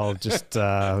 okay, well, just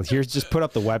just put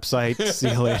up the website.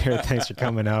 See you later. Thanks for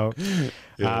coming out.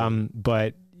 Yeah.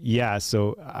 But yeah,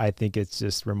 so I think it's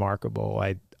just remarkable.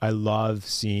 I love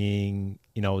seeing,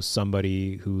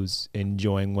 somebody who's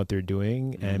enjoying what they're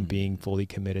doing and being fully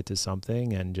committed to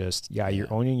something, and just,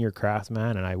 you're owning your craft,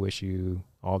 man. And I wish you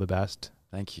all the best.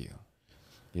 Thank you.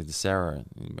 Yeah, Sarah,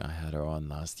 I had her on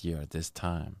last year at this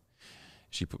time.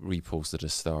 She reposted a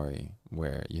story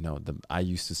where, I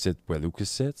used to sit where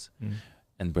Lucas sits,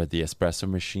 and where the espresso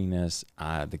machine is,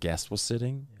 the guest was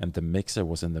sitting, and the mixer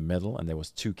was in the middle, and there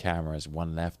was 2 cameras,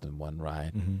 one left and one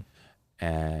right,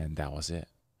 and that was it.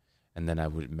 And then I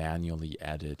would manually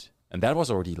edit, and that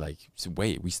was already like,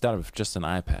 we started with just an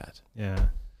iPad. Yeah.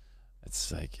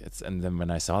 It's like, and then when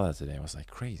I saw that today, I was like,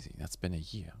 crazy. That's been a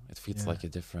year. It feels like a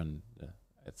different,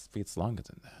 it feels longer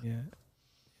than that. Yeah.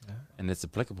 And it's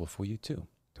applicable for you too.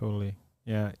 Totally.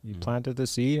 Yeah. You planted the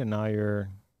seed, and now you're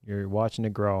watching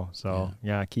it grow. So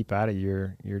keep at it.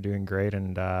 You're doing great,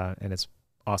 and it's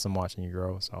awesome watching you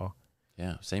grow. So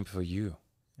yeah, same for you.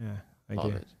 Yeah. Thank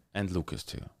Love you. it. And Lucas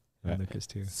too. And Lucas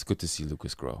too. It's good to see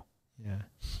Lucas grow. Yeah.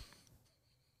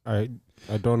 I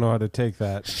don't know how to take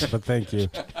that, but thank you.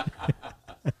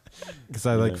 Because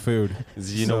I like food.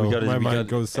 My mind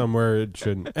goes somewhere it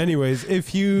shouldn't. Anyways,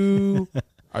 if you...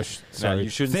 Sorry. You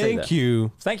shouldn't say that.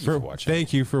 Thank you for watching.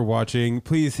 Thank you for watching.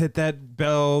 Please hit that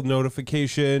bell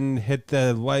notification, hit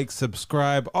the like,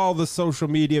 subscribe, all the social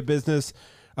media business,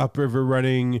 UPRIVER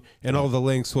Running, and all the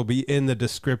links will be in the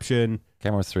description.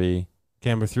 Camera 3.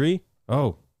 Camera 3?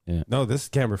 Oh. Yeah. No, this is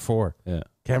camera 4. Yeah.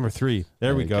 Camera 3.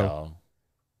 There we go.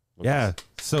 Yeah.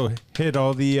 So hit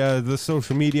all the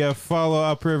social media. Follow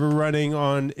UPRIVER Running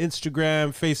on Instagram,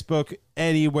 Facebook,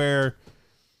 anywhere.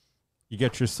 You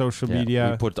get your social media.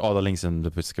 We put all the links in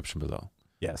the description below.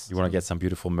 Yes. You want to get some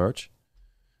beautiful merch?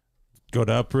 Go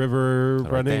to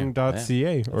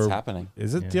upriverrunning.ca. It's happening.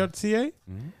 Is it .ca?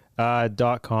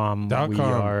 .com. We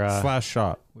are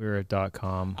 /shop. We're at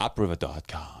 .com.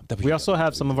 Upriver.com. We also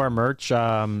have some of our merch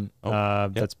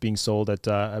that's being sold at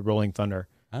Rolling Thunder.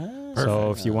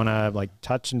 So if you want to like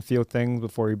touch and feel things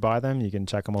before you buy them, you can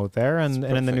check them out there. And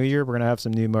in the new year, we're going to have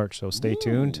some new merch. So stay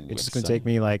tuned. It's just going to take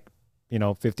me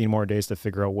 15 more days to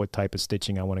figure out what type of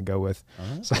stitching I want to go with.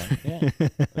 So.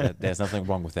 There's nothing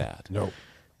wrong with that. No.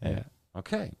 Yeah.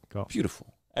 Okay. Cool. Beautiful.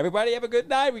 Everybody have a good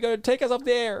night. We're going to take us up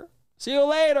there. See you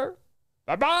later.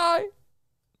 Bye-bye.